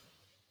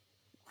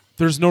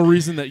 There's no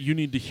reason that you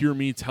need to hear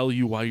me tell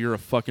you why you're a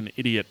fucking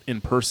idiot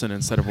in person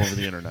instead of over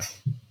the internet.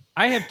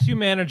 I have two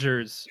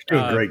managers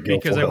You're doing great,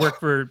 because I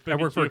Guilfoyle.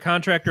 work for a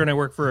contractor and I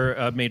work for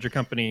a major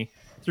company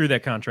through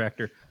that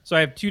contractor. So I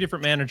have two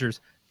different managers.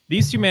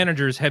 These two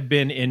managers have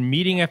been in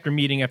meeting after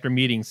meeting after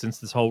meeting since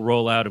this whole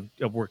rollout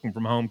of working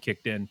from home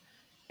kicked in.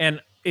 And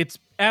it's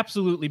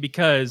absolutely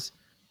because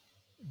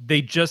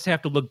they just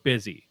have to look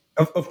busy.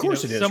 Of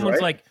course it is. Someone's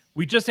right? like,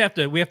 we have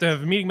to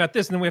have a meeting about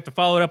this, and then we have to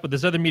follow it up with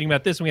this other meeting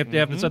about this, and we have to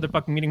have this other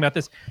fucking meeting about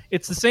this.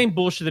 It's the same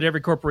bullshit that every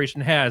corporation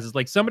has. It's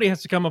like somebody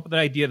has to come up with an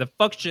idea to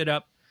fuck shit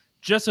up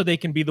just so they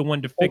can be the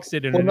one to fix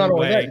it in a not new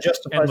only way. that, it and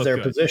justifies look their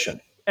good.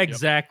 position.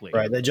 Exactly.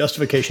 Right, the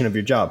justification of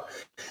your job.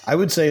 I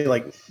would say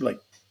like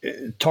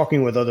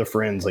talking with other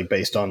friends, like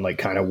based on like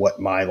kind of what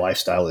my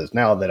lifestyle is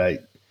now, that I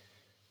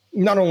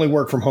not only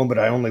work from home, but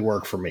I only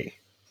work for me.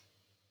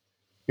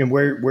 And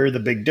where the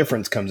big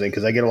difference comes in,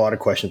 because I get a lot of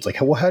questions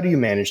like, well, how do you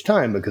manage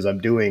time? Because I'm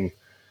doing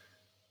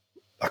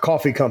a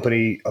coffee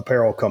company,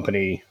 apparel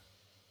company,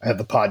 I have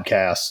the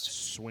podcast,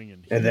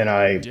 Swinging And then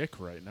I- dick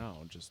right now.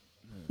 Just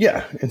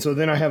Yeah. And so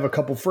then I have a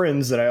couple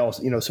friends that I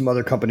also, some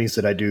other companies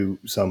that I do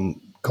some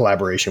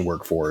collaboration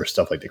work for,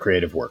 stuff like the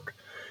creative work.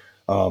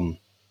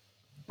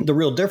 The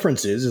real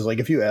difference is like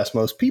if you ask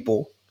most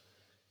people,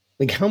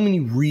 like how many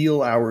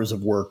real hours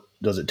of work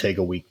does it take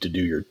a week to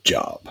do your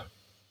job?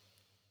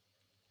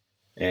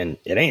 And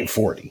it ain't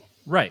 40.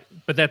 Right.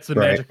 But that's the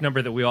magic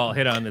number that we all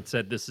hit on that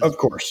said this is. Of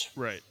course.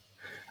 Right.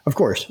 Of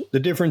course. The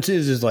difference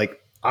is like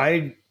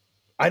I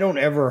don't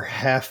ever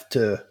have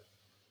to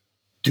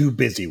do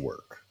busy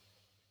work.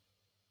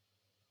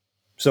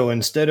 So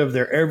instead of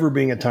there ever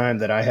being a time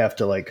that I have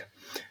to like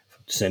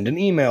send an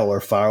email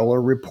or file a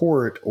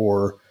report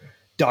or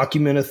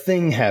document a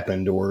thing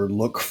happened or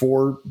look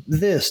for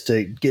this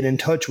to get in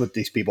touch with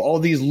these people, all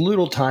these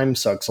little time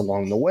sucks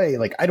along the way,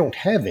 like I don't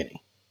have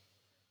any.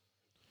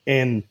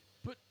 And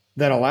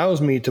that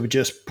allows me to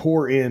just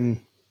pour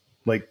in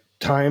like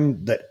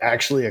time that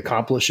actually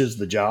accomplishes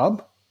the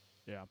job.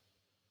 Yeah.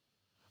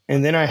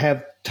 And then I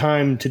have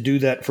time to do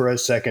that for a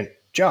second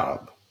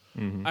job.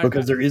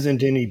 Because there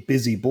isn't any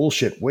busy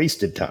bullshit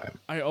wasted time.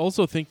 I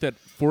also think that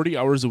 40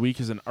 hours a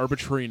week is an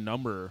arbitrary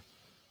number.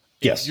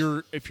 Yes.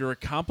 If you're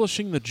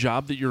accomplishing the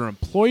job that you're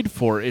employed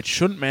for, it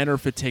shouldn't matter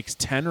if it takes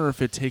 10 or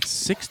if it takes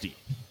 60.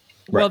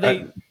 Well,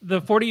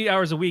 the 40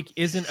 hours a week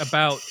isn't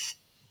about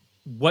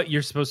what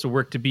you're supposed to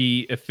work to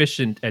be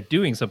efficient at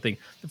doing something.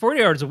 The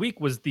 40 hours a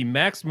week was the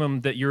maximum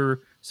that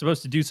you're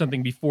supposed to do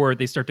something before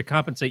they start to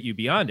compensate you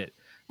beyond it.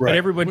 Right. But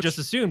everyone just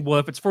assumed, well,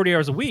 if it's 40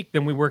 hours a week,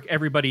 then we work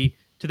everybody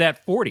to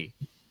that 40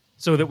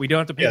 so that we don't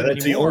have to pay them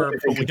that's the any more, only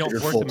but we thing don't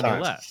considered work them full-time.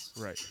 any less.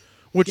 Right.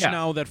 Which Yeah.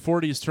 now that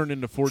 40 is turned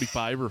into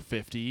 45 or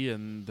 50,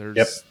 and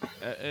there's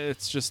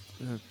it's just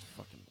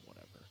fucking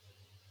whatever.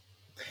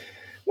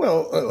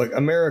 Well, like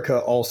America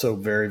also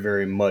very,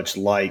 very much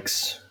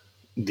likes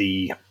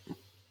the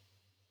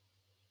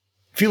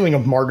feeling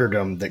of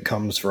martyrdom that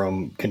comes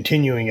from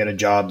continuing at a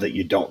job that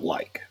you don't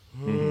like.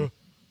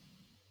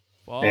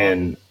 Fuck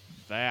And,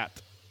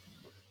 that.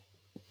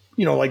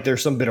 like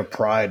there's some bit of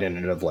pride in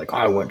it of like,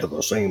 I went to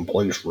the same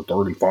place for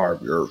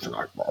 35 years and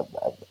I blah,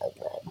 blah, blah,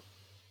 blah.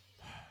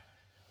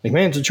 Like,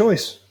 man, it's a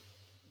choice.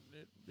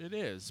 It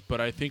is,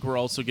 but I think we're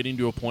also getting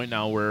to a point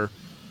now where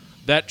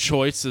that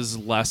choice is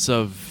less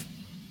of.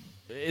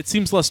 It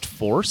seems less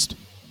forced.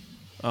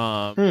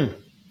 Well,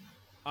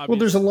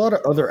 there's a lot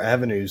of other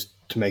avenues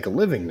to make a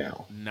living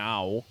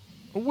now.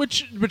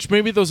 Which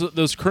maybe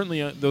those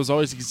currently those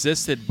always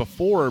existed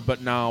before,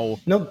 but now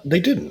No, they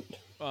didn't.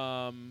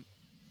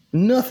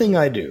 Nothing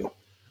I do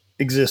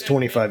exists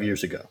 25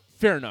 years ago.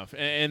 fair enough.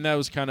 And that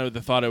was kind of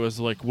the thought. I was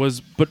like,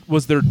 was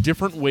there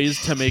different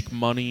ways to make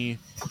money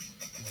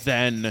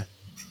then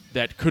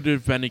that could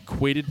have been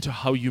equated to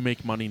how you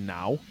make money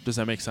now? Does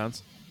that make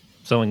sense?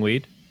 Selling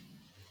weed?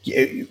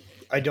 Yeah,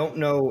 I don't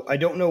know. I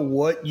don't know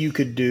what you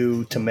could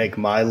do to make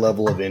my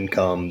level of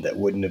income that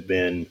wouldn't have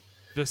been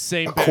The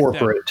same a back then.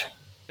 corporate.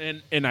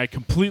 And I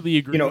completely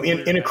agree. with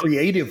In a that.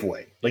 creative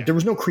way. Like there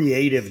was no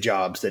creative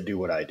jobs that do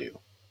what I do.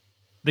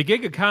 The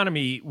gig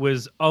economy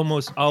was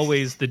almost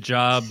always the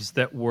jobs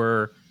that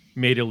were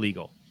made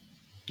illegal.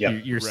 Yeah.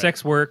 Your Right.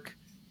 sex work,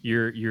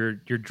 your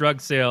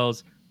drug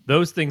sales,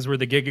 those things were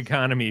the gig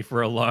economy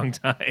for a long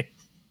time.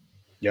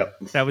 Yep.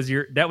 That was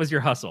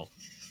your hustle.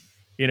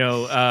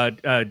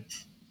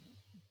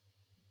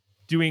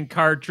 Doing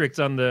card tricks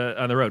on the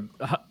road,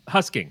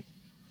 husking.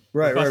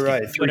 Right.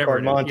 Busking, Three whatever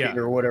card it is, Monte yeah.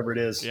 or whatever it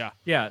is. Yeah.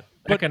 Yeah, that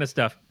But- kind of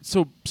stuff.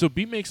 So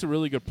Beat makes a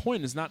really good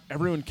point. Is not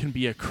everyone can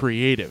be a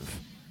creative.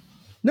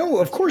 No,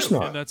 of course And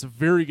not. that's a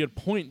very good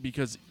point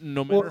because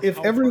no matter Well, if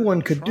how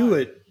everyone hard you could do try,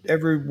 it,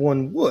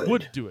 everyone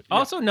would. do it. Yeah.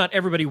 Also, not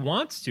everybody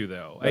wants to,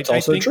 though. That's I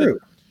also think true. that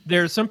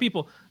there are some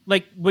people,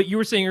 like what you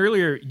were saying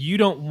earlier, you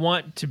don't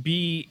want to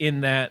be in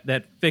that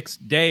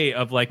fixed day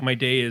of like, my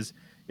day is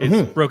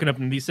broken up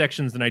in these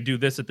sections and I do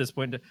this at this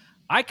point.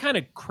 I kind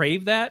of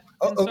crave that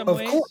in some Of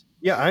ways. course.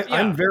 Yeah,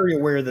 I'm very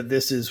aware that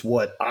this is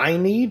what I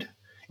need.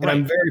 And I'm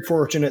Right. very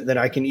fortunate that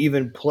I can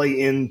even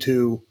play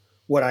into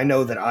what I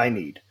know that I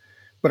need.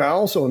 But I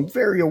also am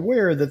very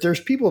aware that there's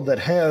people that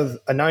have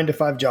a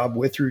 9-to-5 job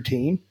with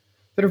routine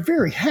that are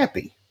very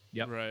happy.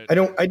 Yep. Right.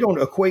 I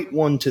don't equate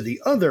one to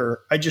the other.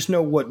 I just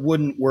know what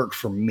wouldn't work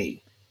for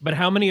me. But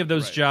how many of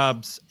those Right.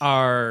 jobs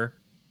are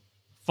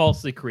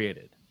falsely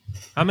created?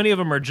 How many of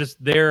them are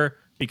just there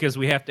because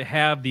we have to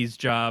have these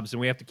jobs and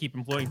we have to keep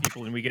employing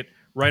people and we get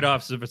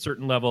write-offs of a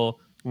certain level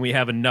when we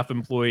have enough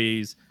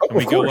employees and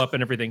we of go course. up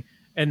and everything.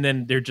 And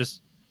then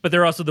but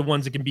they're also the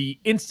ones that can be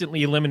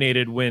instantly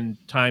eliminated when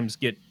times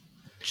get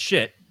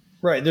shit.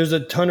 Right. There's a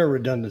ton of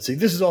redundancy.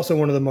 This is also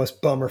one of the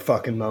most bummer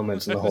fucking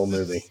moments in the whole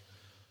movie.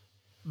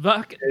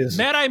 Fuck, Is-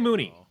 Mad Eye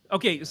Mooney.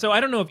 Okay, so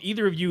I don't know if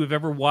either of you have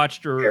ever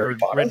watched or Harry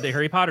Potter? read the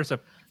Harry Potter stuff.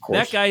 course.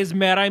 That guy is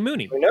Mad Eye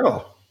Mooney. I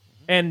know.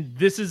 And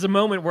this is a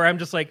moment where I'm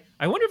just like,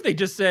 I wonder if they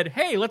just said,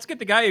 hey, let's get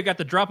the guy who got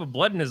the drop of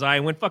blood in his eye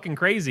and went fucking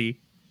crazy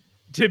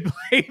to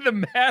play the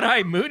Mad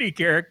Eye Mooney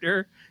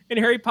character in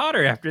Harry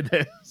Potter after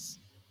this.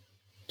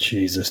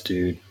 Jesus,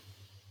 dude.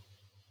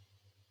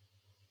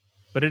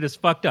 But it is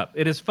fucked up.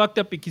 It is fucked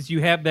up because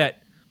you have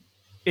that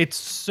It's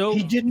so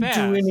He didn't fast.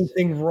 do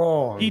anything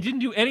wrong. He didn't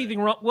do anything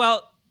wrong.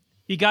 Well,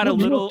 he got a Well,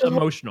 you little looked up-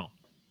 emotional.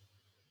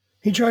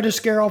 He tried to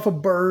scare off a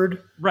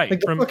bird. Right, Like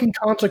the from- fucking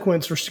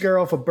consequence for scare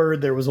off a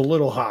bird there was a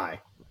little high.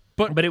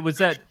 But it was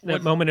that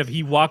moment of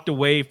he walked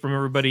away from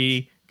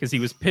everybody because he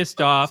was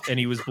pissed off and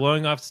he was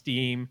blowing off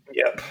steam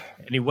Yep.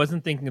 and he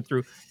wasn't thinking it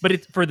through. But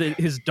it's for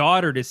his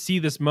daughter to see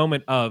this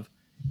moment of,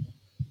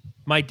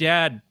 my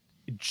dad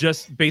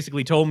just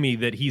basically told me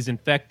that he's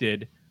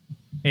infected,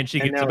 and she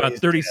And gets now about he's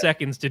 30 dead.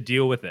 seconds to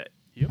deal with it.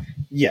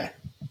 Yeah.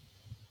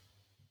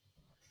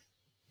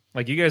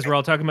 Like, you guys were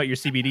all talking about your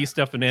CBD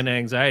stuff and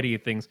anti-anxiety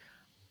things.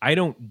 I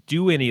don't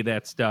do any of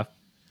that stuff.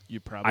 You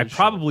probably I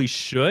probably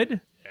should.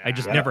 I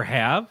just Yeah. never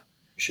have.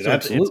 You should So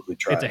it's- absolutely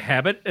try. It's a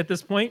habit at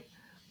this point.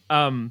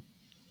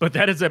 But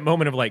that is that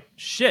moment of like,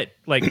 shit.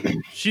 Like,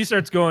 she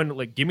starts going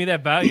like, give me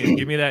that value,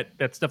 give me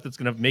that stuff that's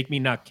gonna make me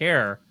not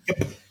care.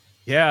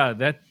 Yeah,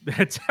 that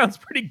sounds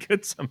pretty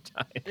good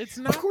sometimes. It's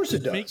not. Of course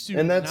it does. Makes you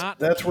And not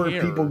that's where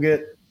care. people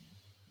get,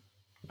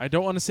 I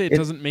don't want to say it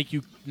doesn't make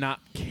you not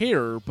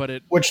care, but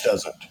it. which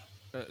doesn't.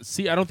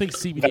 See, I don't think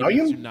CBD Valium?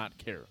 makes you not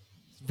care.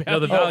 No,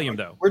 the Valium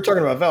though. We're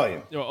talking about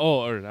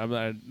Valium.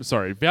 I'm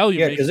sorry. Valium.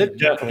 Yeah, makes because you it not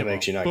definitely give a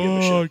makes you not give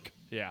a shit. fuck.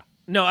 Yeah.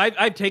 No,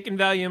 I've taken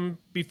Valium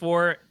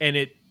before, and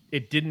it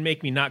didn't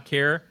make me not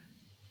care,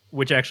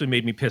 which actually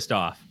made me pissed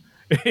off.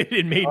 It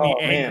made me Oh,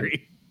 man.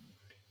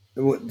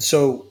 angry.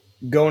 So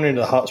going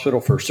into the hospital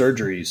for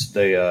surgeries,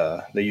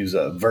 they use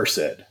a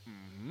Versed,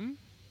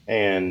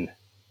 and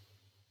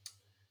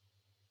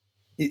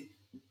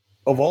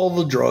of all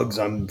the drugs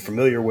I'm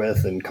familiar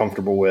with and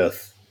comfortable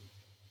with,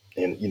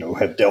 and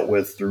have dealt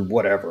with through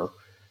whatever,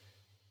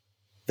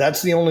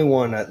 that's the only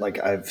one that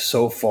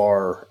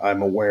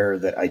I'm aware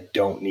that I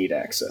don't need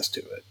access to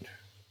it.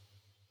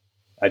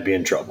 I'd be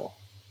in trouble.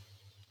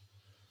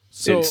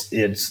 So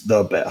It's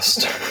the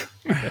best.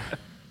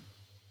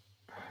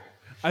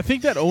 I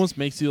think that almost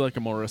makes you like a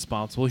more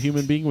responsible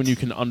human being when you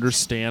can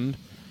understand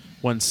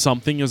when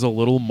something is a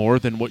little more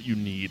than what you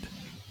need.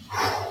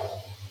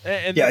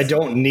 And Yeah, I that's-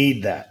 don't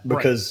need that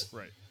because,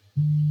 Right.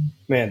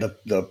 man,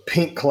 the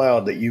pink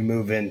cloud that you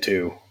move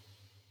into,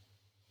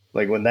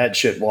 like when that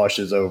shit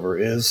washes over,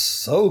 is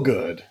so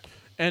good.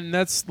 And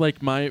that's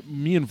like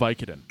me and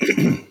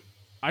Vicodin.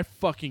 I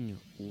fucking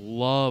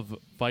love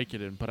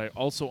Vicodin, but I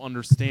also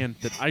understand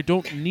that I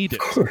don't need it.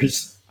 Of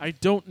course. I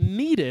don't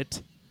need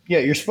it. Yeah,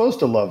 you're supposed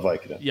to love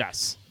Vicodin.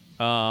 Yes.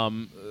 So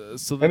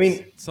that's I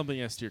mean-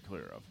 something I steer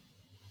clear of.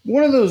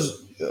 One of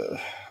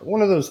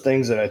those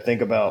things that I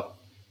think about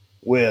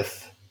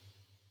with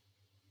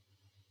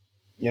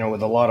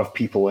with a lot of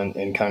people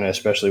and kind of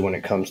especially when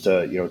it comes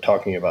to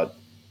talking about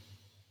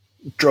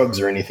drugs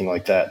or anything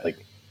like that, like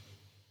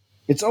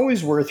it's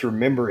always worth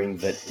remembering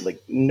that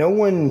like no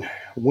one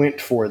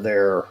went for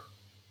their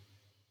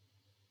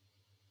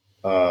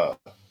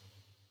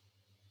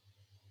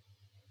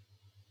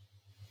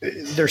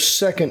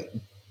second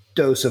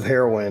dose of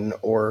heroin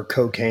or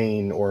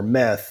cocaine or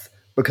meth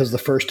because the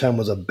first time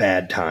was a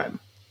bad time.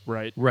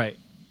 Right. Right.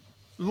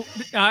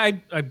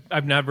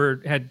 I've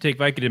never had to take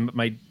Vicodin, but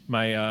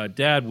my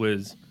dad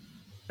was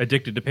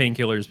addicted to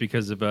painkillers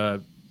because of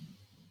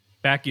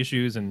back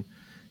issues and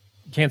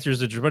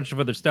cancers and a bunch of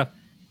other stuff.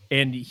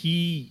 And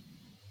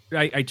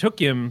I took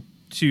him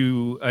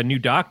to a new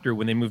doctor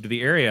when they moved to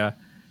the area,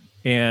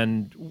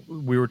 and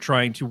we were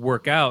trying to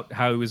work out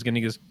how he was going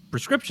to get his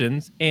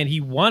prescriptions, and he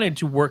wanted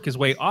to work his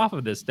way off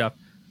of this stuff,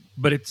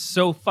 but it's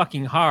so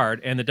fucking hard.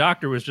 And the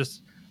doctor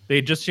was they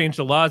had just changed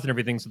the laws and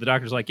everything, so the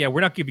doctor's like, yeah,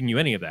 we're not giving you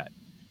any of that.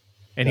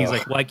 And he's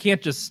like, well, I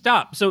can't just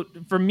stop. So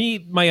for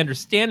me, my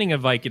understanding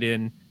of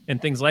Vicodin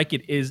and things like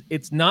it is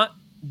it's not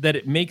that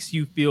it makes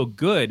you feel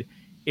good.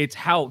 It's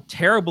how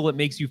terrible it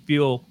makes you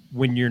feel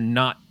when you're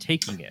not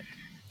taking it.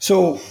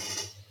 So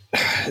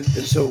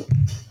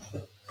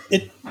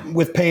it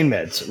with pain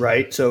meds,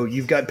 right? So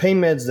you've got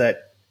pain meds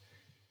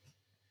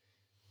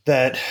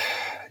that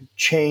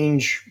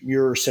change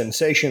your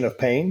sensation of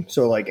pain.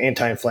 So like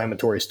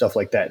anti-inflammatory stuff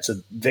like that. So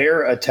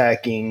they're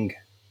attacking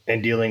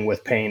and dealing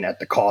with pain at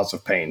the cause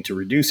of pain to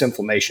reduce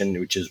inflammation,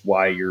 which is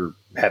why you're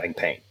having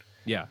pain.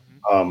 Yeah.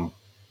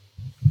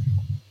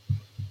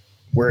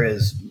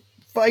 Whereas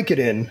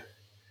Vicodin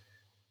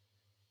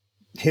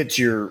hits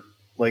your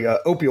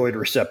opioid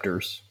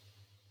receptors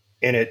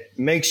and it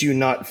makes you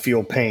not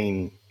feel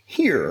pain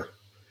here.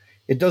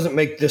 It doesn't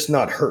make this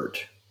not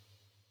hurt.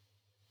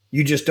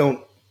 You just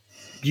don't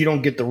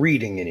get the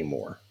reading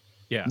anymore.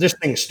 Yeah. This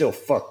thing's still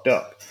fucked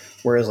up.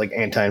 Whereas like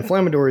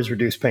anti-inflammatories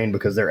reduce pain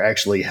because they're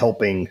actually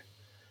helping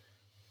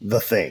the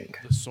thing.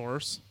 The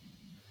source.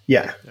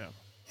 Yeah.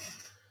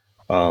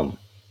 Yeah.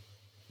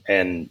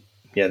 And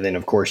yeah, then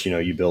of course,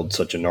 you build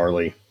such a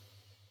gnarly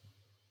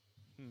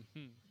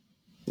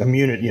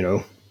immunity,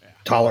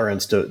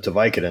 tolerance to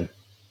Vicodin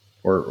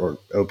or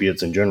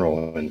opiates in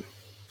general. And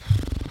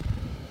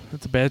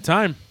That's a bad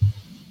time.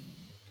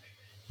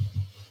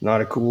 not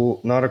a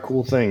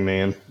cool thing,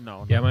 man.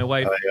 No. Yeah, my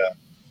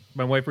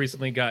wife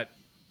recently got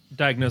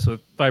diagnosed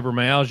with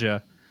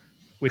fibromyalgia,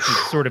 which is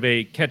sort of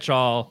a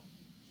catch-all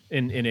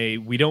in a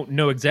we don't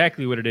know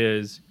exactly what it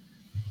is,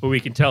 but we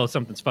can tell if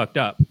something's fucked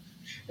up.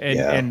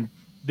 And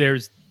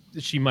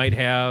she might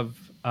have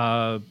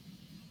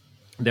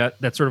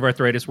that sort of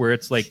arthritis where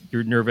it's like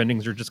your nerve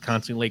endings are just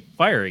constantly like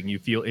firing. You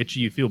feel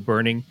itchy, you feel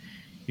burning,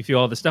 you feel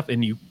all this stuff,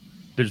 and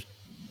there's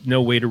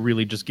no way to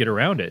really just get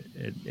around it,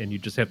 and you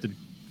just have to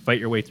fight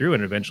your way through,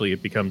 and eventually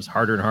it becomes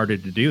harder and harder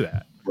to do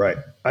that. Right.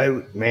 I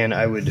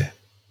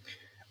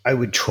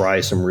would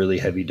try some really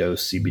heavy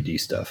dose CBD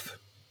stuff.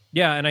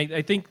 Yeah, and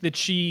I think that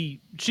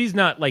she's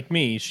not like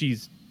me.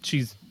 She's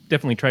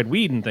definitely tried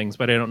weed and things,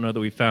 but I don't know that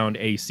we found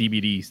a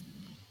CBD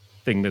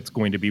thing that's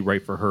going to be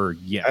right for her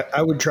yet.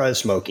 I would try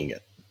smoking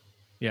it.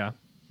 Yeah,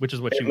 which is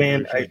what she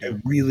Man, would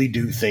I really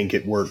do think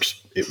it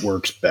works. It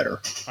works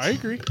better. I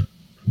agree.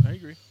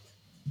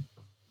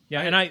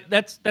 Yeah, and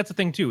that's the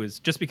thing too, is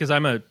just because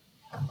I've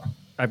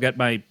got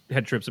my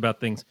head trips about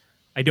things,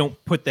 I don't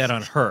put that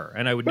on her,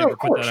 and I would never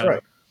put that on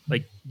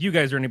like you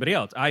guys or anybody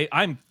else.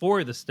 I'm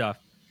for the stuff.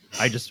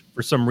 I just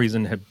for some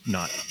reason have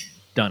not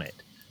done it.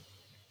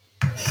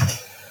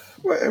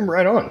 Well,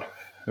 right on.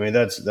 I mean,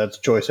 that's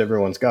a choice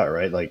everyone's got,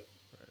 right? Like,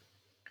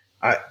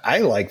 I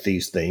like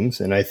these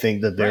things, and I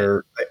think that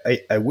they're.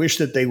 Right. I wish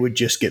that they would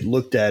just get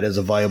looked at as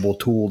a viable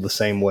tool the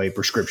same way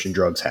prescription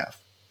drugs have.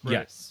 Right.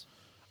 Yes,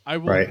 I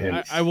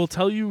will. I will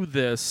tell you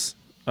this: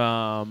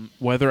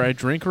 whether I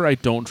drink or I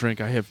don't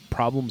drink, I have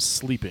problems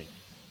sleeping.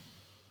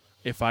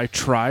 If I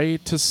try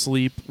to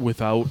sleep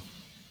without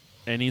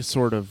any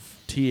sort of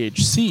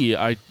THC,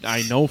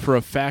 I know for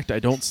a fact I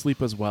don't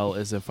sleep as well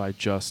as if I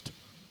just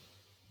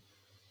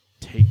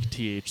take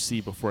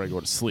THC before I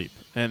go to sleep.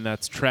 And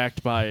that's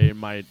tracked by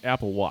my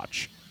Apple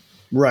Watch.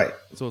 Right.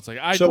 So it's like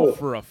I know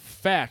for a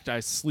fact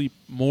I sleep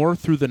more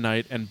through the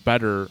night and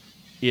better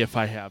if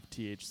I have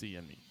THC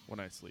in me when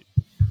I sleep.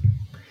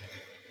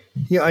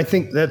 Yeah, I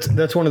think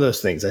that's one of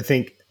those things. I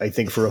think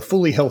for a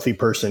fully healthy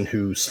person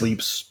who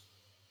sleeps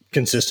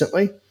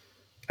consistently,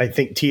 I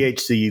think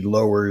THC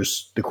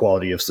lowers the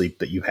quality of sleep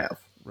that you have.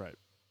 Right.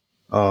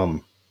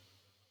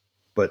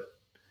 But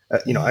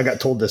I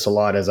got told this a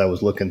lot as I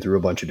was looking through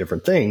a bunch of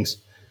different things.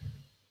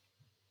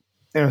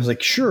 And I was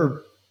like,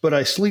 sure, but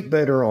I sleep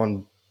better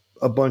on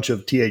a bunch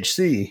of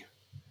THC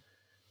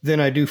than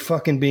I do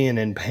fucking being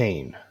in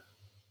pain.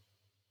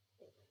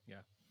 Yeah.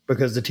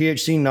 Because the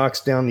THC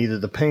knocks down either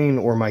the pain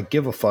or my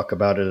give a fuck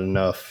about it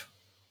enough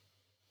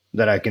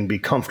that I can be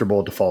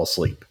comfortable to fall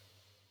asleep.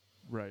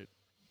 Right.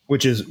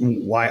 Which is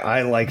why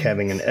I like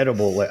having an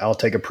edible. I'll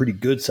take a pretty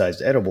good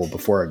sized edible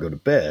before I go to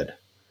bed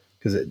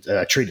because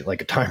I treat it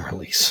like a time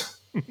release.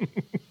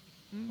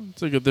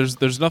 It's like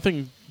there's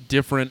nothing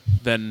different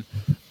than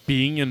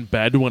being in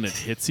bed when it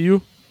hits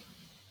you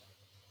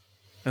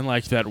and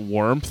like that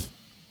warmth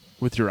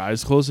with your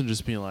eyes closed and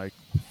just being like,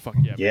 fuck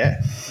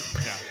yeah.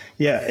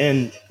 Yeah.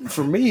 And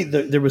for me,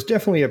 there was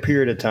definitely a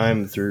period of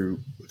time through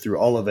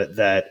all of it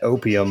that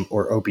opium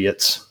or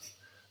opiates,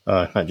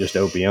 not just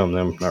opium,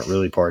 I'm not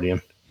really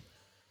partying,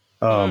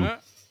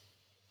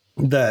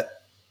 that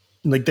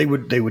like they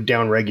would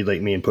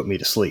down-regulate me and put me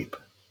to sleep.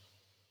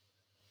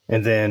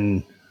 And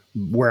then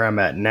where I'm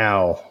at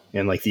now,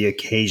 and like the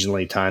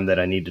occasionally time that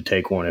I need to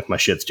take one if my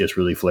shit's just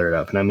really flared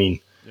up. And I mean,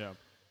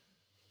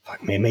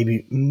 fuck man,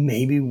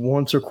 maybe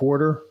once a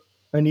quarter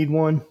I need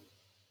one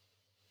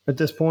at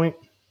this point.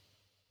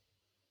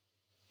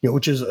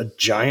 Which is a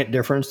giant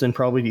difference than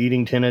probably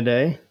eating 10 a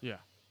day. Yeah.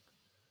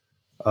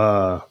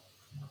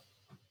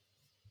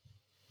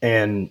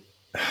 And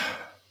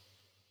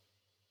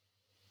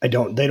they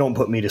don't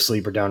put me to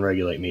sleep or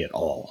down-regulate me at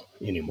all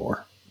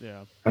anymore.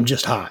 Yeah. I'm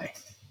just high.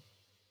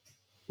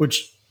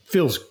 Which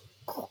feels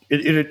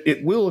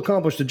it will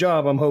accomplish the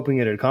job I'm hoping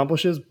it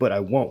accomplishes, but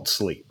I won't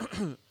sleep.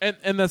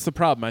 And that's the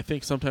problem. I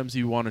think sometimes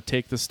you want to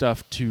take the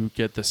stuff to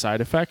get the side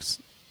effects,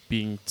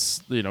 being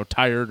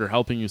tired or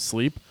helping you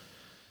sleep.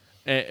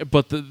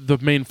 But the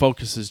main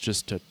focus is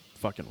just to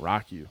fucking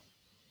rock you.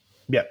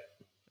 Yeah.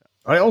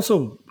 That's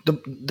also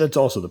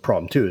the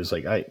problem too, is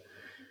like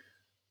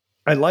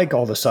I like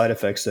all the side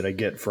effects that I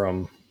get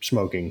from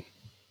smoking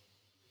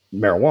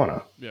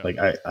marijuana. Yeah. Like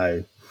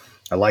I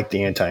like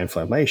the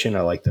anti-inflammation.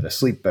 I like that I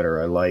sleep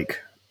better. I like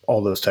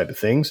all those type of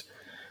things,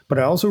 but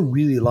I also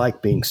really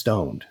like being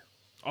stoned.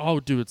 Oh,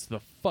 dude, it's the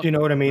fucking. Do you know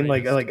what I mean?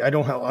 greatest. Like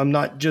I'm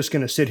not just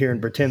going to sit here and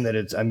pretend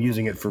that I'm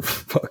using it for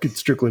fucking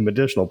strictly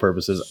medicinal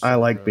purposes. I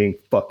like being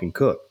fucking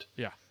cooked.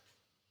 Yeah.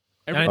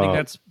 And I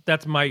think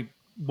that's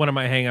one of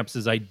my hangups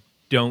is I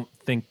don't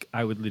think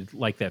I would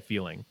like that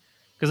feeling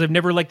because I've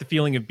never liked the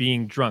feeling of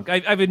being drunk.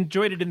 I've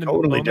enjoyed it in the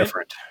moment.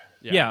 Different.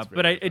 Yeah,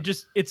 but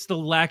it's the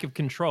lack of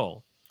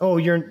control. Oh,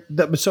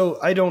 so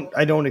I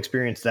don't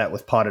experience that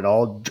with pot at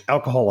all.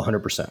 Alcohol,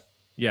 100%.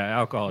 Yeah,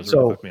 alcohol has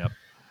really fucked me up.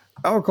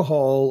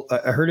 Alcohol,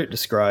 I heard it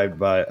described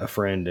by a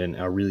friend, and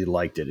I really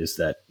liked it. Is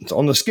that it's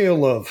on the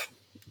scale of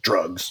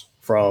drugs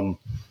from,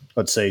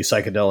 let's say,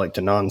 psychedelic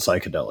to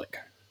non-psychedelic.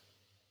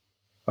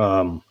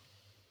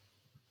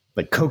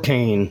 Like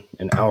cocaine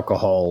and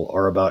alcohol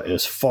are about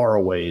as far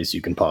away as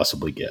you can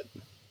possibly get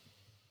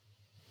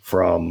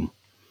from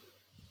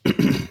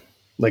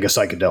like a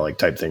psychedelic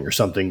type thing or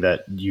something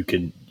that you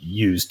can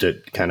use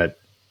to kind of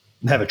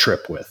have a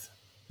trip with.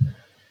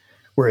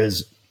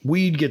 Whereas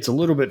weed gets a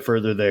little bit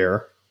further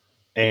there,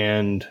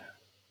 and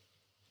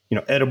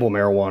edible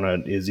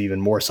marijuana is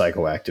even more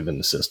psychoactive in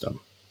the system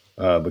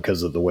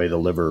because of the way the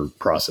liver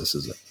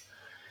processes it.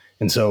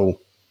 And so,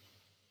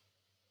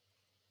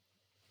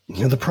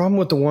 the problem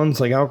with the ones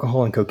like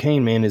alcohol and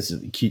cocaine, man, is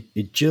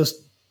it just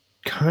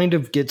kind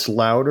of gets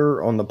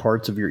louder on the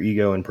parts of your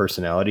ego and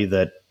personality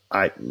that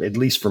at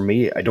least for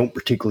me, I don't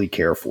particularly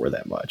care for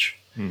that much.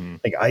 Mm-hmm.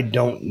 Like, I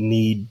don't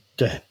need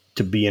to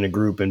be in a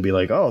group and be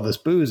like, oh, this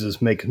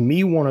booze makes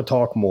me want to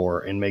talk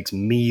more and makes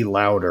me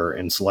louder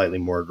and slightly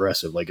more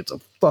aggressive. Like, it's a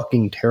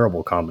fucking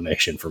terrible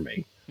combination for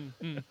me.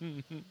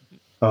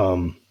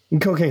 And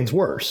cocaine's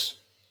worse.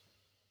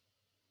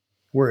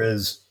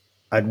 Whereas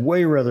I'd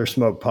way rather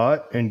smoke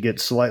pot and get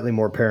slightly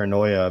more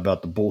paranoia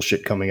about the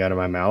bullshit coming out of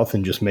my mouth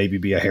and just maybe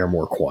be a hair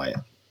more quiet.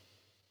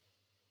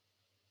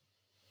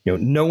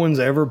 No one's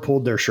ever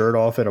pulled their shirt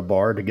off at a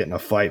bar to get in a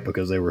fight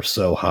because they were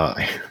so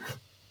high.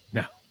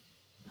 No.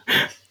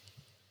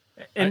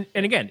 And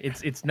again,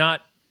 it's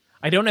not.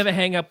 I don't have a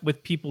hang up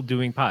with people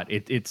doing pot.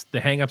 It's the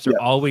hang ups are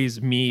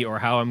always me or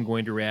how I'm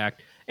going to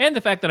react, and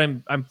the fact that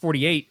I'm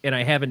 48 and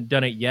I haven't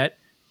done it yet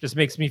just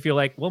makes me feel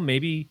like, well,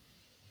 maybe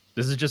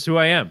this is just who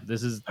I am.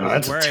 This is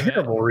that's where a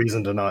terrible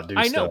reason to not do.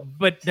 I know,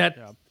 but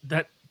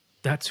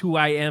that's who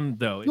I am,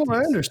 though. No,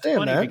 I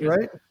understand that, because,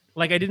 right?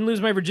 Like, I didn't lose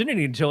my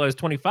virginity until I was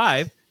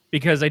 25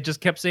 because I just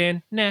kept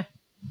saying, nah.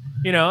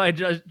 I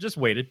just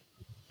waited,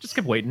 just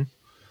kept waiting.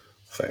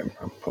 Same.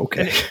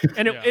 Okay.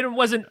 And it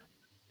wasn't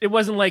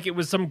like it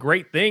was some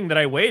great thing that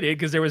I waited,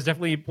 because there was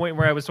definitely a point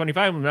where I was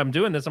 25 when I'm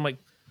doing this. I'm like,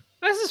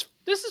 this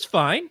is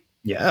fine.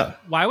 Yeah.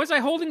 Why was I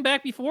holding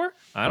back before?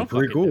 I don't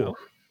pretty fucking cool.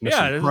 know.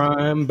 Some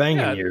prime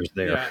banging years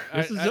there.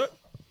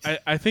 Yeah,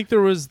 I think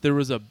there was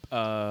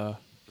a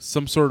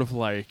some sort of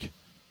like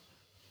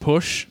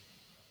push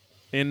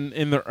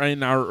in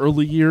our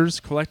early years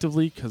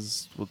collectively,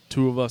 because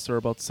two of us are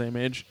about the same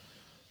age,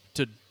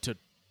 to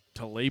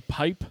lay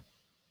pipe.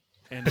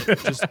 And it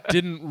just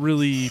didn't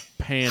really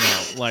pan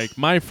out. Like,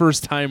 my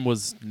first time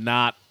was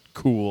not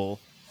cool.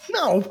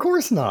 No, of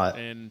course not.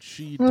 And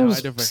she died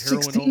of a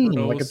heroin 16,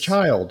 overdose. like a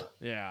child.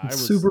 Yeah,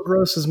 super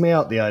grosses me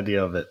out, the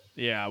idea of it.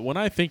 Yeah, when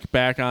I think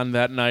back on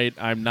that night,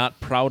 I'm not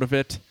proud of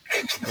it.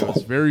 It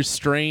was very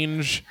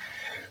strange.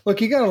 Look,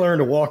 you got to learn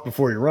to walk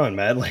before you run,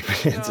 man. Like,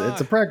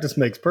 it's a practice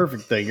makes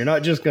perfect thing. You're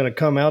not just going to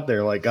come out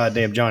there like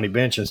goddamn Johnny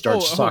Bench and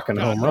start socking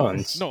home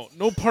runs.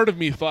 No part of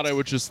me thought I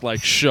would just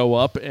like show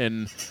up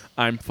and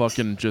I'm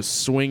fucking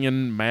just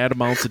swinging mad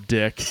amounts of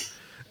dick.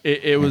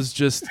 It was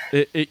just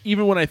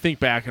even when I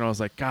think back and I was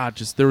like, God,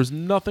 just there was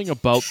nothing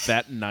about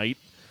that night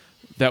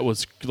that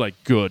was like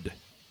good.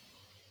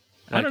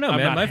 Like, I don't know,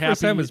 man. My first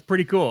time was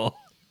pretty cool.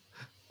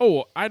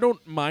 Oh, I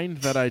don't mind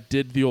that I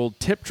did the old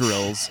tip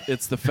drills.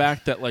 It's the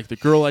fact that like the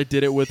girl I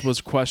did it with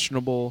was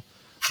questionable.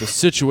 The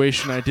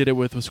situation I did it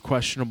with was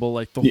questionable.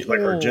 Like the like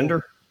her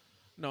gender?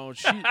 No,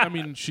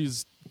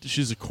 she's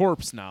a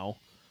corpse now.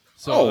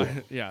 So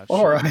yeah.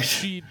 All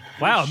right.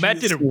 Wow, Matt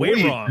did it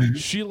way wrong.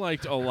 She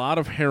liked a lot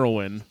of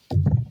heroin.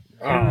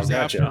 Gotcha.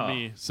 After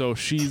me, so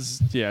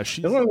she's. As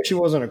long as she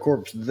wasn't a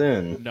corpse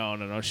then.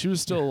 No, she was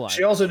still alive.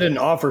 She also didn't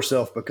off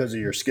herself because of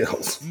your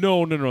skills. No.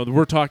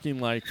 We're talking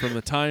like from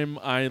the time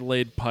I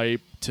laid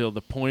pipe till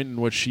the point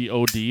in which she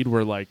OD'd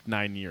were like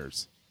 9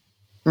 years.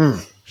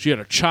 She had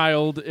a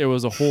child. It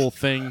was a whole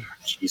thing.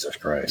 Jesus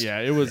Christ. Yeah,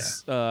 it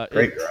was.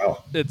 Great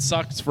girl. It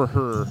sucks for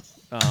her,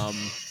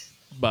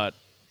 but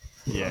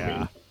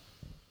yeah.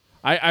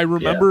 I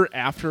remember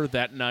after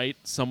that night,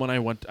 I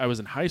was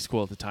in high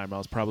school at the time. I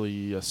was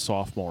probably a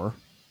sophomore,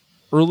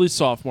 early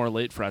sophomore,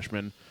 late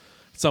freshman.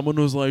 Someone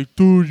was like,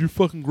 dude, you're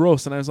fucking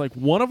gross. And I was like,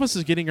 one of us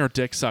is getting our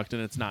dick sucked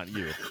and it's not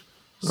you.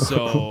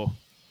 So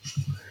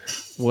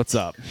what's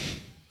up?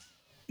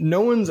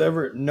 No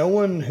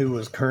one who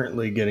was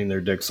currently getting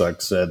their dick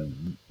sucked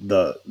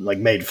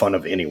made fun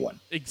of anyone.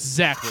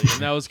 Exactly.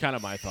 And that was kind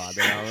of my thought.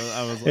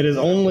 I was like, it is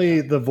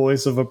only the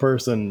voice of a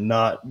person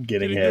not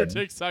getting their head.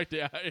 dick sucked.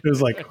 Yeah. It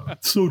was like,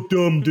 so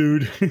dumb,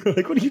 dude.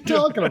 Like, what are you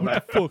talking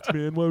about? What the fuck,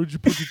 man? Why would you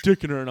put your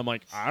dick in her? And I'm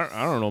like, I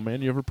don't know,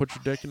 man. You ever put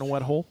your dick in a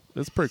wet hole?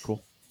 It's pretty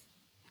cool.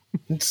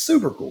 It's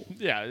super cool.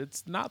 Yeah,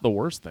 it's not the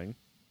worst thing.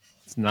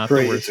 It's not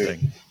the worst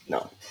thing.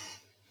 No.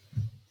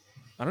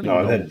 I don't even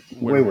know. I've had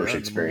way worse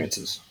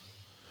experiences.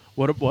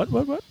 What?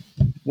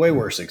 Way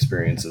worse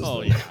experiences.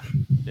 Oh,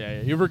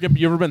 yeah. You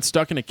ever been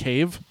stuck in a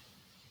cave?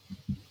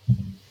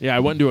 Yeah, I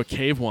went into a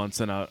cave once,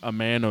 and a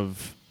man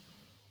of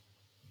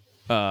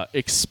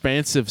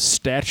expansive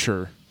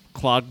stature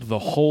clogged the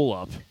hole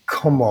up.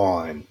 Come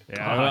on.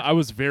 Yeah, I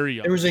was very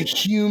young. There was a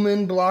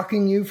human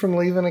blocking you from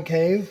leaving a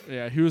cave?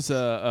 Yeah, he was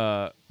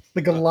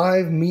like a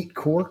live meat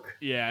cork?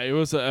 Yeah, it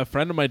was a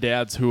friend of my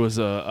dad's who was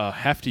a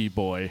hefty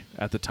boy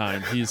at the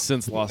time. He's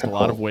since lost a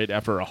lot of weight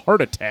after a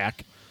heart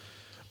attack.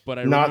 But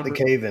I Not the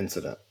cave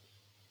incident.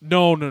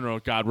 No.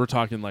 God, we're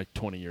talking like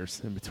 20 years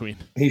in between.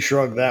 He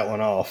shrugged that one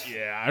off.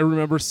 Yeah, I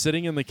remember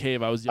sitting in the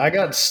cave. I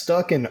got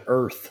stuck in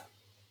earth.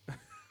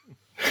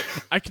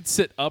 I could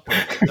sit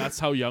upright. That's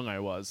how young I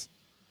was.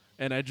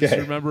 And I just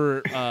Okay.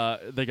 remember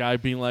the guy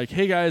being like,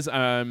 "Hey guys,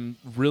 I'm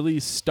really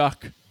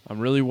stuck. I'm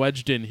really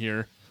wedged in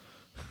here."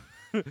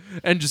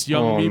 And just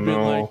young me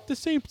being like,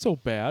 "This ain't so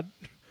bad."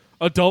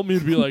 Adult me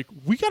would be like,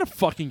 "We gotta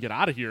fucking get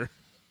out of here."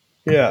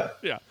 Yeah.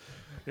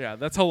 Yeah,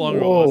 that's how long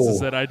ago it was. Is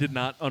Whoa. that I did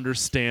not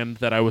understand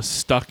that I was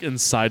stuck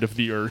inside of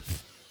the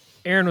earth.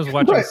 Aaron was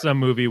watching Right. some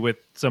movie with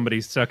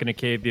somebody stuck in a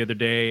cave the other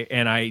day,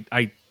 and I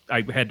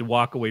had to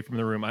walk away from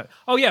the room.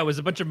 It was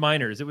a bunch of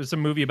miners. It was some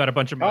movie about a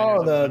bunch of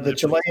miners. Oh, the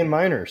Chilean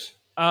miners.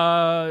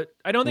 I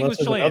don't think Unless it was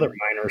there's Chilean, another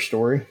miner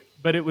story.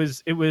 but it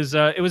was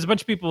a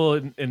bunch of people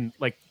in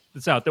like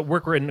the South that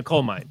work in a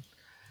coal mine,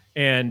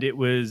 and it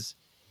was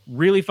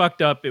really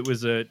fucked up. It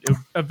was a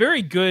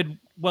very good,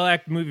 well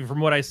acted movie from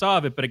what I saw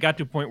of it, but it got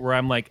to a point where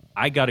I'm like,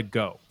 I gotta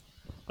go.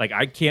 Like,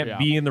 I can't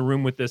be in the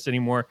room with this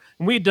anymore.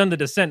 And we had done The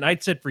Descent, and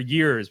I'd said for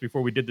years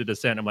before we did The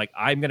Descent, I'm like,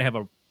 I'm gonna have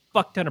a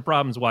fuck ton of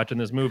problems watching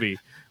this movie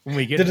when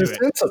we get The to it.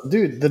 Descent,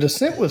 dude, The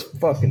Descent was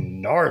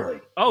fucking gnarly.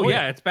 Oh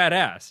yeah, it's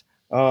badass.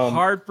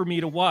 Hard for me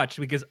to watch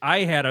because I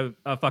had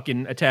a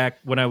fucking attack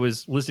when I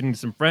was listening to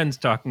some friends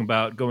talking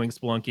about going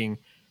spelunking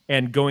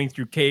and going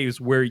through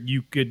caves where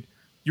you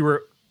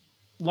were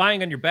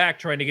lying on your back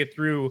trying to get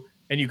through,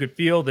 and you could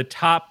feel the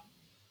top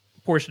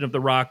portion of the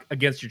rock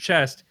against your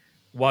chest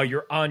while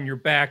you're on your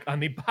back on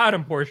the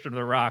bottom portion of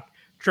the rock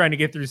trying to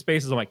get through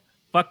spaces. I'm like,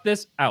 fuck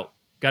this, out.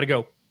 Gotta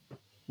go.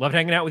 Loved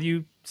hanging out with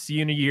you. See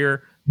you in a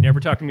year. Never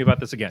talk to me about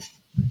this again.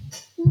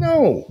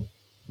 No.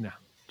 No,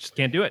 just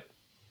can't do it.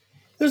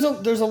 There's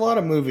a lot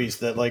of movies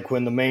that, like,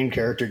 when the main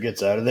character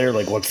gets out of there,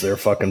 like, what's their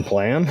fucking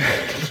plan?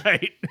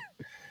 Right.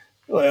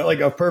 Like,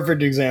 a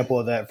perfect example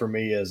of that for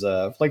me is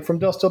like from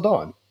Dusk Till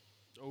Dawn.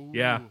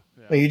 Yeah.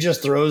 Like, he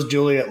just throws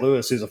Juliette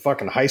Lewis, who's a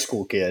fucking high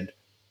school kid,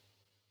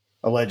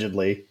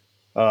 allegedly,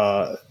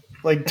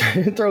 like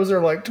throws her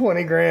like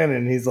 20 grand,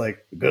 and he's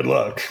like, "Good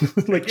luck."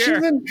 Like,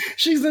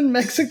 she's in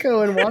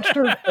Mexico and watched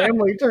her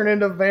family turn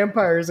into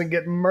vampires and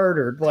get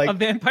murdered. A Like,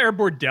 vampire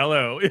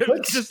bordello.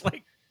 It's just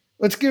like,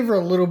 let's give her a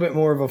little bit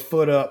more of a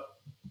foot up,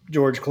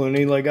 George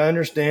Clooney. Like, I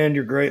understand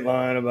your great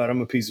line about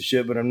I'm a piece of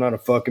shit, but I'm not a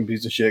fucking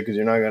piece of shit because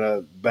you're not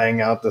gonna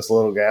bang out this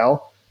little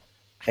gal.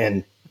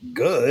 And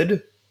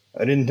good.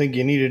 I didn't think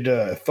you needed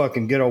to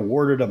fucking get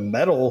awarded a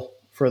medal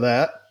for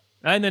that.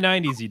 in the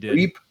 90s he did.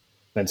 Creep.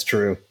 That's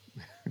true.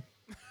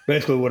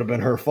 Basically would have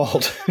been her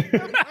fault.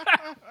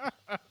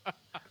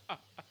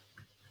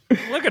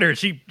 Look at her.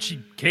 She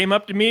came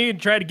up to me and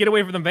tried to get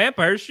away from the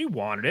vampires. She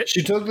wanted it.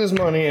 She took this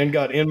money and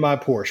got in my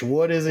Porsche.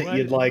 What is it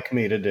you'd like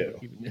me to do?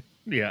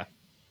 Yeah.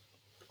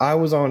 I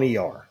was on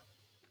ER.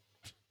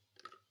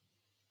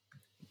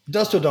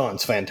 Dust Till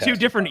Dawn's fantastic. Two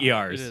different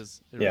ERs. It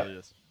is. It Yeah. really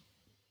is.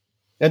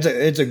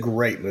 It's a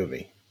great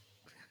movie.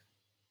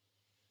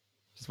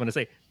 Just want to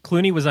say,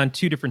 Clooney was on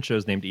two different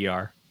shows named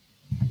ER.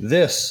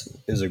 This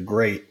is a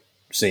great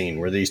scene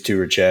where these two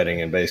are chatting,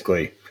 and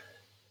basically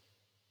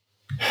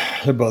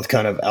they're both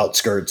kind of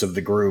outskirts of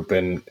the group,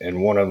 and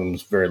one of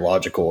them's very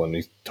logical, and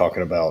he's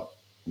talking about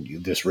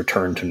this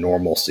return to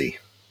normalcy.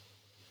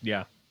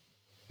 Yeah.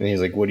 And he's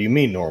like, "What do you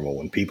mean normal?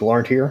 When people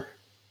aren't here?"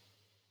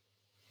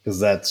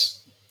 Because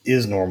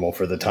is normal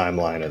for the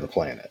timeline of the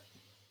planet.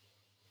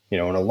 You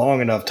know, in a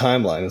long enough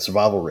timeline, the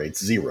survival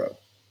rate's 0.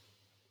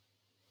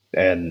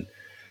 And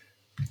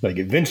like,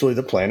 eventually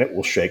the planet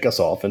will shake us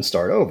off and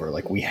start over.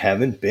 Like, we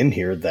haven't been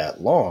here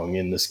that long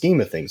in the scheme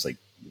of things. Like,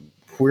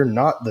 we're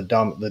not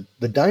the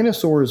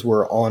dinosaurs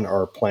were on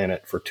our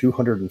planet for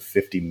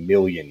 250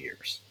 million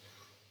years.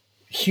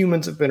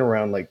 Humans have been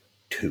around like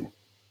 2.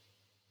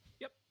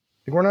 Yep.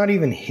 Like, we're not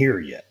even here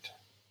yet.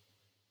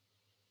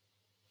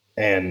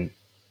 And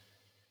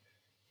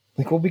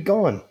like, we'll be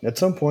gone at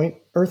some point.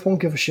 Earth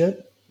won't give a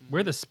shit.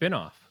 We're the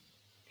spinoff.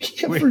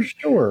 Yeah, for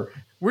sure.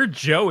 We're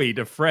Joey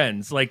to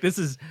Friends. Like, this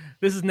is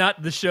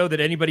not the show that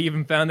anybody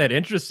even found that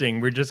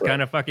interesting. We're just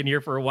kind of fucking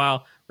here for a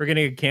while. We're going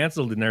to get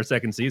canceled in our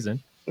second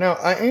season. Now,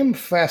 I am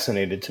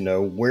fascinated to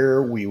know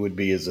where we would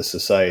be as a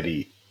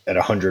society at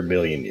 100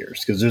 million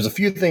years, because there's a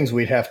few things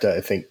we'd have to, I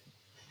think,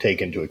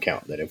 take into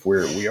account. That if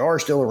we are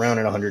still around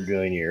in 100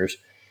 million years,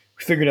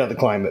 we figured out the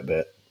climate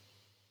bit,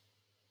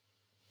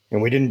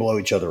 and we didn't blow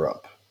each other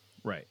up.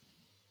 Right.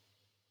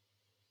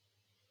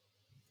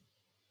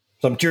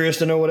 So I'm curious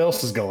to know what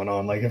else is going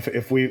on. Like,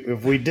 if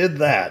we did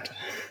that,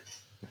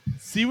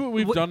 See what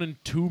we've done in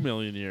 2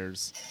 million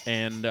years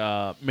and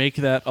make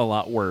that a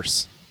lot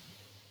worse.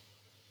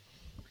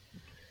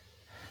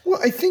 well,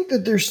 I think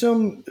that there's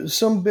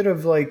some bit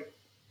of like,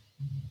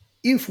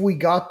 if we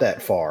got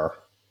that far,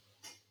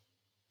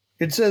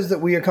 it says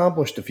that we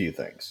accomplished a few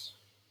things.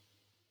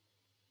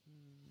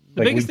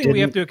 The Like, biggest thing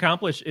we have didn't- to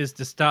accomplish is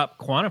to stop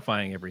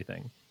quantifying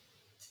everything.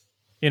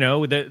 You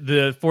know,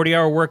 the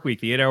 40-hour work week,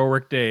 the 8-hour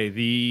work day,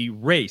 the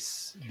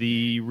race,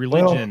 the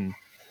religion,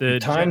 the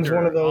time's gender,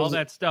 one of those- all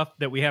that stuff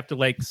that we have to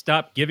like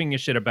stop giving a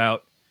shit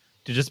about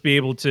to just be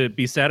able to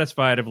be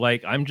satisfied of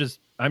like, I'm just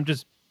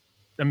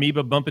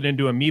amoeba bumping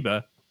into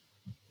amoeba.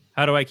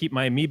 How do I keep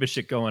my amoeba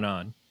shit going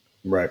on?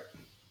 Right.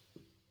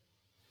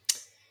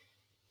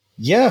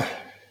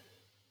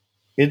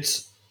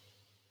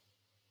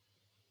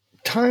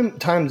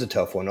 time's a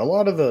tough one. A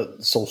lot of the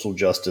social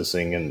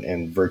justicing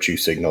and virtue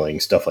signaling,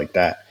 stuff like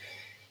that,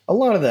 a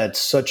lot of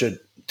that's to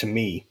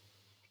me,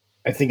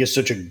 I think is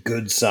such a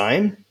good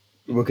sign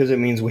because it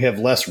means we have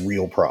less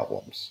real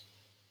problems.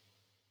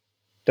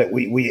 That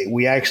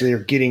we actually are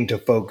getting to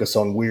focus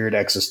on weird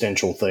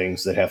existential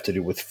things that have to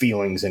do with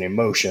feelings and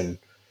emotion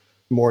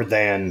more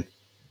than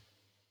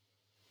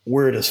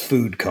where does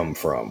food come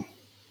from.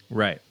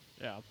 Right.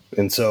 Yeah.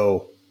 And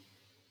so,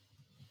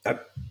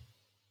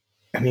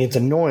 I mean, it's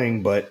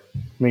annoying, but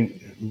I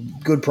mean,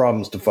 good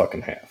problems to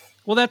fucking have.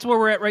 Well, that's where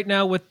we're at right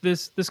now with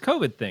this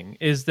COVID thing,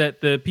 is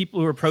that the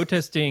people who are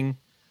protesting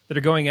that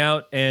are going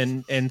out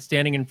and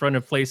standing in front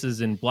of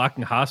places and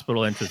blocking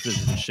hospital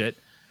entrances and shit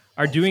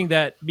are doing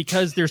that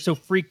because they're so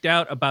freaked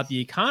out about the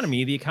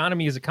economy. The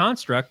economy is a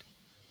construct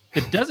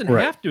that doesn't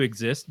Right. have to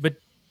exist, but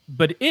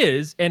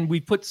is, and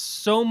we put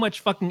so much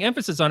fucking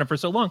emphasis on it for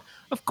so long.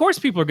 Of course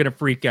people are going to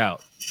freak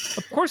out.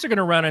 Of course they're going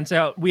to run and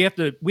say, we have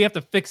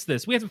to fix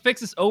this. We have to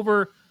fix this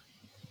over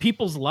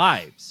people's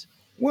lives.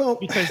 Well,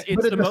 Because but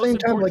it's at the the most same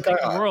time, important like,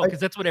 thing in the world, because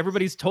that's what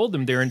everybody's told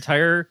them their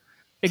entire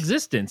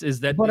existence is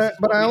that. But this I, is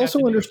but what I we have also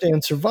to do.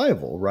 understand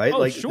survival, right? Oh,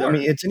 like, sure. I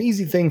mean, it's an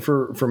easy thing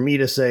for me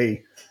to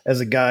say as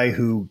a guy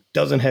who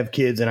doesn't have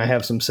kids and I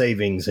have some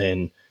savings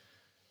and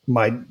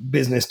my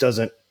business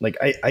doesn't like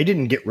I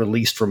didn't get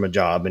released from a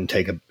job and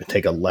take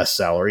a less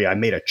salary. I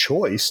made a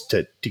choice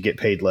to get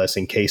paid less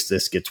in case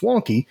this gets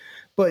wonky.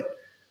 But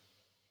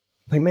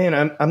like,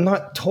 man, I'm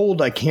not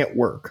told I can't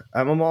work.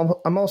 I'm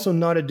also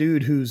not a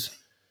dude who's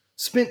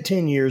spent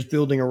 10 years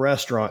building a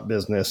restaurant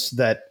business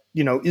that,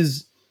 you know,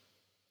 is,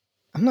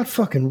 I'm not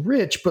fucking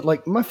rich, but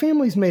like my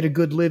family's made a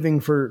good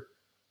living for,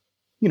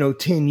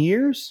 10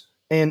 years.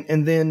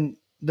 And then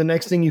the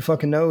next thing you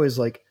fucking know is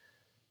like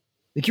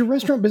your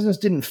restaurant business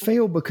didn't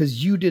fail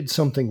because you did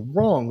something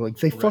wrong. Like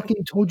they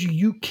fucking told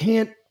you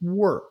can't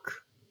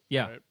work.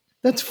 Yeah. Right.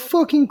 That's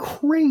fucking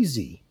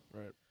crazy.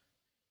 Right.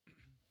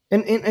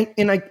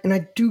 And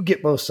I do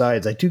get both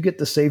sides. I do get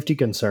the safety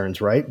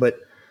concerns, right? But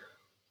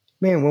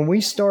man, when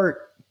we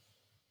start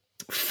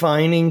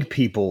fining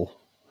people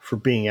for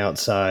being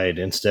outside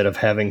instead of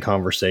having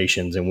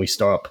conversations, and we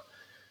stop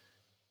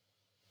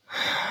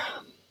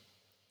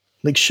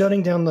like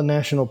shutting down the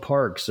national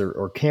parks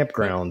or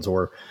campgrounds,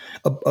 or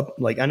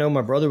like I know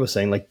my brother was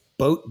saying, like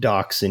boat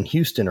docks in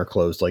Houston are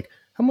closed. Like,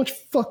 how much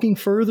fucking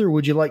further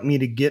would you like me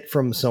to get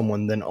from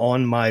someone than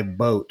on my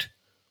boat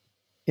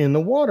in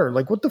the water?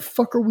 Like, what the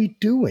fuck are we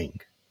doing?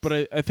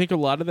 But I think a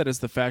lot of that is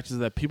the fact is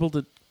that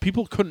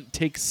people couldn't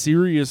take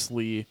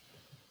seriously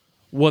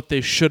what they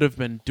should have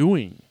been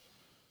doing.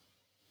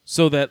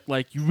 So that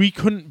like we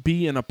couldn't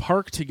be in a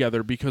park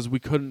together because we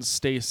couldn't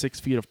stay 6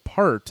 feet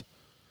apart.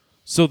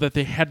 So that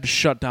they had to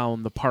shut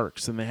down the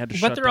parks and they had to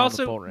shut But down they're the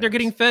also boat they're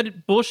getting ramps.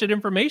 fed bullshit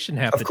information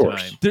half Of the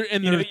course.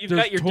 time. You've There's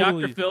got your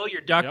totally, Dr. Phil,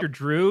 your Dr. Yep.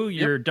 Drew,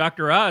 your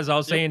Dr. Oz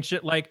all saying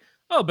shit like,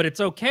 "Oh, but it's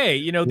okay."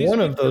 These One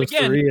are of people- those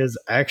again, three is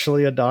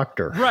actually a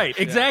doctor. Right,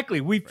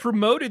 exactly. We've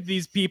promoted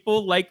these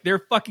people like they're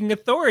fucking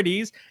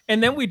authorities,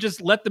 and then we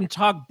just let them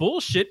talk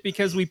bullshit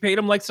because we paid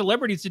them like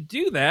celebrities to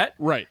do that.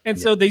 Right. And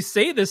so they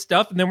say this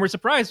stuff, and then we're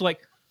surprised, like,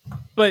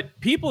 but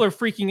people are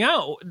freaking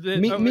out. They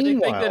think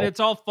Meanwhile- that it's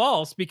all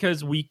false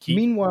because we keep.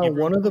 Meanwhile, giving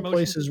one of the promotion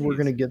places to we're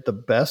these. going to get the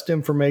best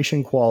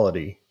information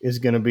quality is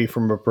going to be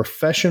from a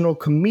professional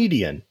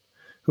comedian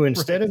who,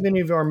 instead of any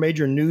of our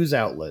major news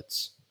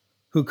outlets,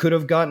 who could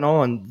have gotten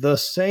on the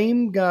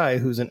same guy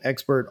who's an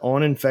expert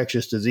on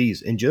infectious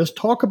disease and just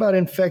talk about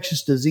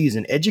infectious disease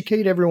and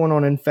educate everyone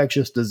on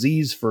infectious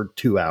disease for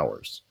 2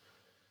 hours.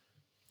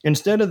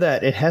 Instead of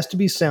that, it has to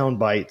be sound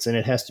bites and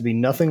it has to be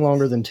nothing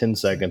longer than 10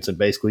 seconds and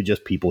basically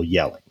just people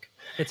yelling.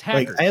 It's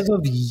Like, hackers. as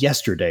of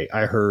yesterday,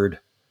 I heard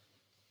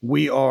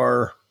we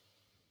are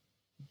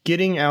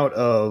getting out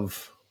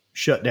of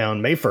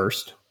shutdown May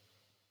 1st.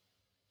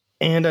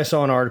 And I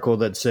saw an article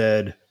that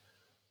said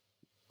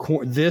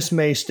this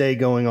may stay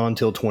going on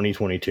till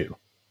 2022.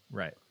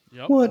 Right.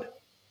 Yep.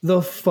 What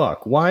the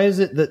fuck? Why is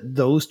it that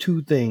those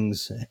two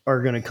things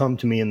are going to come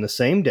to me in the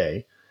same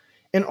day?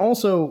 And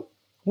also,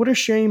 what a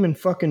shame and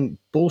fucking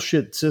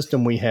bullshit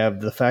system we have.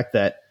 The fact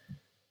that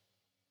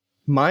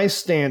my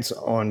stance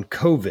on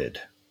COVID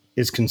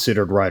is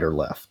considered right or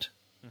left.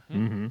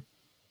 Mm-hmm.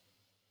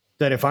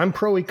 That if I'm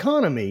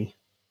pro-economy,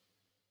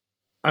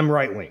 I'm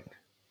right-wing.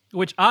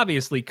 Which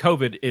obviously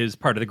COVID is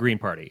part of the Green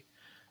Party.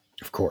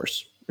 Of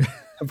course.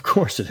 Of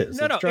course it is.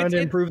 No, It's trying to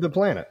improve the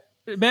planet.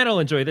 Matt will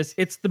enjoy this.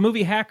 It's the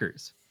movie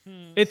Hackers.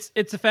 It's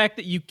the fact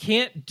that you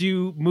can't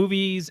do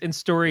movies and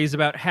stories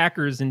about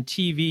hackers in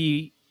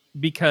TV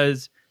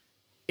because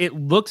it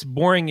looks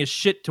boring as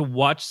shit to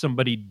watch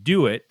somebody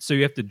do it. So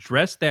you have to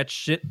dress that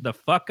shit the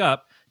fuck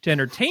up to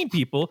entertain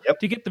people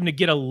to get them to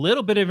get a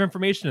little bit of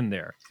information in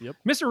there. Yep.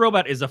 Mr.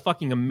 Robot is a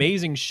fucking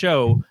amazing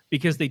show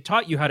because they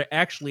taught you how to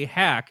actually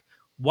hack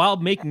while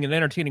making an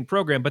entertaining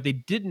program, but they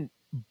didn't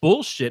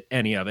bullshit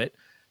any of it.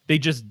 They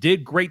just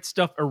did great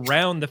stuff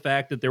around the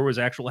fact that there was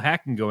actual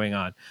hacking going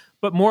on.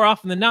 But more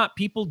often than not,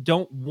 people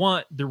don't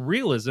want the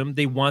realism.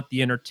 They want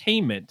the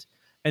entertainment.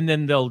 And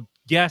then they'll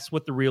guess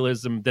what the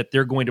realism that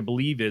they're going to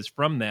believe is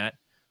from that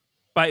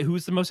by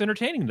who's the most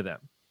entertaining to them.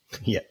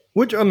 Yeah.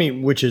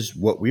 Which is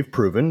what we've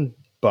proven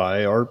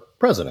by our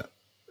president.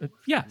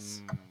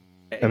 Yes.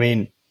 I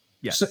mean,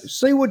 Yes.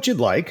 say what you'd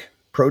like,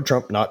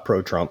 pro-Trump, not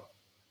pro-Trump.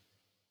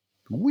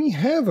 We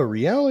have a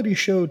reality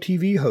show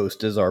TV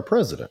host as our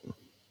president.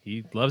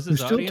 He loves his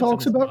Who still audience.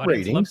 talks and his about audience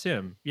ratings. loves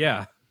him.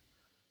 Yeah.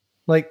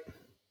 Like,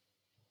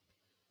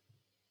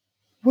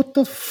 what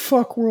the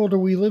fuck world are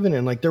we living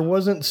in? Like, there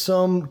wasn't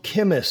some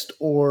chemist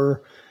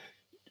or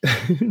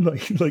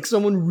like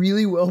someone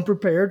really well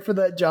prepared for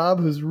that job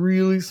who's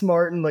really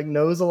smart and like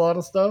knows a lot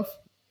of stuff.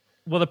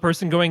 Well, the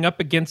person going up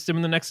against him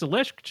in the next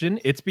election,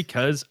 it's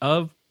because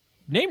of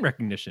name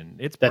recognition.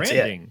 It's That's it.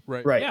 branding.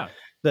 Right. Yeah.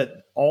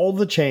 That all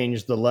the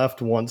change the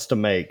left wants to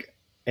make,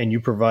 and you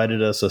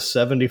provided us a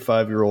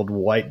 75-year-old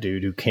white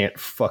dude who can't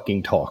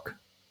fucking talk.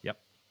 Yep.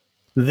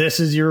 This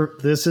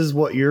is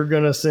what you're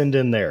gonna send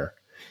in there.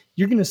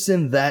 You're gonna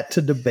send that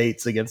to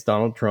debates against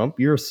Donald Trump.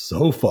 You're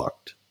so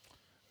fucked.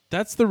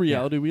 That's the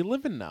reality we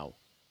live in now.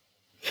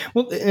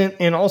 Well,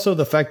 and also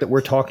the fact that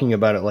we're talking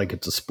about it like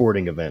it's a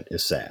sporting event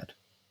is sad.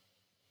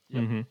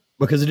 Mhm.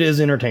 Because it is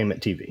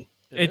entertainment TV.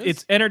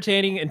 It's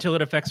entertaining until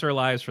it affects our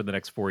lives for the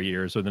next 4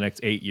 years or the next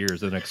 8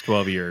 years or the next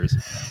 12 years.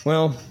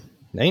 Well,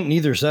 ain't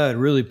neither side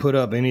really put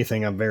up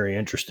anything I'm very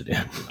interested in.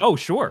 Oh,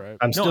 sure.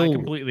 I'm No, still I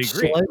completely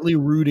agree. slightly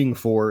rooting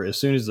for, as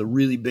soon as the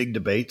really big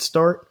debates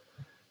start,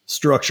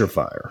 structure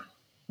fire.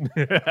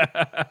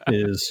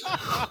 Is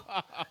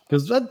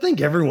because I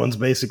think everyone's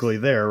basically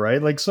there,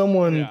 right? Like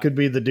someone could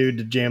be the dude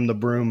to jam the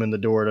broom in the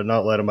door to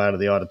not let him out of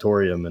the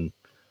auditorium, and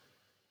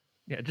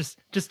Yeah,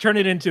 just turn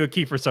it into a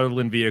Kiefer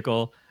Sutherland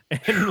vehicle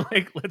and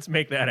like let's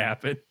make that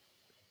happen.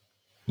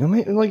 I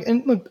mean, like,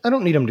 and look, I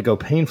don't need them to go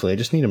painfully. I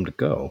just need them to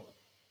go.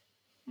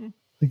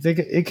 Like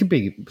it could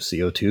be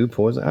CO2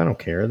 poison. I don't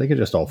care. They could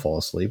just all fall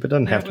asleep. It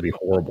doesn't have to be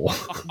horrible.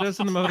 Those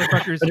are the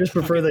motherfuckers. I just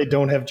prefer they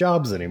don't have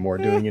jobs anymore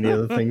doing any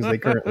of the things they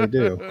currently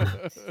do.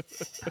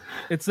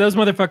 It's those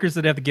motherfuckers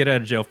that have to get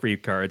out of jail free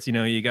cards. You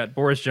know, you got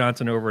Boris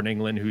Johnson over in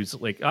England who's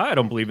like, I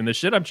don't believe in this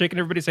shit. I'm shaking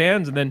everybody's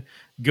hands, and then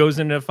goes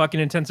into fucking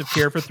intensive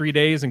care for 3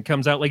 days and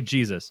comes out like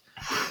Jesus.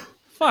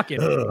 Fuck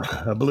it. Ugh,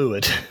 I blew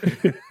it.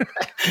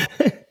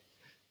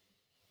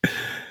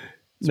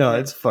 No,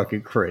 it's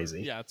fucking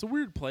crazy. Yeah, it's a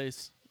weird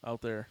place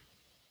out there.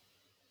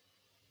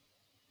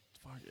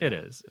 It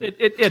is.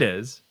 It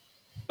is.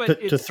 But To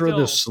it's throw still...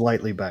 this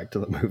slightly back to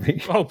the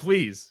movie. Oh,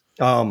 please.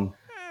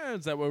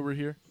 Is that why we're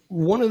here?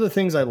 One of the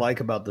things I like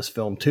about this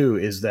film too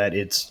is that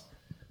it's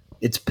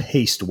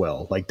paced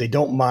well. Like they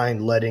don't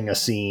mind letting a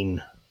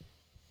scene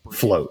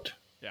float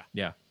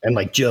Yeah. and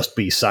like just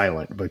be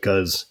silent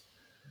because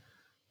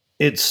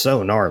it's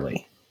so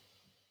gnarly.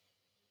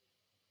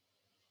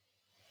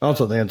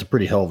 Also, I think it's a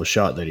pretty hell of a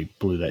shot that he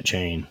blew that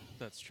chain.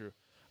 That's true.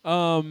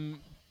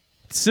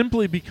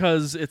 Simply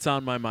because it's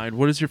on my mind.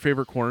 What is your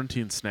favorite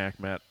quarantine snack,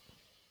 Matt?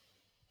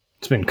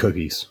 It's been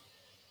cookies.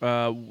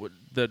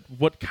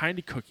 What kind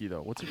of cookie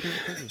though? What's your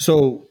favorite cookie?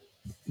 So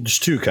there's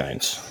two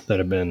kinds that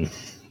have been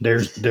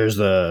there's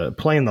the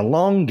playing the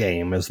long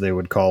game, as they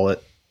would call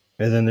it,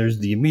 and then there's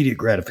the immediate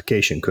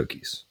gratification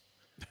cookies.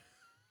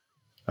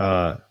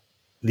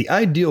 The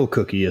ideal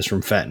cookie is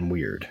from Fat and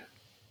Weird.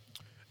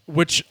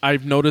 Which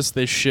I've noticed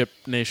they ship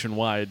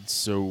nationwide,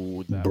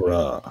 so that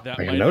Bruh. that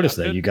I might noticed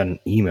that happen. you got an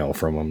email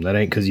from them. That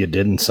ain't because you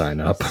didn't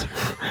sign up.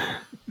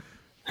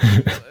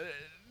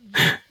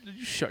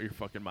 You shut your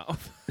fucking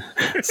mouth.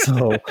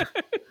 So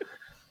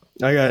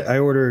I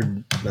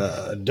ordered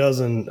a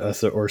dozen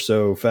or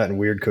so Fat and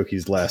Weird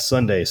cookies last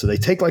Sunday. So they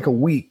take like a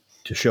week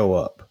to show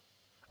up.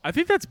 I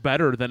think that's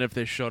better than if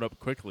they showed up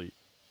quickly.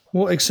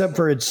 Well, except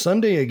for it's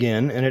Sunday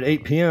again, and at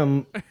 8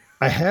 p.m.,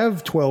 I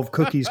have 12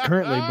 cookies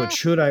currently, but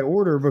should I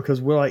order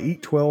because will I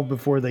eat 12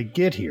 before they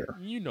get here?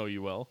 You know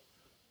you will.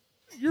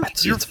 You're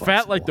It's fat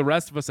possible. like the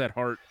rest of us at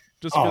heart.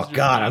 Just Oh, 'cause you're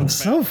God, not I'm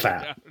so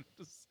fat. Yeah,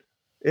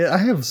 just- I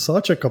have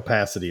such a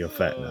capacity of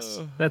fatness.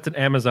 That's an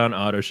Amazon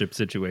auto ship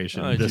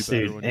situation. I do Just-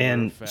 better Dude, when you're a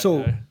and fat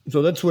so guy.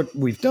 that's what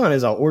we've done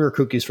is I'll order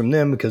cookies from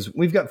them because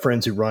we've got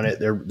friends who run it.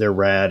 They're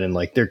rad and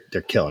like they're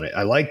killing it.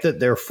 I like that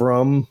they're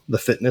from the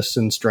fitness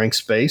and strength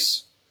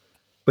space,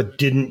 but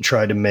didn't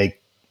try to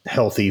make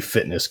healthy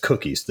fitness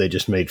cookies. They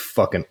just made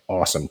fucking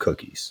awesome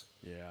cookies.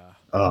 Yeah.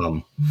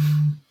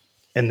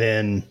 And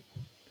then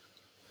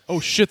Oh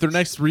shit! Their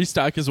next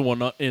restock is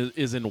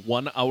in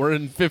 1 hour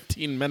and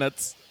 15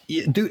 minutes.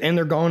 yeah, dude, and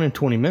they're gone in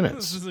 20 This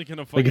minutes. isn't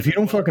gonna Like if you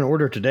don't end well. fucking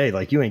order today,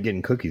 like you ain't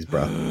getting cookies,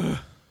 bro.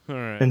 All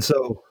right. And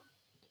so,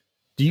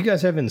 do you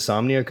guys have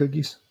insomnia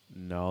cookies?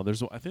 No, I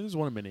think there's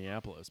one in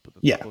Minneapolis, but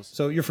that's Yeah. close.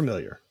 So you're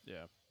familiar.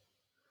 Yeah.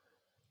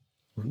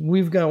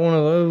 We've got one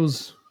of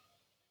those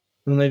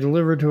and they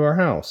deliver to our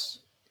house.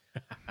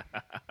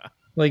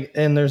 Like,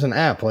 and there's an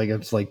app, like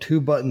it's like 2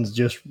 buttons,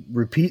 just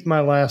repeat my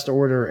last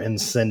order and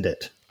send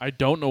it. I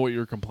don't know what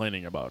you're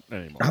complaining about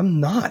anymore. I'm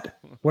not.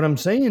 What I'm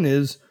saying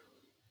is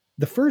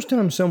the first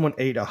time someone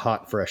ate a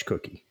hot, fresh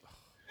cookie,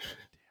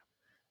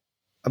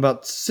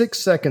 about 6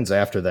 seconds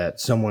after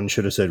that, someone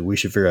should have said, we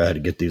should figure out how to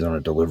get these on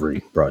a delivery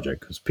project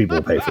because people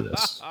will pay for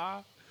this.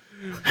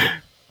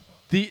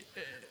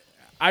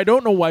 I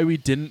don't know why we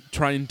didn't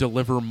try and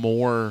deliver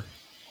more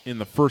in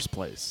the first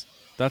place.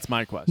 That's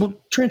my question. Well,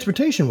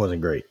 transportation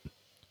wasn't great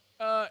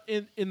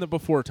In the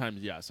before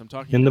times, yes. I'm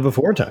talking in the now.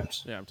 before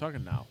times. Yeah, I'm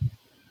talking now.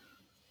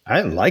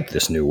 I like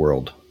this new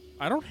world.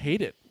 I don't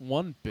hate it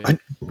one bit.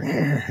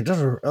 It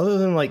doesn't, other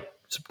than like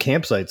some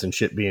campsites and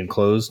shit being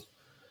closed,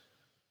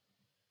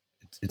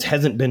 it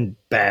hasn't been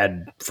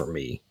bad for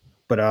me.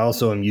 But I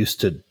also am used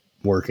to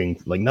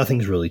working. Like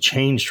nothing's really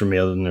changed for me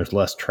other than there's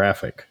less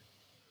traffic.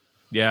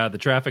 Yeah, the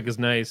traffic is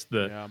nice.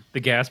 The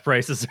gas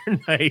prices are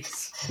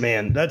nice.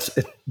 Man,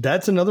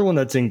 that's another one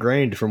that's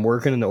ingrained from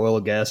working in the oil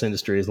and gas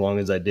industry as long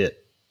as I did.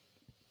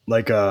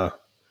 Like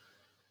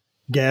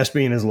gas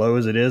being as low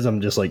as it is,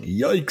 I'm just like,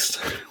 yikes.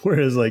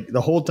 Whereas like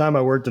the whole time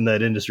I worked in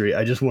that industry,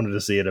 I just wanted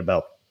to see it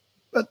about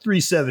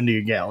 $3.70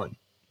 a gallon.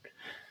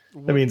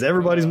 That means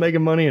everybody's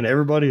making money and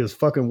everybody is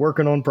fucking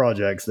working on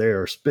projects. They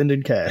are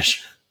spending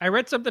cash. I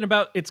read something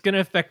about it's going to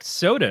affect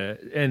soda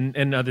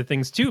and other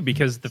things too,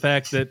 because the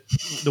fact that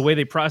the way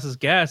they process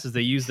gas is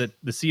they use the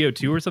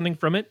CO2 or something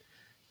from it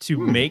to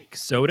make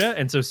soda.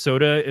 And so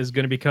soda is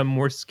going to become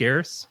more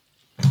scarce.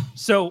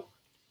 So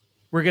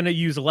we're going to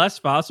use less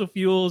fossil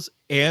fuels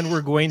and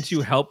we're going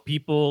to help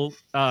people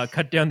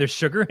cut down their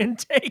sugar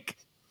intake.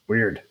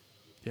 Weird.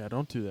 Yeah,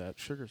 don't do that.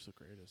 Sugar's the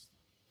greatest.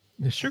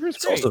 The sugar's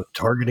It's great. also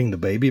targeting the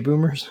baby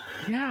boomers.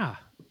 Yeah.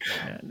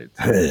 And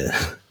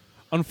it's,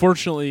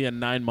 Unfortunately, in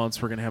 9 months,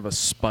 we're going to have a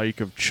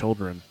spike of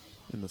children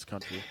in this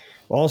country.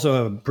 Also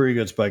have a pretty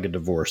good spike of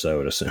divorce, I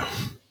would assume.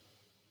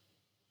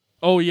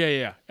 Oh,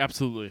 yeah,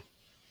 absolutely.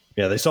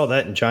 Yeah, they saw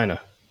that in China.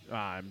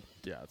 Yeah,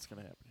 it's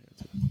going to happen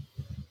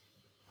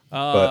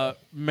here, too.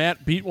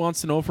 Matt Beat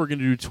wants to know if we're going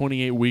to do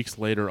 28 weeks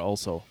later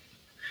also.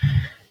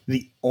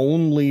 The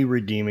only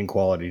redeeming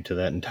quality to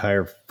that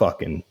entire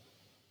fucking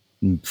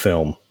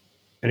film.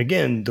 And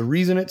again, the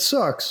reason it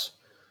sucks,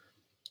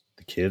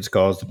 the kids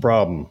caused the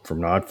problem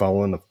from not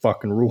following the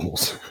fucking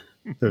rules.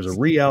 There's a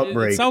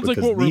re-outbreak It sounds like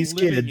because what we're these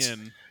living kids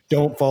in.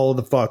 don't follow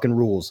the fucking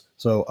rules.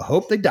 So I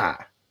hope they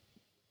die.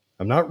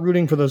 I'm not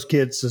rooting for those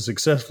kids to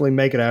successfully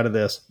make it out of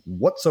this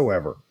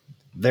whatsoever.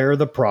 They're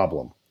the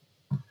problem.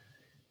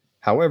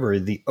 However,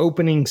 the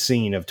opening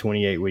scene of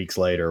 28 Weeks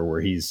Later,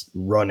 where he's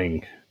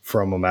running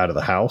from them out of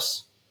the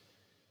house,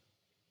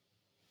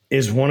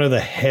 is one of the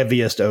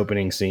heaviest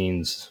opening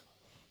scenes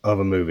of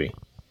a movie.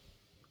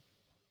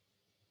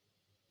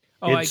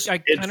 oh, I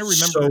kind of remember.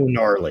 So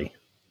gnarly.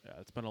 Yeah,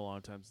 it's been a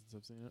long time since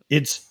I've seen it.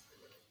 It's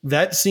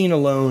that scene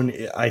alone,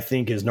 I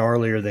think, is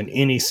gnarlier than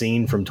any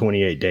scene from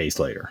 28 Days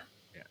Later.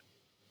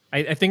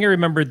 I think I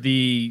remember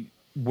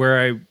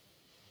where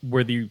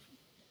the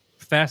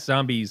Fast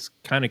Zombies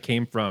kind of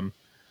came from.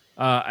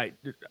 I'm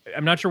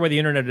not sure why the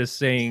internet is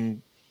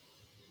saying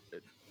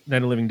Night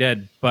of the Living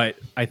Dead, but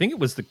I think it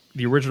was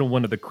the original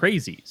one of the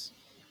Crazies.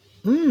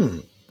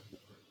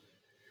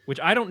 Which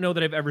I don't know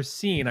that I've ever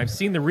seen. I've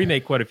seen the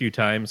remake quite a few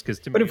times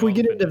But if we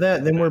get into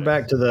that, then we're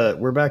back to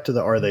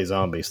the Are They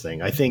Zombies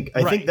thing. I think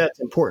that's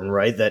important,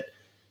 right? That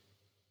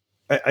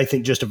I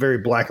think just a very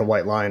black and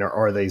white line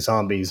are they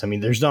zombies? I mean,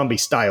 there's zombie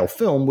style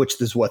film,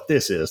 which is what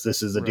this is.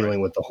 This is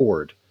dealing with the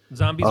horde.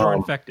 Zombies are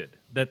infected.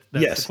 That's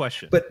yes, the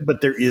question.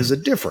 But there is a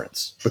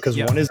difference because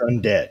one is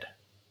undead.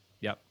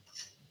 Yep.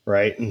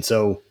 Right? And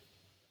so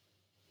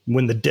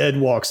when the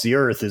dead walks the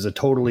earth is a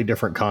totally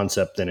different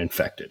concept than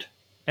infected.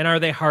 And are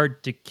they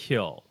hard to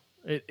kill?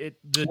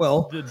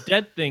 The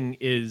dead thing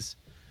is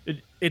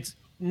it's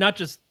not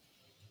just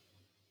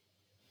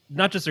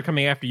they're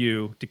coming after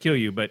you to kill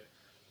you, but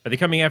are they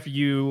coming after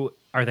you?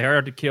 Are they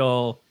hard to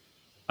kill?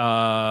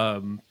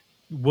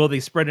 Will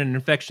they spread an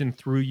infection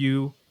through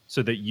you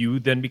so that you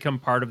then become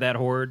part of that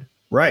horde?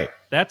 Right.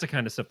 That's the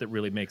kind of stuff that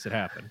really makes it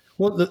happen.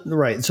 Well,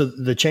 right. So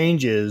the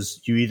change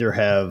is you either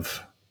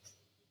have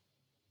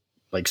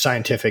like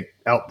scientific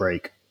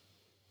outbreak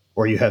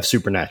or you have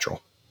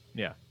supernatural.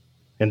 Yeah.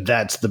 And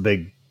that's the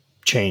big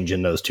change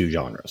in those two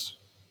genres.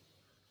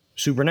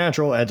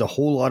 Supernatural adds a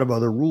whole lot of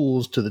other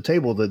rules to the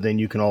table that then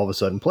you can all of a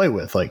sudden play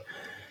with. Like,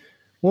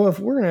 well, if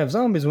we're going to have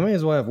zombies, we may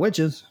as well have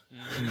witches.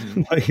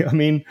 Mm-hmm. Like, I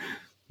mean,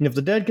 if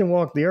the dead can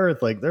walk the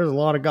earth, like there's a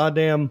lot of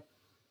goddamn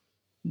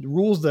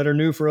rules that are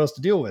new for us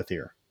to deal with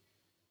here.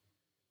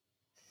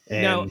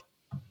 And now,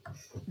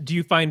 do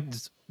you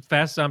find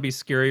Fast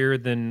Zombies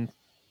scarier than...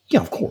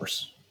 Yeah, of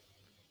course.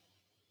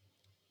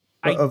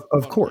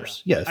 Of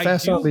course. Yeah,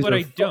 Fast Zombies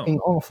are fucking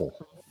awful.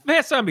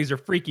 Fast Zombies are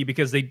freaky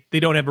because they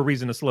don't have a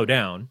reason to slow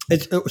down.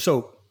 It's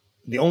so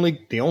the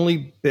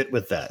only bit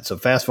with that. So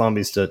Fast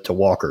Zombies to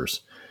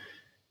walkers.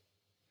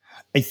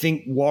 I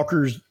think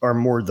walkers are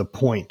more the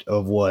point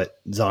of what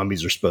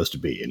zombies are supposed to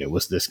be. And it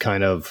was this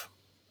kind of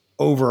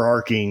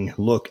overarching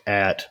look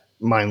at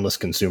mindless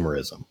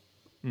consumerism.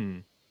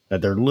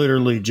 That they're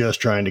literally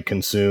just trying to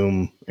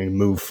consume and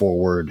move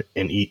forward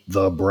and eat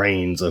the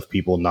brains of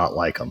people not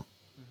like them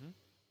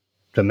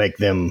to make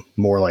them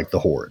more like the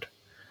horde.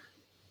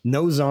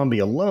 No zombie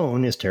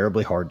alone is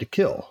terribly hard to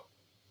kill.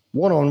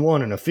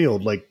 One-on-one in a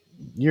field, like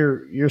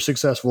you're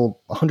successful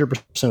 100%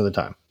 of the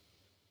time.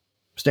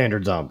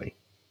 Standard zombie.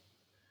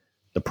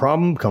 The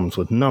problem comes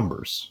with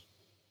numbers.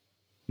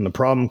 And the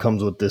problem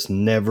comes with this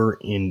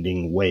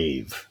never-ending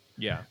wave.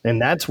 Yeah.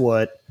 And that's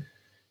what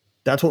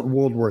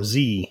World War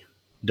Z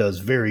does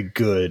very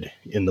good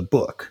in the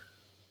book.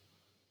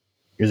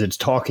 Is it's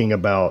talking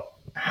about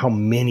how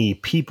many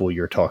people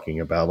you're talking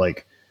about.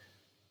 Like,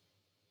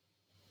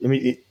 I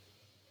mean,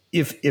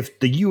 if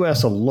the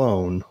U.S.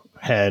 alone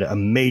had a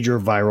major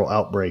viral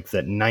outbreak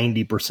that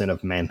 90%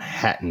 of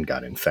Manhattan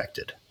got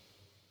infected,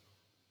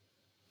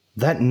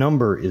 that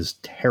number is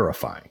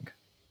terrifying.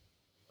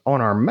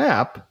 On our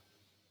map,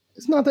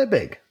 it's not that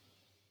big.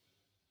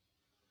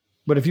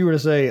 But if you were to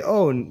say,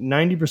 oh,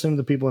 90% of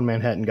the people in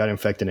Manhattan got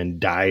infected and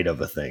died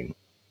of a thing,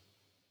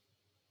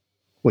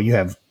 well, you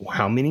have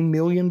how many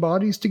million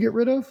bodies to get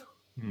rid of?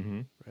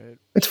 Mm-hmm. Right.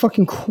 It's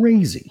fucking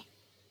crazy.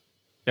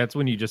 That's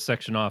when you just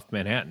section off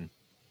Manhattan,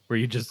 where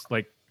you just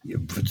like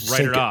write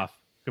Sink it off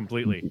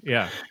completely.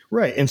 Yeah.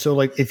 Right. And so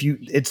like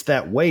it's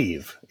that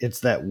wave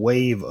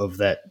of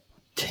that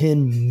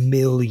 10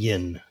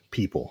 million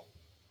people.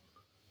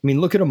 I mean,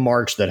 look at a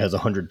march that has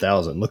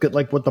 100,000. Look at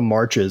like what the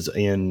marches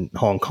in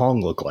Hong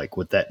Kong look like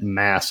with that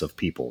mass of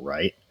people,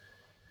 right?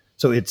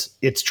 So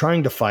it's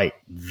trying to fight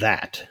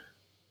that,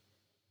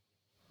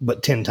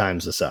 but 10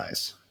 times the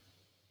size.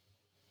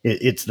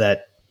 It's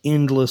that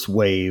endless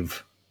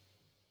wave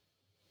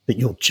that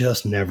you'll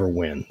just never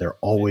win. They're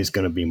always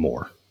going to be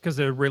more. Because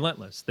they're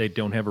relentless. They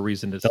don't have a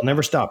reason to They'll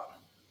never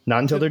stop. Not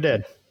until they're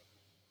dead.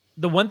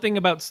 The one thing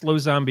about slow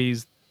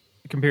zombies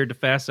compared to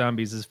fast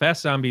zombies is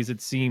fast zombies,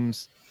 it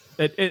seems,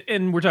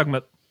 and we're talking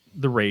about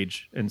the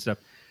rage and stuff,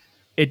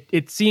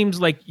 it seems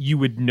like you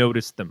would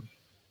notice them.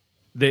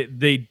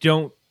 They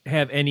don't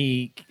have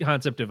any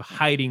concept of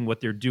hiding what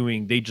they're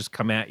doing. They just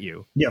come at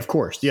you. Yeah, of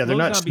course. Yeah, they're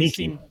not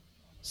sneaky.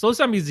 Slow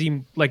zombies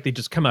seem like they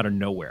just come out of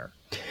nowhere.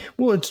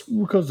 Well, it's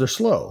because they're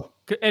slow.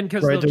 And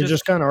because they're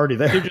just kind of already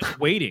there. They're just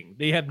waiting.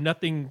 They have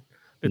nothing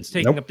that's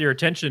taking up their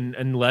attention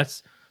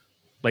unless,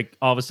 like,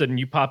 all of a sudden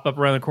you pop up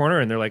around the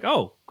corner and they're like,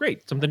 oh,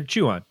 great, something to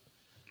chew on.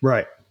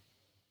 Right.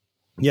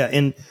 Yeah,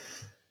 and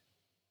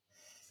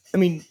I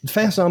mean,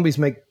 fast zombies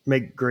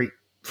make great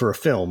for a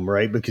film,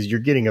 right? Because you're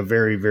getting a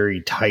very,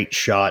 very tight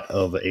shot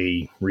of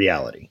a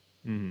reality.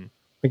 Mm-hmm.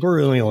 Like, we're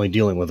really only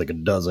dealing with like a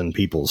dozen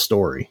people's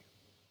story,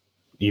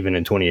 even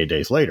in 28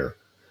 Days Later.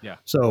 Yeah.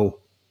 So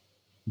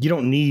you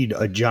don't need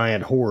a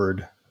giant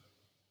horde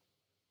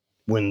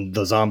when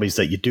the zombies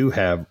that you do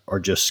have are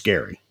just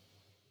scary.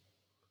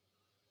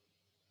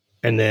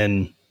 And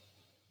then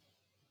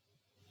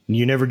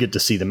you never get to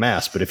see the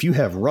mass. But if you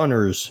have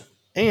runners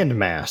and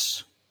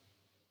mass,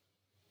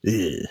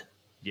 ugh.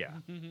 Yeah.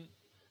 And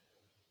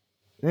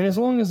as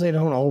long as they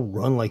don't all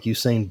run like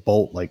Usain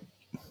Bolt, like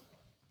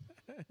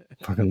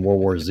fucking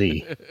World War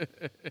Z.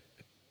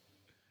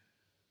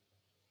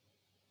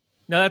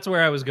 Now, that's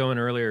where I was going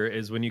earlier,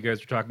 is when you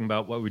guys were talking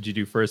about what would you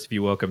do first if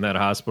you woke up in that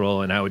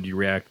hospital and how would you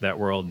react to that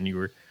world, and you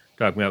were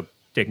talking about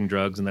taking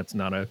drugs, and that's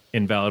not an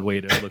invalid way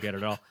to look at it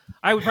at all.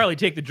 I would probably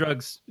take the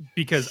drugs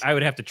because I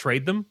would have to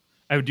trade them.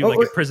 I would do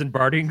a prison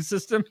bartering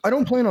system. I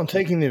don't plan on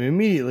taking them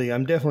immediately.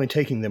 I'm definitely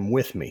taking them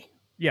with me.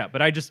 Yeah,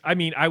 but I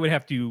would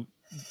have to,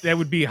 that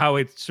would be how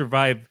I'd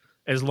survive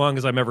as long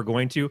as I'm ever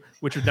going to,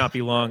 which would not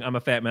be long. I'm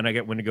a fat man. I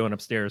get wind of going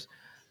upstairs.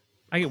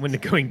 I get wind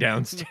of going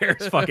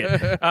downstairs. Fuck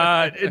it.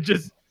 It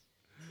just,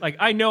 like,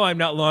 I know I'm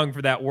not long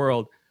for that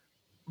world,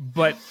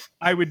 but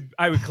I would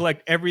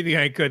collect everything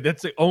I could.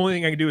 That's the only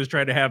thing I can do is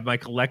try to have my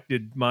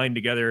collected mind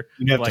together.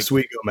 You'd have to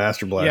sweet go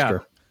Master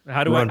Blaster. Yeah.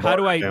 How do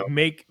I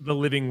make the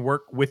living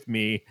work with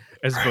me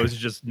as opposed to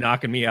just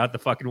knocking me out the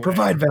fucking way?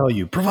 Provide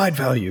value. Provide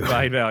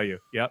value.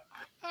 Yep.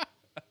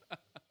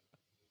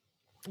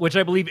 Which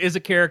I believe is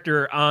a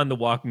character on The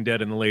Walking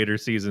Dead in the later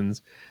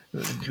seasons.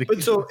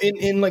 But so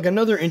in like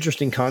another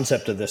interesting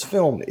concept of this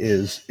film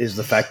is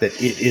the fact that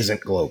it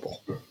isn't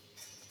global.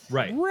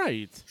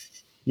 Right.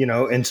 You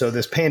know, and so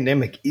this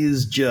pandemic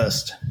is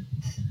just...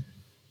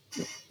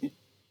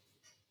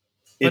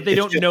 But they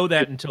don't know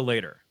that until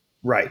later.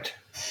 Right.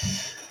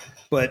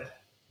 But,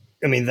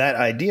 I mean, that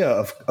idea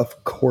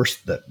of course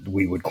that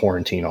we would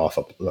quarantine off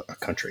a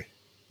country.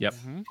 Yep.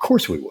 Of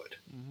course we would.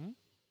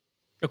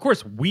 Of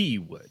course we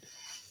would.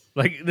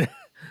 Like,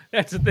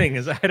 that's the thing,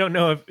 is I don't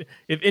know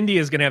if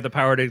India is going to have the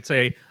power to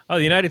say, oh,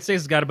 the United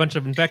States has got a bunch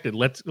of infected.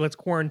 Let's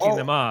quarantine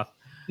them off.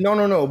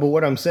 No. But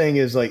what I'm saying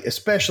is, like,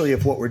 especially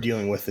if what we're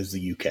dealing with is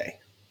the UK.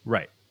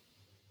 Right.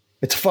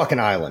 It's a fucking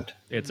island.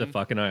 It's a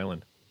fucking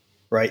island.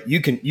 Right. You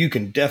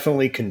can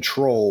definitely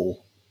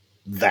control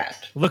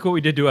that. Look what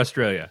we did to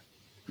Australia.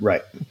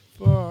 Right.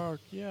 Fuck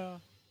yeah.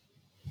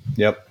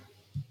 Yep.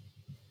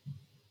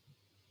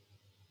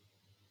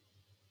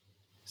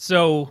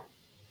 So,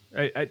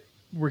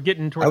 we're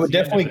getting towards. I would the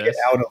end definitely of get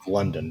this. out of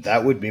London.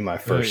 That would be my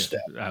first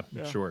step.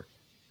 Sure.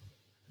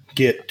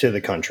 Get to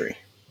the country.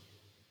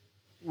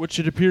 Which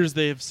it appears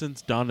they have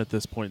since done at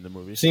this point in the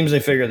movie. Seems they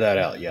figured that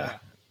out. Yeah.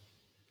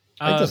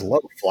 I just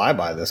love the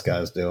flyby this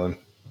guy's doing.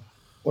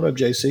 What up,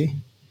 JC?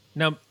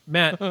 Now,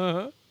 Matt.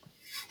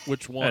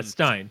 Which one?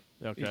 Stein.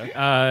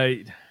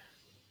 Okay.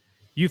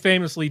 You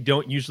famously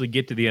don't usually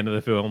get to the end of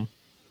the film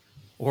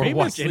or watch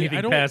Famously, I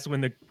anything don't- past when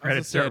the I was gonna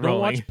credits say, I start don't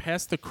rolling. watch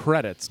past the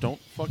credits. Don't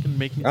fucking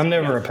make me. I'm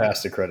never a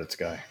past the credits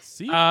guy.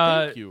 See,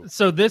 thank you.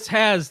 So this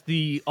has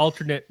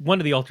one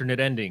of the alternate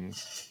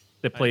endings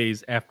that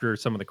plays after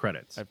some of the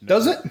credits. I've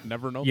Does never- it?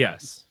 Never known.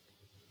 Yes.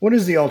 What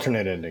is the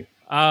alternate ending?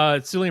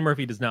 Cillian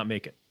Murphy does not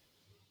make it.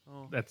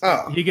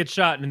 He gets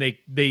shot, and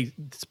they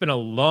spend a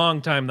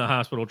long time in the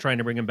hospital trying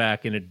to bring him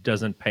back, and it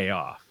doesn't pay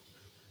off.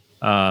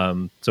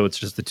 So it's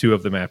just the two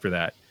of them after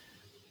that.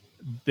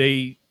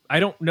 I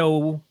don't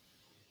know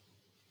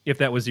if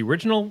that was the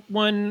original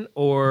one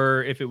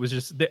or if it was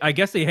just. I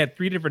guess they had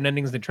 3 different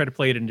endings. They tried to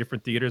play it in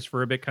different theaters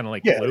for a bit, kind of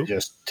like Yeah, Clue.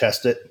 just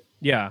test it.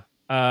 Yeah.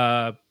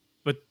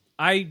 But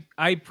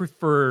I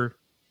prefer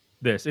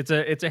this. It's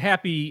a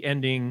happy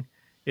ending.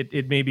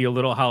 It may be a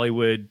little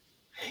Hollywood.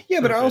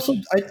 Yeah, but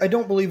I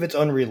don't believe it's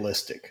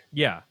unrealistic.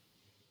 Yeah.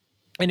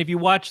 And if you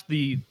watch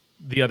the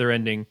other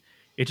ending,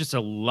 it's just a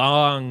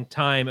long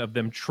time of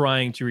them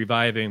trying to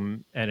revive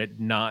him and it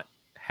not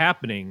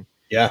happening.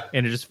 Yeah.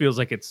 And it just feels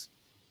like it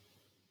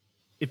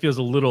feels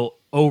a little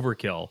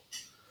overkill.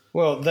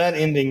 Well, that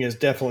ending is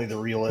definitely the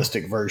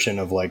realistic version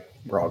of like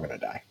we're all gonna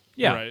die.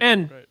 Yeah. Right,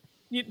 and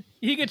right.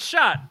 he gets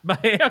shot by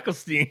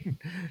Eccleston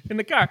in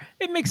the car.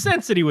 It makes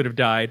sense that he would have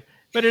died,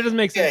 but it doesn't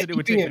make sense that it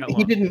would take that long.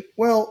 He didn't.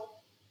 Well,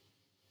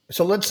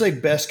 so let's say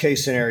best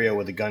case scenario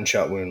with a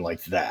gunshot wound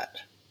like that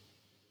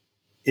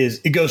is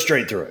it goes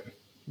straight through it.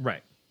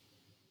 Right.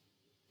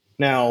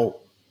 Now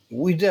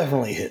we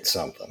definitely hit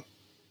something.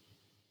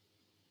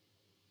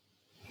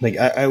 Like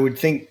I would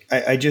think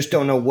I just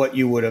don't know what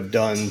you would have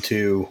done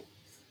to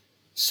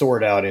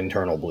sort out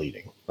internal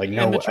bleeding. Like And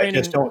no, the I training-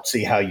 just don't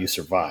see how you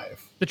survive.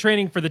 The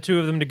training for the two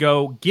of them to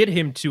go get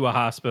him to a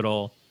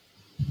hospital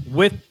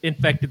with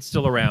infected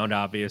still around,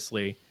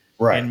 obviously,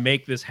 Right. and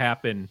make this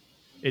happen.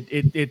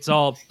 It's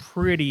all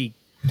pretty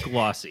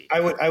glossy. I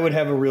would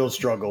have a real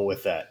struggle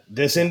with that.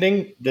 This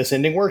ending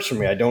works for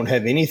me. I don't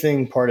have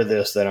anything part of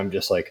this that I'm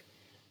just like,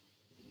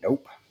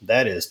 nope,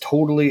 that is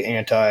totally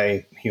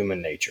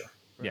anti-human nature.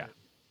 Yeah.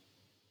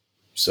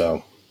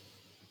 So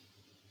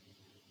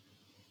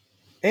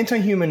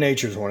anti-human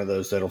nature is one of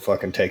those that'll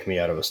fucking take me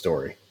out of a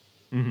story.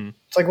 Mm-hmm.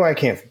 It's like why I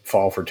can't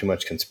fall for too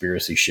much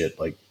conspiracy shit.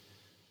 Like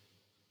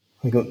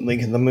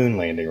the moon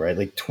landing, right?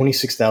 Like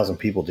 26,000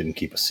 people didn't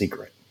keep a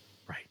secret.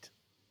 Right.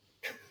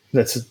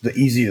 That's the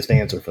easiest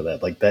answer for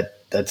that. Like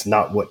that's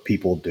not what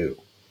people do.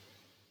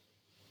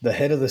 The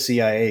head of the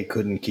CIA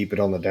couldn't keep it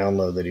on the down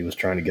low that he was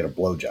trying to get a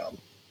blowjob.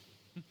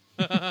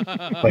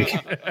 Like,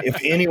 if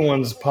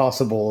anyone's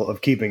possible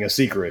of keeping a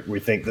secret, we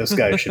think this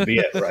guy should be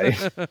it, right?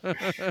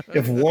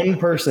 If one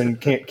person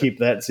can't keep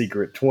that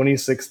secret,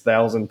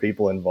 26,000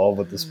 people involved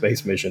with the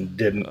space mission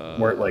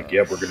weren't like,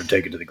 yep, we're going to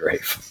take it to the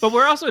grave. But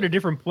we're also at a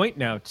different point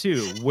now,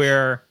 too,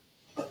 where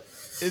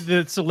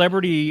the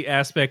celebrity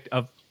aspect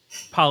of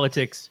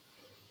politics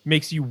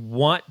makes you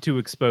want to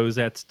expose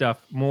that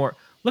stuff more.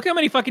 Look how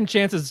many fucking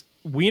chances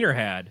Wiener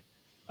had.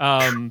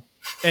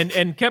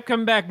 And kept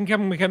coming back and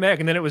coming back,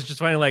 and then it was just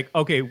finally like,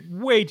 okay,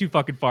 way too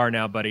fucking far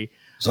now, buddy.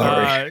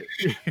 Sorry.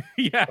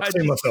 Yeah, I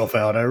threw myself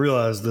out. I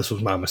realized this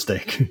was my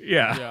mistake.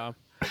 yeah.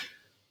 Yeah.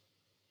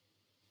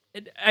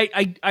 And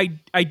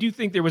I do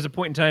think there was a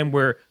point in time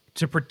where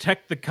to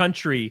protect the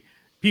country,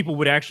 people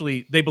would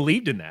actually they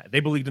believed in that. They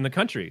believed in the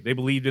country. They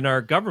believed in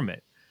our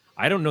government.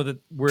 I don't know that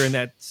we're in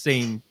that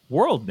same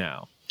world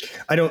now.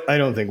 I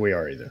don't think we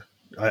are either.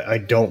 I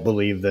don't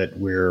believe that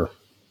we're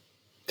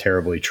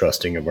terribly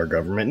trusting of our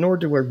government, nor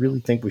do I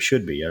really think we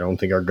should be. I don't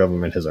think our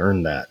government has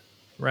earned that.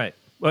 Right.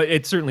 Well,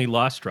 it certainly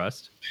lost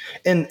trust.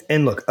 And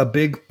look, a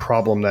big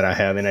problem that I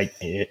have, and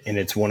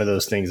it's one of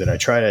those things that I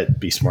try to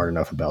be smart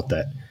enough about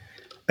that.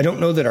 I don't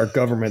know that our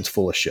government's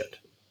full of shit.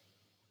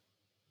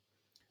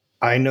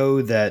 I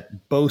know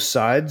that both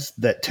sides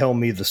that tell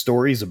me the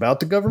stories about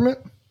the government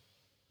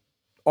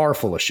are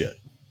full of shit.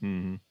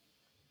 Mm-hmm.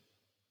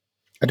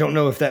 I don't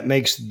know if that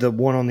makes the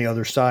one on the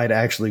other side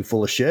actually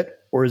full of shit,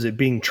 or is it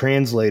being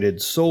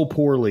translated so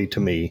poorly to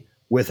me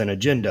with an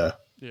agenda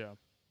Yeah.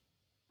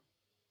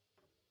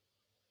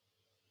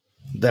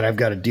 that I've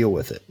got to deal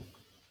with it.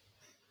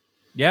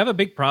 You have a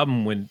big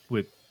problem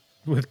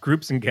with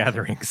groups and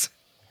gatherings.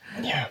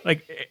 Yeah.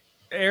 Like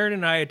Erin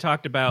and I had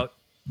talked about,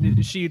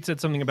 she had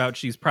said something about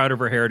she's proud of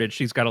her heritage.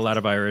 She's got a lot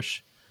of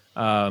Irish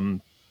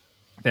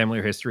family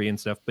or history and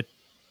stuff. But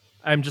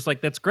I'm just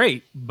like, that's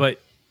great.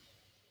 But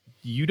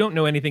you don't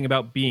know anything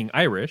about being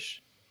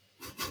Irish.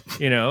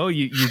 You know,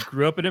 you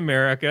grew up in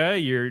America.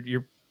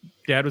 Your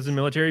dad was in the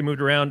military,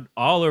 moved around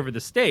all over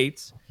the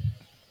States.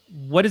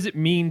 What does it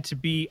mean to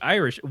be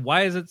Irish?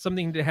 Why is it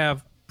something to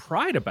have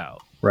pride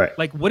about? Right.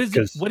 Like, what does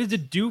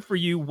it do for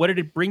you? What did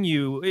it bring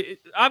you?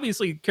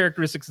 Obviously,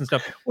 characteristics and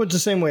stuff. Well, it's the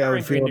same way I would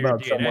Ingrained feel in your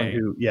about someone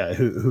DNA.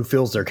 who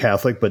feels they're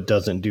Catholic but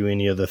doesn't do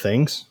any of the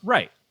things.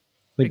 Right.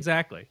 Like-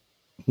 Exactly.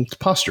 It's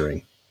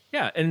posturing.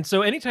 Yeah. And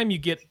so anytime you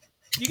get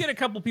a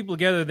couple people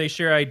together, they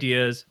share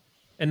ideas,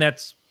 and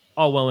that's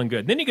all well and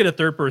good. Then you get a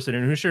third person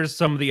who shares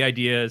some of the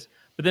ideas,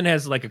 but then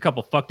has like a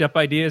couple fucked up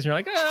ideas, and you're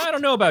like, I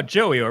don't know about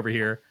Joey over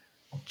here.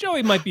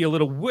 Joey might be a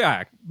little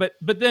whack, but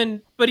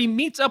he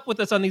meets up with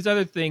us on these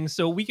other things,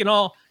 so we can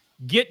all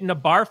get in a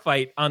bar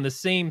fight on the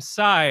same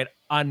side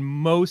on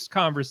most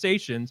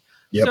conversations.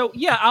 Yep. So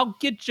yeah, I'll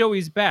get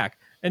Joey's back,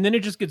 and then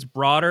it just gets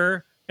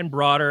broader and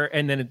broader,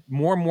 and then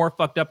more and more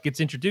fucked up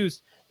gets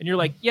introduced, and you're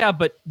like, yeah,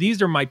 but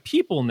these are my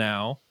people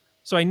now,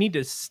 so I need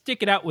to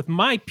stick it out with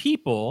my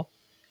people,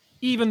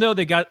 even though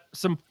they got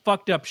some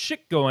fucked up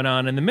shit going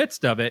on in the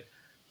midst of it.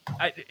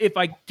 If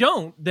I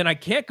don't, then I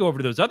can't go over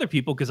to those other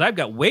people because I've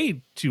got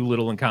way too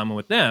little in common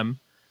with them.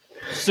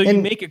 So you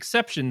make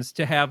exceptions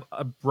to have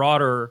a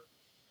broader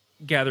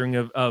gathering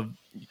of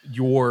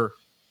your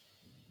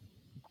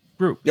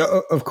group. Yeah,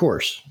 of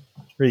course.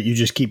 Right, you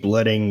just keep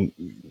letting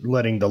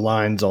the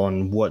lines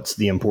on what's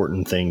the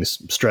important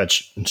things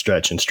stretch and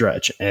stretch and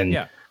stretch. And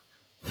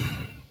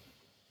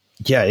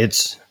yeah,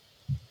 it's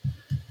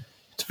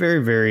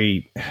very,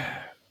 very...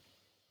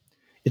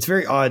 It's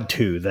very odd,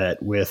 too,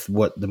 that with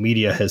what the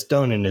media has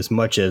done, and as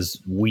much as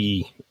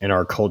we in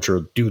our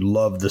culture do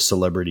love the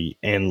celebrity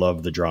and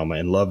love the drama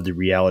and love the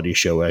reality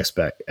show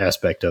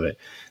aspect of it,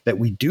 that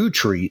we do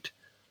treat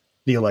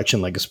the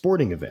election like a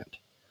sporting event.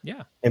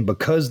 Yeah. And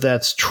because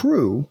that's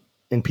true,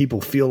 and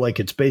people feel like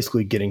it's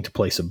basically getting to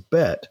place a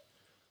bet,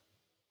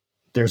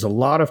 there's a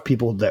lot of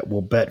people that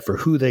will bet for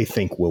who they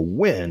think will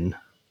win,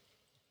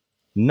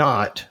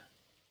 not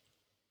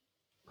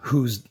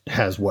who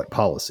has what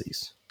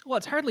policies. Well,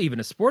 it's hardly even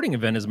a sporting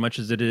event as much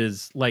as it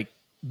is like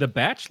The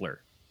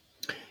Bachelor.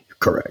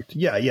 Correct.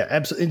 Yeah,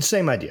 absolutely.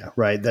 Same idea,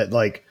 right? That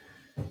like,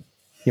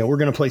 we're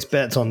going to place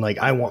bets on like,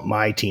 I want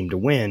my team to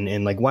win.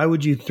 And like, why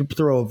would you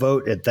throw a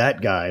vote at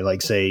that guy?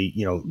 Like say,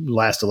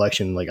 last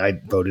election, like I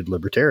voted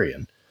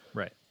Libertarian.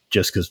 Right.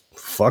 Just because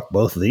fuck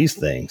both of these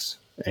things.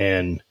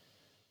 And,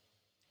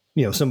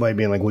 somebody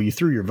being like, well, you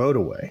threw your vote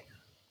away.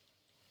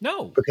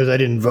 No. Because I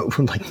didn't vote.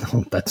 Like,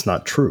 no, that's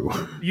not true.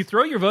 You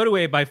throw your vote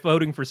away by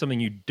voting for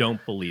something you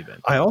don't believe in.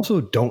 I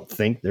also don't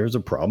think there's a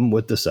problem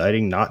with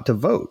deciding not to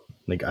vote.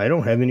 Like, I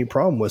don't have any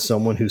problem with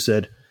someone who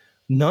said,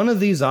 none of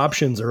these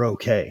options are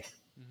okay.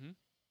 Mm-hmm.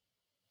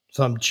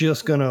 So I'm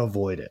just going to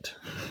avoid it.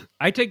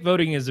 I take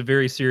voting as a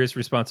very serious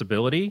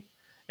responsibility.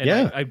 And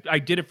yeah. I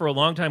did it for a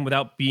long time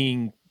without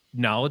being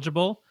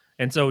knowledgeable.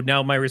 And so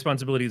now my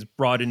responsibility is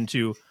brought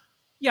into...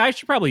 Yeah, I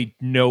should probably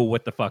know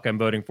what the fuck I'm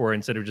voting for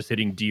instead of just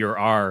hitting D or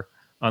R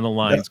on the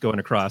lines going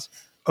across.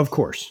 Of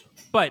course.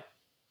 But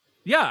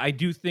yeah, I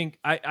do think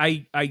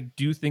I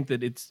do think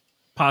that it's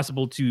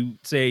possible to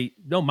say,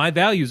 no, my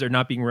values are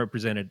not being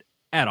represented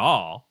at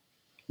all.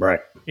 Right.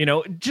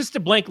 Just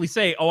to blankly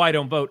say, oh, I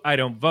don't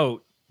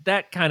vote.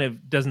 That kind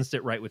of doesn't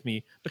sit right with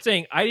me. But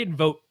saying I didn't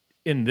vote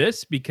in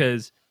this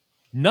because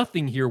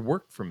nothing here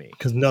worked for me.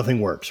 Because nothing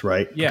works,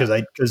 right? Yeah.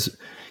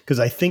 Because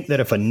I think that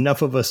if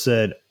enough of us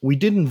said, we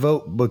didn't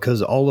vote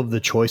because all of the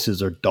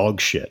choices are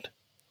dog shit.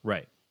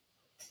 Right.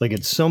 Like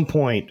at some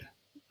point,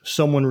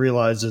 someone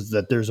realizes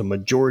that there's a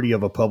majority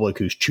of a public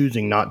who's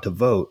choosing not to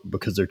vote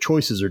because their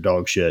choices are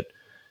dog shit,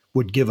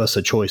 would give us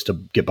a choice to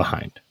get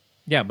behind.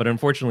 Yeah, but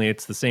unfortunately,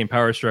 it's the same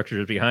power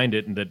structures behind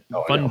it and that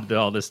fund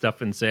all this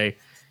stuff and say,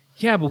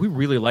 yeah, but we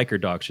really like our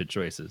dog shit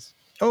choices.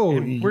 Oh,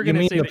 and we're going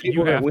to say the that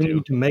people you have that we to.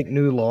 need to make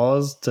new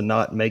laws to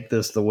not make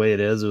this the way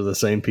it is are the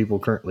same people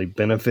currently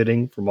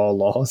benefiting from all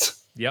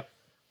laws. Yep.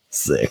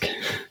 Sick.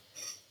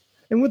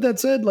 And with that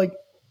said, like,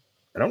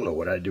 I don't know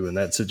what I'd do in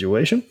that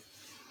situation.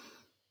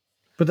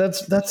 But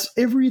that's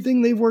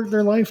everything they've worked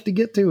their life to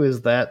get to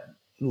is that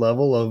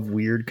level of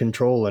weird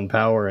control and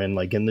power and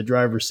like in the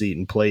driver's seat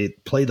and play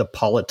the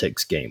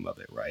politics game of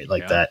it, right?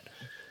 Like that.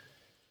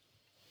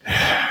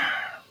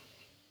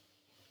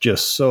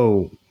 Just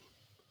so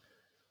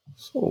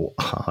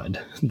odd.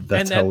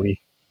 That's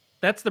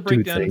the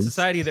breakdown in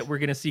society that we're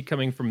going to see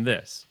coming from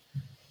this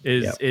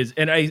is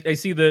and I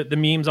see the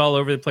memes all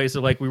over the place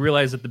of like, we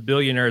realize that the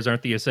billionaires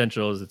aren't the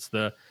essentials. It's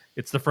the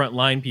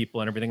frontline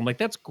people and everything. I'm like,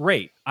 that's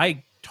great.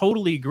 I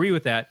totally agree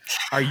with that.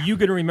 Are you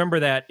going to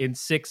remember that in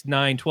 6,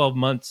 9, 12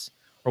 months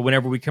or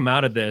whenever we come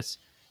out of this?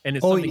 And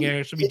it's something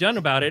that should be done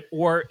about it?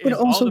 Or is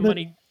all the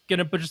money going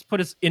to just put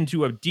us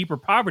into a deeper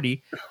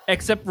poverty,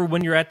 except for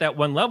when you're at that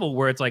one level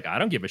where it's like, I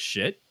don't give a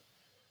shit.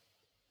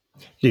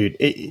 Dude,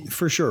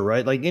 for sure,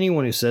 right? Like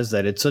anyone who says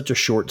that, it's such a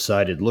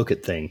short-sighted look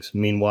at things.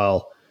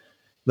 Meanwhile,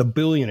 the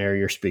billionaire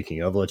you're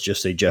speaking of, let's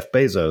just say Jeff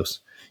Bezos,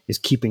 is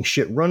keeping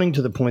shit running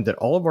to the point that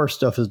all of our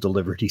stuff is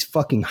delivered. He's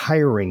fucking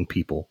hiring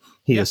people.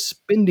 He is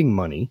spending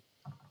money.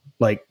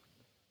 Like,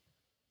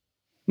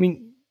 I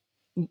mean,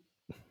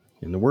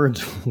 in the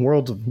words of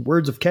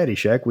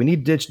Caddyshack, we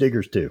need ditch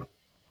diggers too.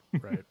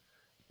 Right.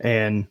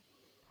 And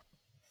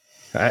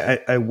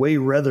I way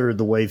rather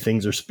the way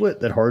things are split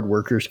that hard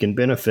workers can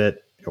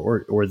benefit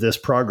or this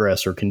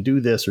progress or can do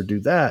this or do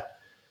that.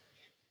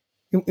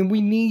 And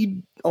we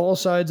need all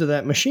sides of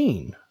that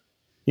machine.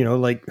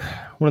 Like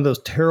one of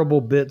those terrible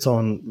bits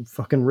on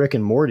fucking Rick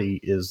and Morty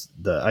is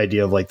the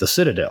idea of like the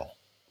Citadel.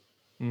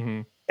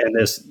 Mm-hmm.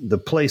 And the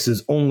place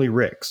is only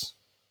Rick's.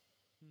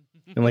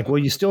 And like, well,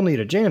 you still need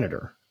a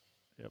janitor.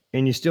 Yep.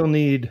 And you still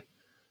need,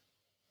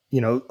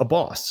 a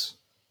boss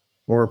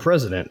or a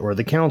president or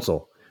the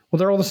council. Well,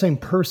 they're all the same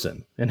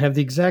person and have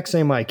the exact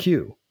same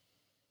IQ.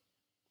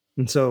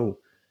 And so,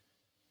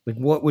 like,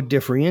 what would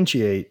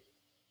differentiate?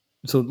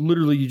 So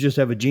literally you just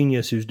have a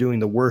genius who's doing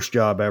the worst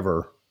job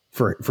ever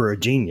for a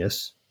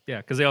genius. Yeah,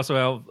 because they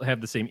also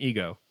have the same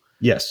ego.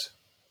 Yes.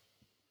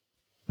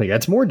 Like,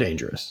 that's more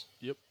dangerous.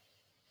 Yep.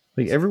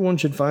 Like, everyone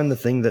should find the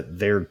thing that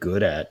they're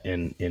good at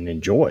and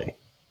enjoy.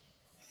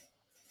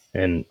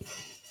 And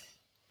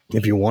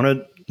if you want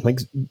to, like,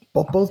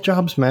 both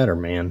jobs matter,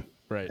 man.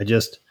 Right.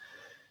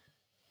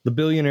 The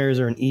billionaires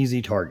are an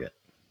easy target.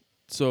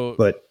 So,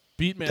 But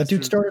Beatmaster, that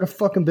dude started a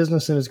fucking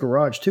business in his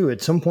garage, too.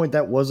 At some point,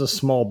 that was a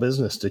small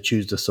business to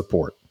choose to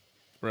support.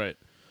 right.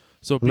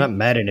 So I'm not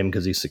mad at him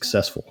because he's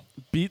successful.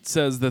 Beat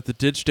says that the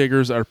ditch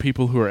diggers are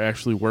people who are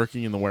actually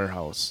working in the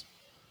warehouse.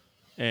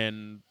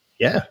 And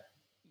Yeah.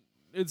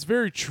 it's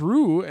very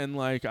true. And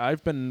like,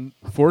 I've been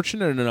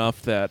fortunate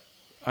enough that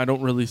I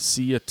don't really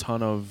see a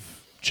ton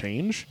of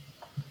change.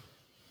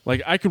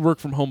 Like, I could work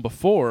from home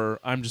before.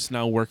 I'm just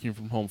now working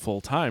from home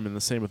full time, and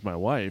the same with my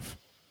wife.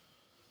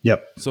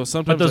 Yep. So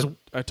sometimes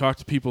I talk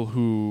to people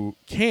who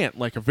can't.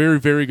 Like, a very,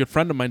 very good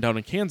friend of mine down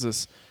in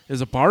Kansas is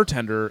a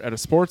bartender at a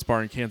sports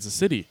bar in Kansas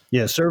City.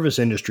 Yeah, service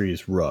industry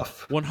is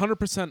rough.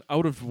 100%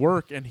 out of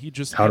work, and he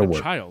just Out had of a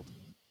work. child.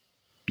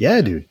 Yeah,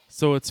 dude.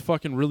 So it's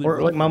fucking really Or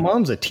rough. like, my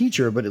mom's a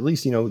teacher, but at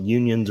least,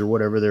 unions or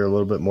whatever, they're a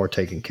little bit more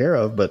taken care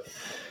of. But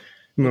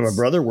my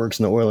brother works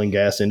in the oil and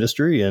gas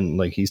industry, and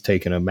like, he's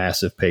taken a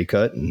massive pay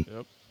cut and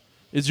Yep.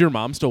 Is your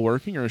mom still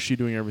working, or is she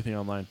doing everything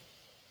online?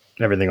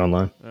 everything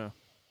online. Yeah.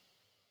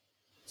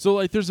 So,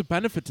 like, there's a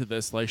benefit to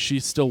this. Like,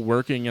 she's still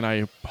working, and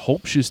I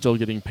hope she's still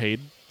getting paid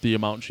the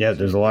amount she's Yeah,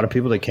 there's a lot of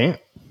people that can't.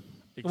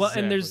 Well,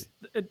 and there's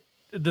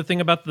the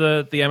thing about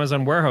the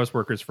Amazon warehouse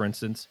workers, for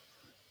instance.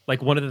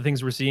 Like, one of the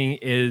things we're seeing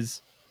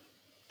is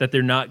that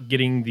they're not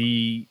getting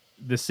the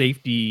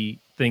safety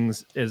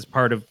things as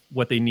part of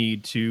what they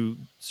need to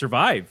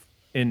survive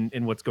in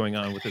what's going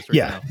on with this right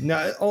now.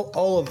 No,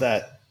 all of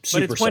that.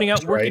 But it's pointing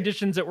sucks, out work right?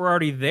 conditions that were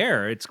already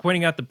there. It's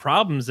pointing out the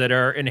problems that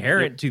are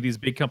inherent to these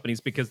big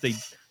companies because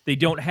they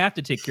don't have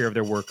to take care of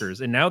their workers.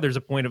 And now there's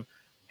a point of,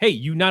 hey,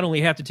 you not only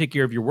have to take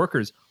care of your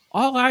workers,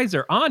 all eyes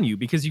are on you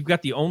because you've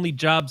got the only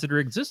jobs that are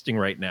existing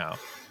right now.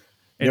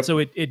 And so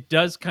it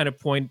does kind of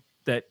point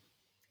that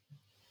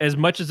as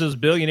much as those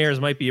billionaires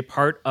might be a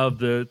part of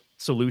the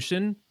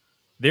solution,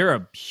 they're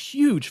a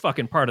huge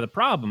fucking part of the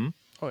problem.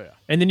 Oh, yeah.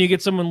 And then you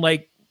get someone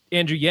like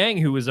Andrew Yang,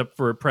 who was up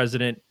for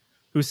president,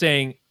 who's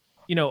saying,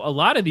 a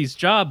lot of these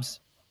jobs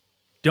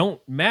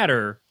don't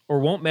matter or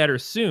won't matter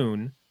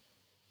soon,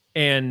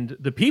 and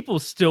the people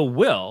still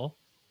will.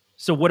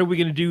 So what are we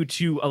going to do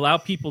to allow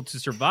people to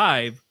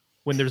survive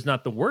when there's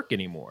not the work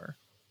anymore?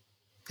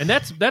 And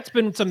that's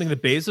been something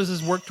that Bezos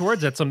has worked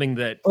towards. That's something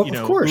that Of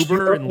course.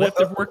 Uber and Lyft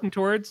are working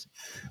towards,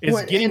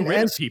 is getting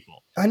rid of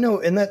people. I know,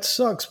 and that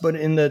sucks. But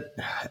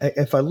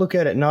if I look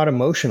at it not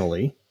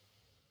emotionally,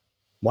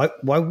 why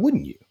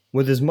wouldn't you?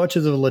 With as much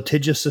of a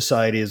litigious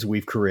society as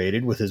we've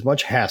created, with as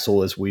much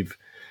hassle as we've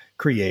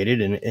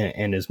created,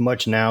 and as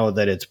much now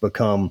that it's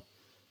become,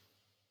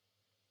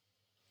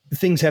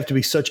 things have to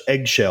be such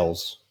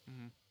eggshells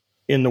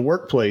in the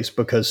workplace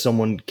because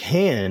someone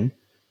can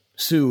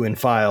sue and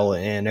file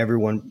and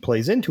everyone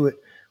plays into it.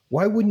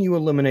 Why wouldn't you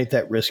eliminate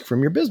that risk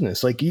from your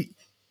business? Like,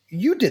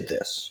 you did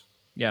this.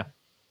 Yeah.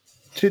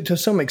 To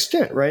some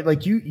extent, right?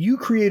 Like, you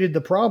created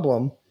the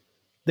problem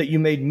that you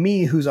made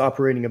me, who's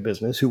operating a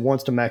business, who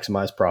wants to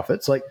maximize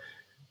profits. Like,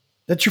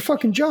 that's your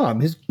fucking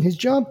job. His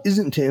job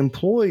isn't to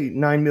employ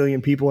 9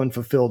 million people and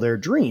fulfill their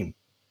dream.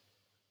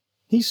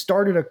 He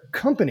started a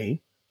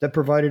company that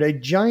provided a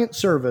giant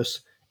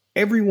service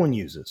everyone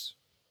uses.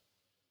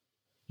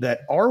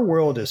 That our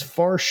world is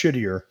far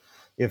shittier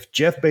if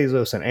Jeff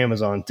Bezos and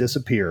Amazon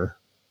disappear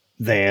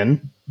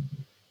than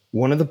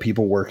one of the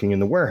people working in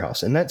the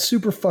warehouse. And that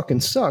super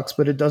fucking sucks,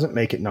 but it doesn't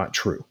make it not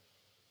true.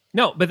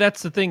 No, but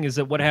that's the thing, is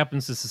that what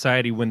happens to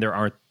society when there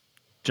aren't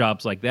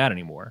jobs like that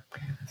anymore?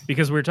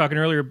 Because we were talking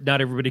earlier, not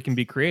everybody can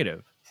be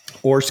creative.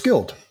 Or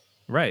skilled.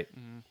 Right.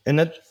 And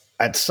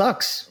that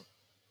sucks.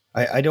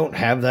 I don't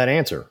have that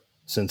answer,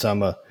 since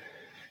I'm a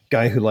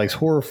guy who likes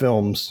horror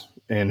films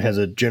and has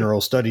a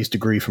general studies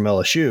degree from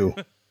LSU.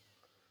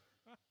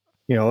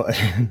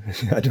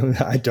 I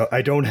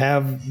don't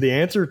have the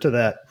answer to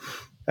that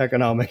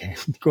economic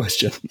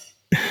question.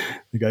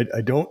 Like,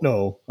 I don't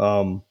know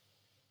about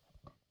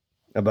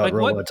Like what-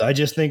 robots. I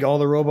just think all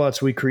the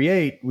robots we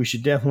create, we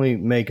should definitely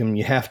make them.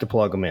 You have to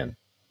plug them in.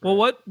 Well,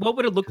 what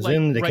would it look 'Cause like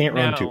then they right can't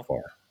now? run too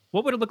far.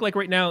 What would it look like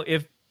right now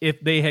if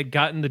they had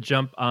gotten the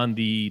jump on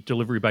the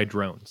delivery by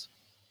drones?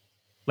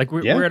 Like,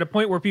 we're at a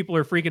point where people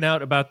are freaking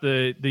out about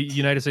the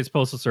United States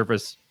Postal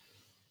Service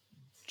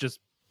just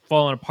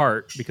falling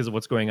apart because of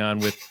what's going on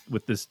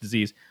with this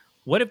disease.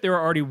 What if there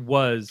already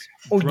was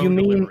drone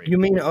delivery? You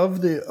mean of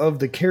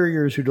the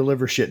carriers who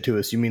deliver shit to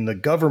us? You mean the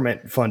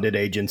government funded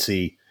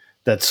agency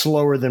that's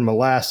slower than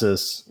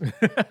molasses,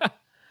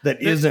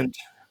 that isn't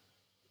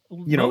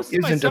Most of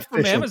my isn't stuff from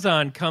efficient?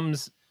 Amazon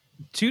comes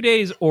 2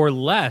 days or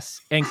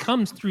less and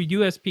comes through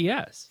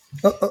USPS.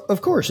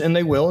 Of course, and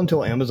they will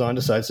until Amazon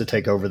decides to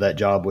take over that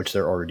job, which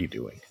they're already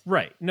doing.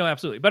 Right. No,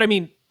 absolutely. But I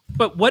mean,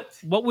 but what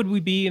would we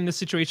be in this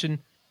situation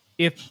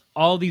if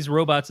all these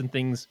robots and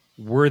things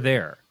were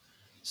there?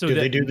 So Do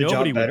that they do the job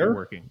nobody would better? be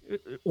working,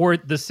 or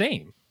the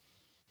same,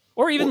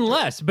 or even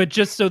less, but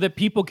just so that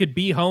people could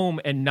be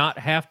home and not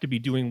have to be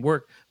doing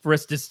work for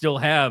us to still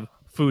have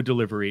food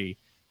delivery,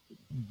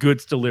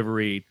 goods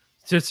delivery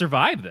to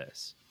survive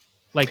this.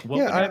 Like, what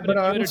Yeah, would happen but if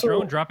you I had also- a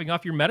drone dropping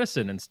off your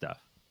medicine and stuff?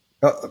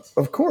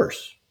 Of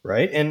course,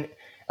 right? And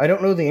I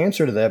don't know the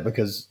answer to that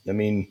because, I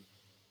mean,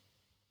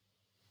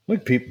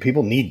 look,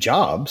 people need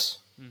jobs.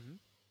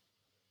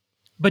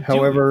 But do we?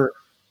 However,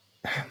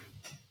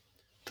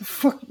 the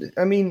fuck,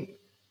 I mean,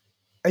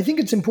 I think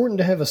it's important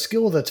to have a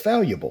skill that's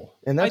valuable,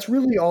 and that's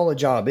really all a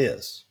job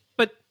is.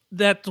 But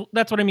that's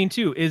what I mean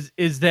too.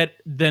 Is that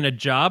then a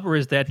job, or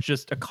is that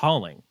just a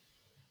calling?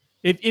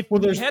 If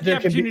we had the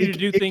opportunity to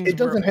do things, it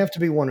doesn't have to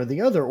be one or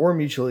the other or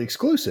mutually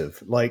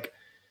exclusive. Like,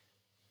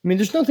 I mean,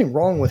 there's nothing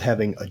wrong with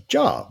having a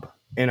job,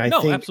 and I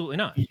no, think absolutely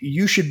not.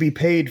 you should be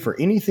paid for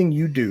anything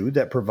you do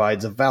that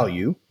provides a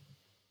value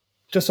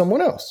to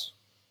someone else.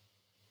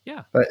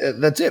 Yeah.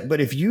 That's it.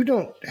 But if you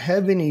don't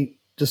have any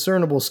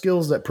discernible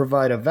skills that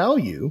provide a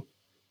value,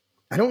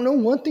 I don't know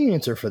what the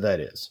answer for that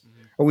is.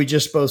 Are we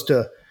just supposed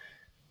to,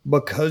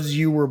 because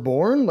you were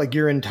born, like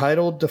you're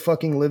entitled to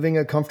fucking living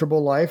a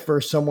comfortable life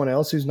versus someone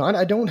else who's not?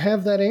 I don't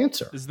have that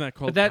answer. Isn't that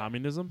called that-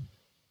 communism?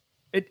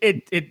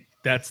 It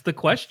that's the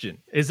question,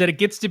 is that it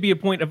gets to be a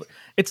point of,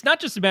 it's not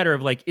just a matter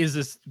of like, is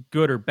this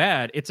good or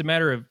bad? It's a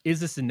matter of, is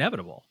this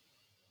inevitable?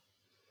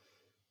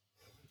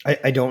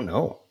 I don't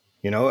know.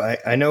 You know,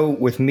 I know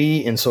with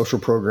me in social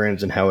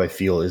programs and how I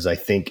feel is I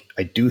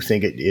do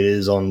think it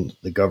is on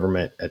the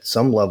government at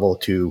some level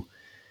to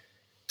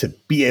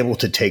be able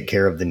to take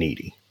care of the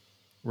needy.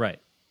 Right.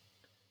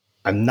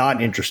 I'm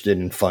not interested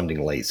in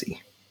funding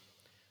lazy.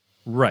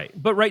 Right.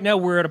 But right now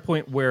we're at a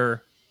point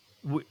where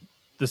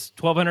this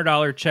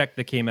 $1,200 check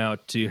that came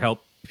out to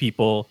help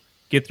people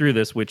get through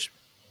this, which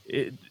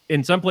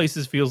in some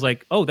places feels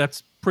like, oh,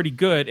 that's pretty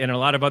good. And in a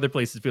lot of other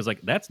places feels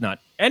like that's not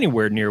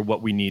anywhere near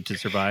what we need to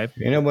survive.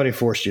 Ain't nobody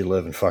forced you to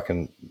live in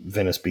fucking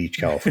Venice Beach,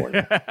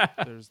 California.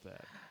 There's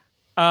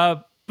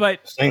that.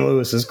 But St.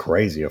 Louis is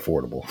crazy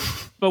affordable.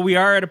 but we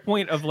are at a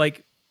point of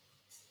like,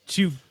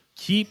 to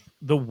keep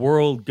the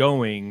world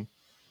going,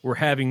 we're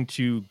having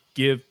to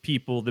give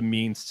people the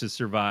means to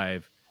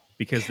survive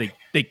because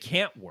they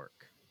can't work.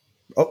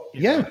 Oh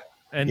yeah,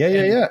 And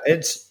yeah.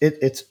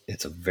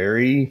 It's a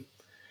very,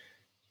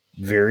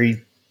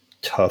 very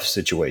tough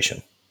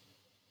situation.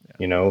 Yeah.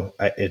 You know,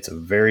 it's a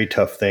very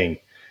tough thing,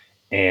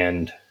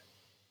 and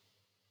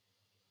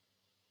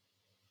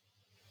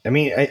I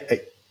mean,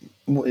 it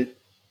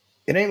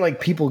ain't like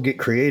people get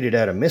created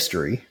out of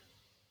mystery.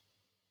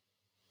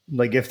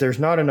 Like if there's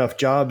not enough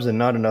jobs and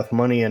not enough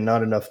money and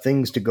not enough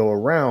things to go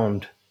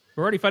around,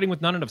 we're already fighting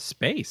with not enough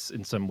space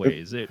in some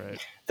ways.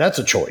 That's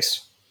a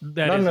choice.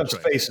 That not is a enough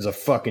choice. space is a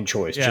fucking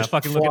choice. Yeah, Just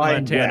fucking look at fly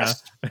Montana.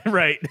 west.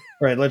 Right.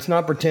 Right. Let's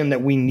not pretend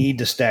that we need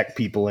to stack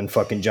people in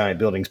fucking giant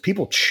buildings.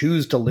 People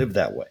choose to live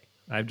that way.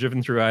 I've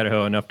driven through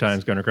Idaho enough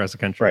times going across the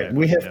country. Right.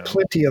 We have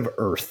plenty of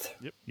earth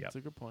Yep. That's a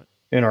good point.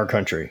 in our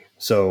country.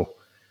 So,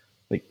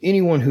 like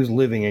anyone who's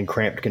living in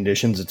cramped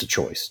conditions, it's a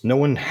choice. No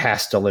one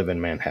has to live in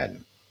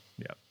Manhattan.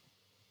 Yep.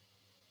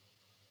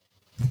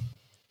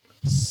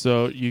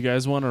 So you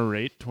guys want to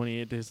rate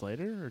 28 Days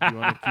Later, or do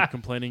you want to keep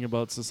complaining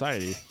about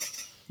society?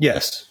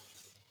 Yes.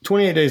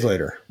 28 days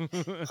later.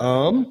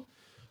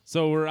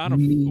 So we're on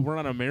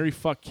a marry,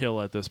 fuck,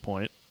 kill at this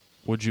point.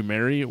 Would you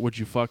marry? Would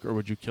you fuck? Or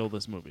would you kill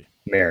this movie?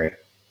 Mary.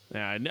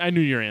 Yeah, I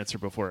knew your answer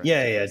before.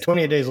 Yeah.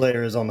 28 days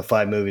later is on the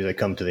 5 movies that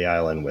come to the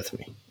island with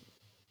me.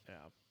 Yeah.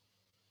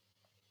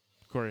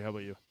 Corey, how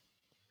about you?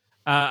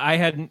 I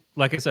hadn't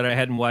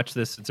watched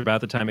this since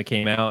about the time it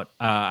came out.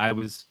 I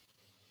was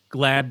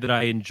glad that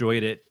I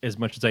enjoyed it as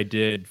much as I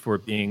did for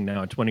it being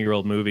now a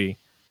 20-year-old movie,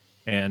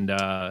 and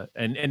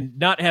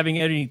not having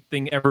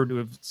anything ever to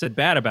have said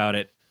bad about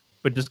it,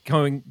 but just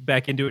going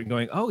back into it and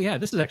going, oh yeah,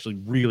 this is actually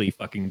really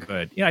fucking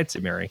good. Yeah, I'd say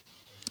marry.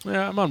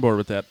 Yeah, I'm on board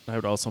with that. I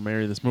would also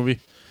marry this movie.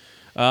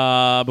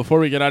 Before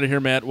we get out of here,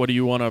 Matt, what do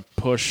you want to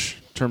push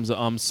in terms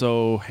of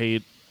so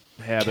hate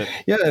habit?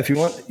 Yeah, if you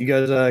want, you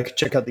guys can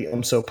check out the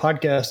So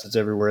podcast. It's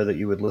everywhere that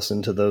you would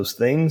listen to those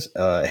things.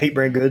 Hate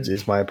Brand Goods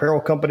is my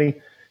apparel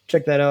company.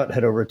 Check that out.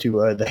 Head over to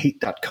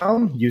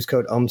thehate.com. Use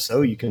code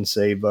So. You can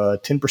save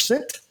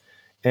 10%.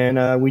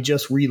 And we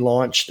just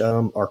relaunched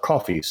our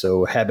coffee.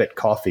 So Habit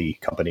Coffee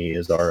Company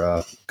is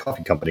our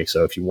coffee company.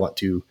 So if you want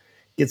to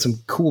get some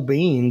cool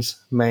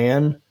beans,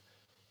 man,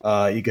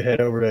 you could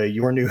head over to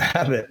Your New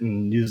Habit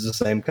and use the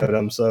same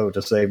code So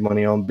to save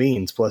money on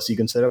beans. Plus, you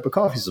can set up a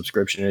coffee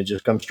subscription. It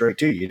just comes straight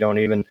to you. You don't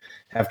even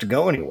have to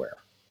go anywhere.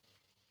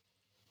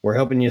 We're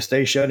helping you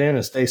stay shut in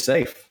and stay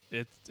safe.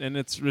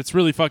 It's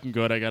really fucking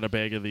good. I got a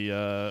bag of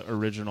the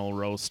original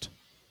roast.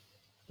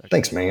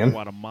 Thanks, man.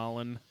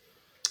 Guatemalan.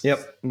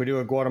 Yep, we do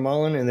a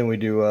Guatemalan, and then we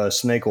do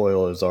snake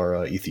oil as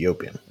our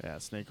Ethiopian. Yeah,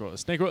 snake oil.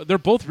 Snake oil. They're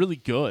both really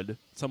good.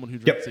 Someone who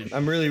drinks Yep,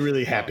 I'm really,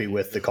 really happy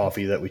with the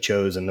coffee that we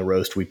chose and the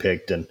roast we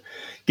picked, and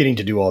getting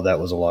to do all that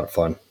was a lot of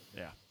fun.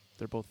 Yeah,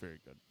 they're both very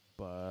good.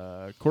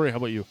 But Corey, how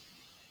about you?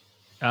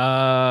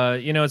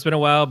 It's been a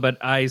while, but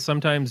I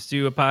sometimes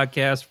do a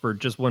podcast for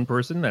just one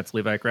person. That's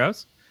Levi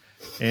Krause.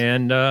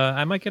 And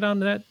I might get on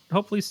to that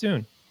hopefully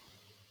soon.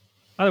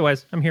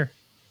 Otherwise, I'm here.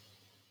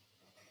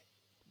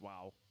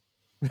 Wow.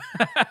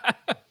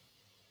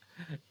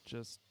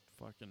 Just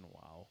fucking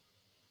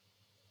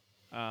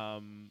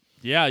wow.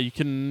 Yeah, you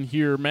can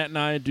hear Matt and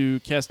I do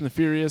Cast and the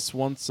Furious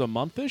once a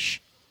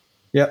month-ish,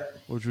 Yep,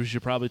 which we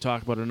should probably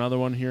talk about another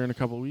one here in a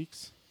couple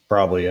weeks.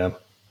 probably, yeah.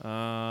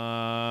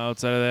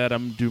 Outside of that,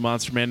 I'm do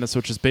Monster Madness,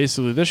 which is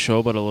basically this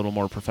show, but a little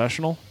more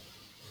professional.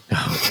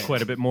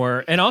 Quite a bit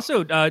more. And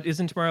also,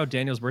 isn't tomorrow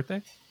Daniel's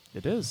birthday?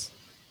 It is.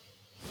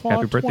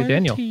 Happy birthday,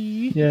 Daniel.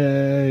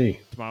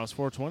 Yay. Tomorrow's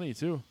 420,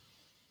 too.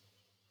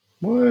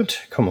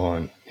 What? Come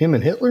on. Him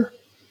and Hitler?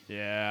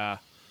 Yeah.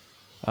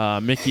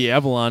 Mickey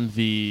Avalon,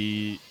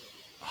 the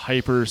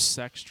hyper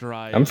sex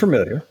drive. I'm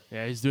familiar.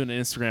 Yeah, he's doing an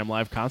Instagram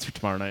live concert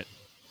tomorrow night.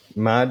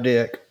 My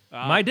Dick.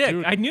 My dick.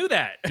 Dude, I knew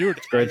that. dude.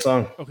 Great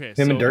song. Okay, Him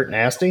so, and Dirt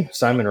Nasty.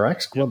 Simon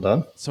Rex. Well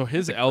done. So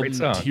his great album,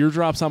 song.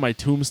 Teardrops on My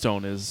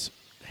Tombstone, is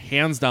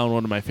hands down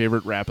one of my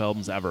favorite rap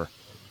albums ever.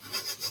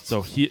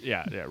 So wrap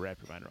your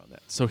mind around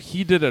that. So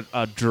he did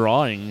a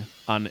drawing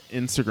on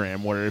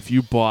Instagram where if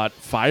you bought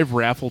 5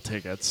 raffle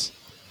tickets,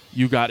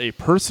 you got a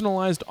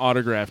personalized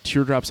autograph,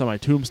 Teardrops on My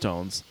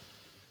Tombstones,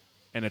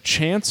 and a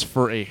chance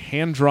for a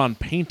hand-drawn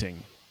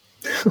painting.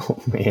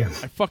 Oh, man.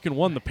 I fucking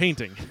won the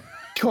painting.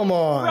 Come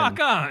on. Rock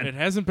on. It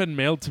hasn't been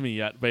mailed to me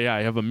yet, but yeah,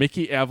 I have a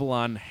Mickey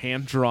Avalon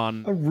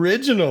hand-drawn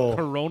Original.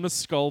 Corona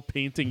skull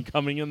painting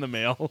coming in the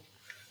mail.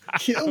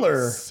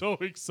 Killer. So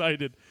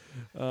excited.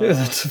 Dude,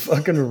 that's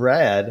fucking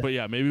rad. But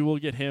yeah, maybe we'll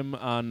get him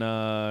on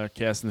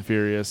Cast and the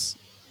Furious.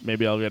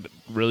 Maybe I'll get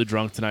really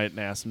drunk tonight and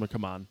ask him to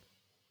come on.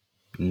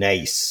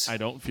 Nice. I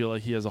don't feel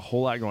like he has a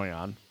whole lot going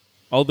on.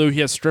 Although he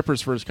has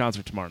strippers for his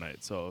concert tomorrow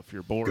night. So if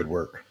you're bored, Good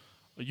work.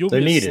 you'll They're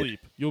be needed. asleep.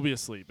 You'll be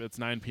asleep. It's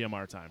 9 p.m.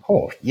 our time.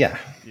 Oh, yeah.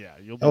 Yeah.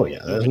 You'll be, Oh, yeah.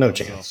 you'll There's be no good,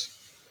 so. chance.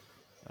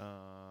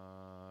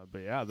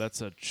 But yeah,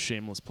 that's a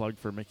shameless plug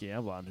for Mickey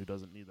Avalon, who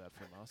doesn't need that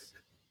from us.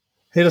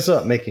 Hit us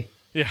up, Mickey.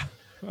 Yeah.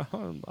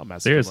 I'll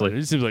mess Seriously. with him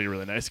later. He seems like a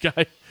really nice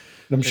guy.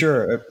 I'm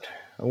sure.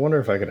 I wonder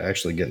if I could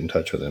actually get in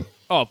touch with him.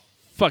 Oh,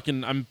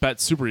 fucking, I'm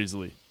bet super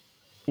easily.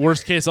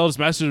 Worst case, I'll just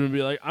message him and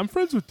be like, I'm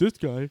friends with this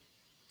guy.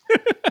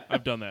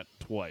 I've done that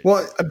twice.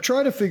 Well, I'm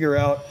trying to figure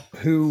out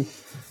who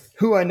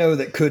I know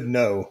that could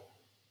know.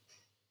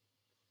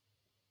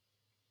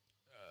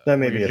 That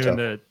may be You're a doing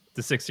tough.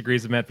 the 6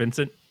 Degrees of Matt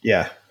Vincent.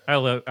 Yeah. I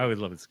would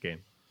love this game.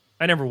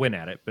 I never win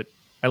at it, but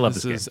I love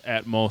This this is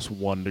at most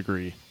 1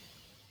 degree.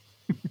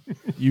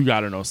 You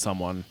got to know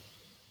someone.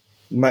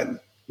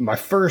 My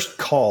first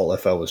call,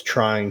 if I was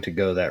trying to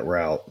go that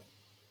route,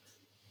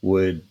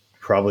 would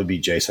probably be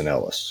Jason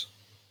Ellis.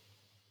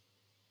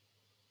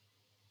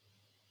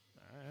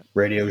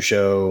 Radio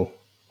show,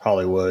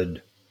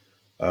 Hollywood.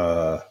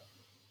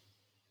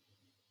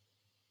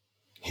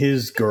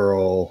 His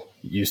girl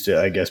used to,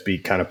 I guess, be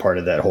kind of part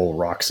of that whole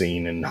rock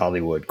scene in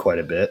Hollywood quite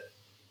a bit.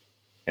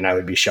 And I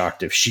would be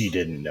shocked if she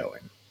didn't know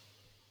him.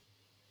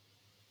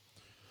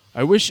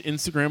 I wish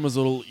Instagram was a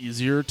little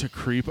easier to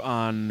creep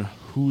on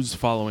who's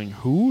following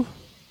who.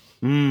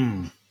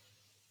 Yeah,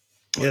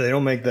 they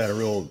don't make that a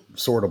real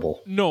sortable.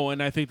 No,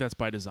 and I think that's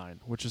by design,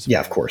 which is Yeah,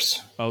 fine. of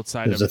course.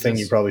 Outside It's of a thing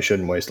this- you probably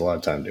shouldn't waste a lot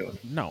of time doing.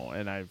 No,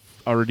 and I've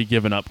already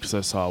given up because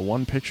I saw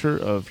one picture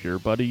of your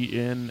buddy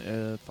in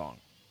a thong.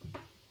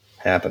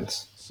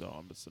 Happens. So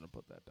I'm just going to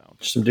put that down.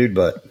 Some dude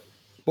butt.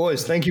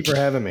 Boys, thank you for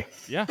having me.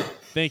 Yeah.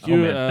 Thank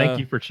game. you. Oh, man. Thank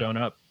you for showing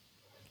up.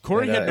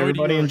 Corey And, had no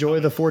everybody idea. enjoy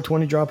the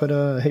 420 drop at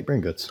Hate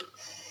Brain Goods.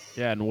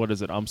 Yeah, and what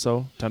is it?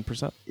 UMSO?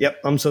 10%?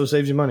 Yep, so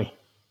saves you money.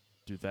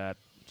 Do that.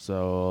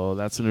 So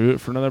that's going to do it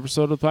for another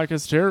episode of the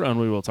Podcast of Terror, and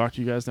we will talk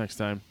to you guys next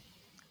time.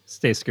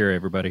 Stay scary,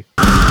 everybody.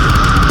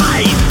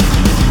 I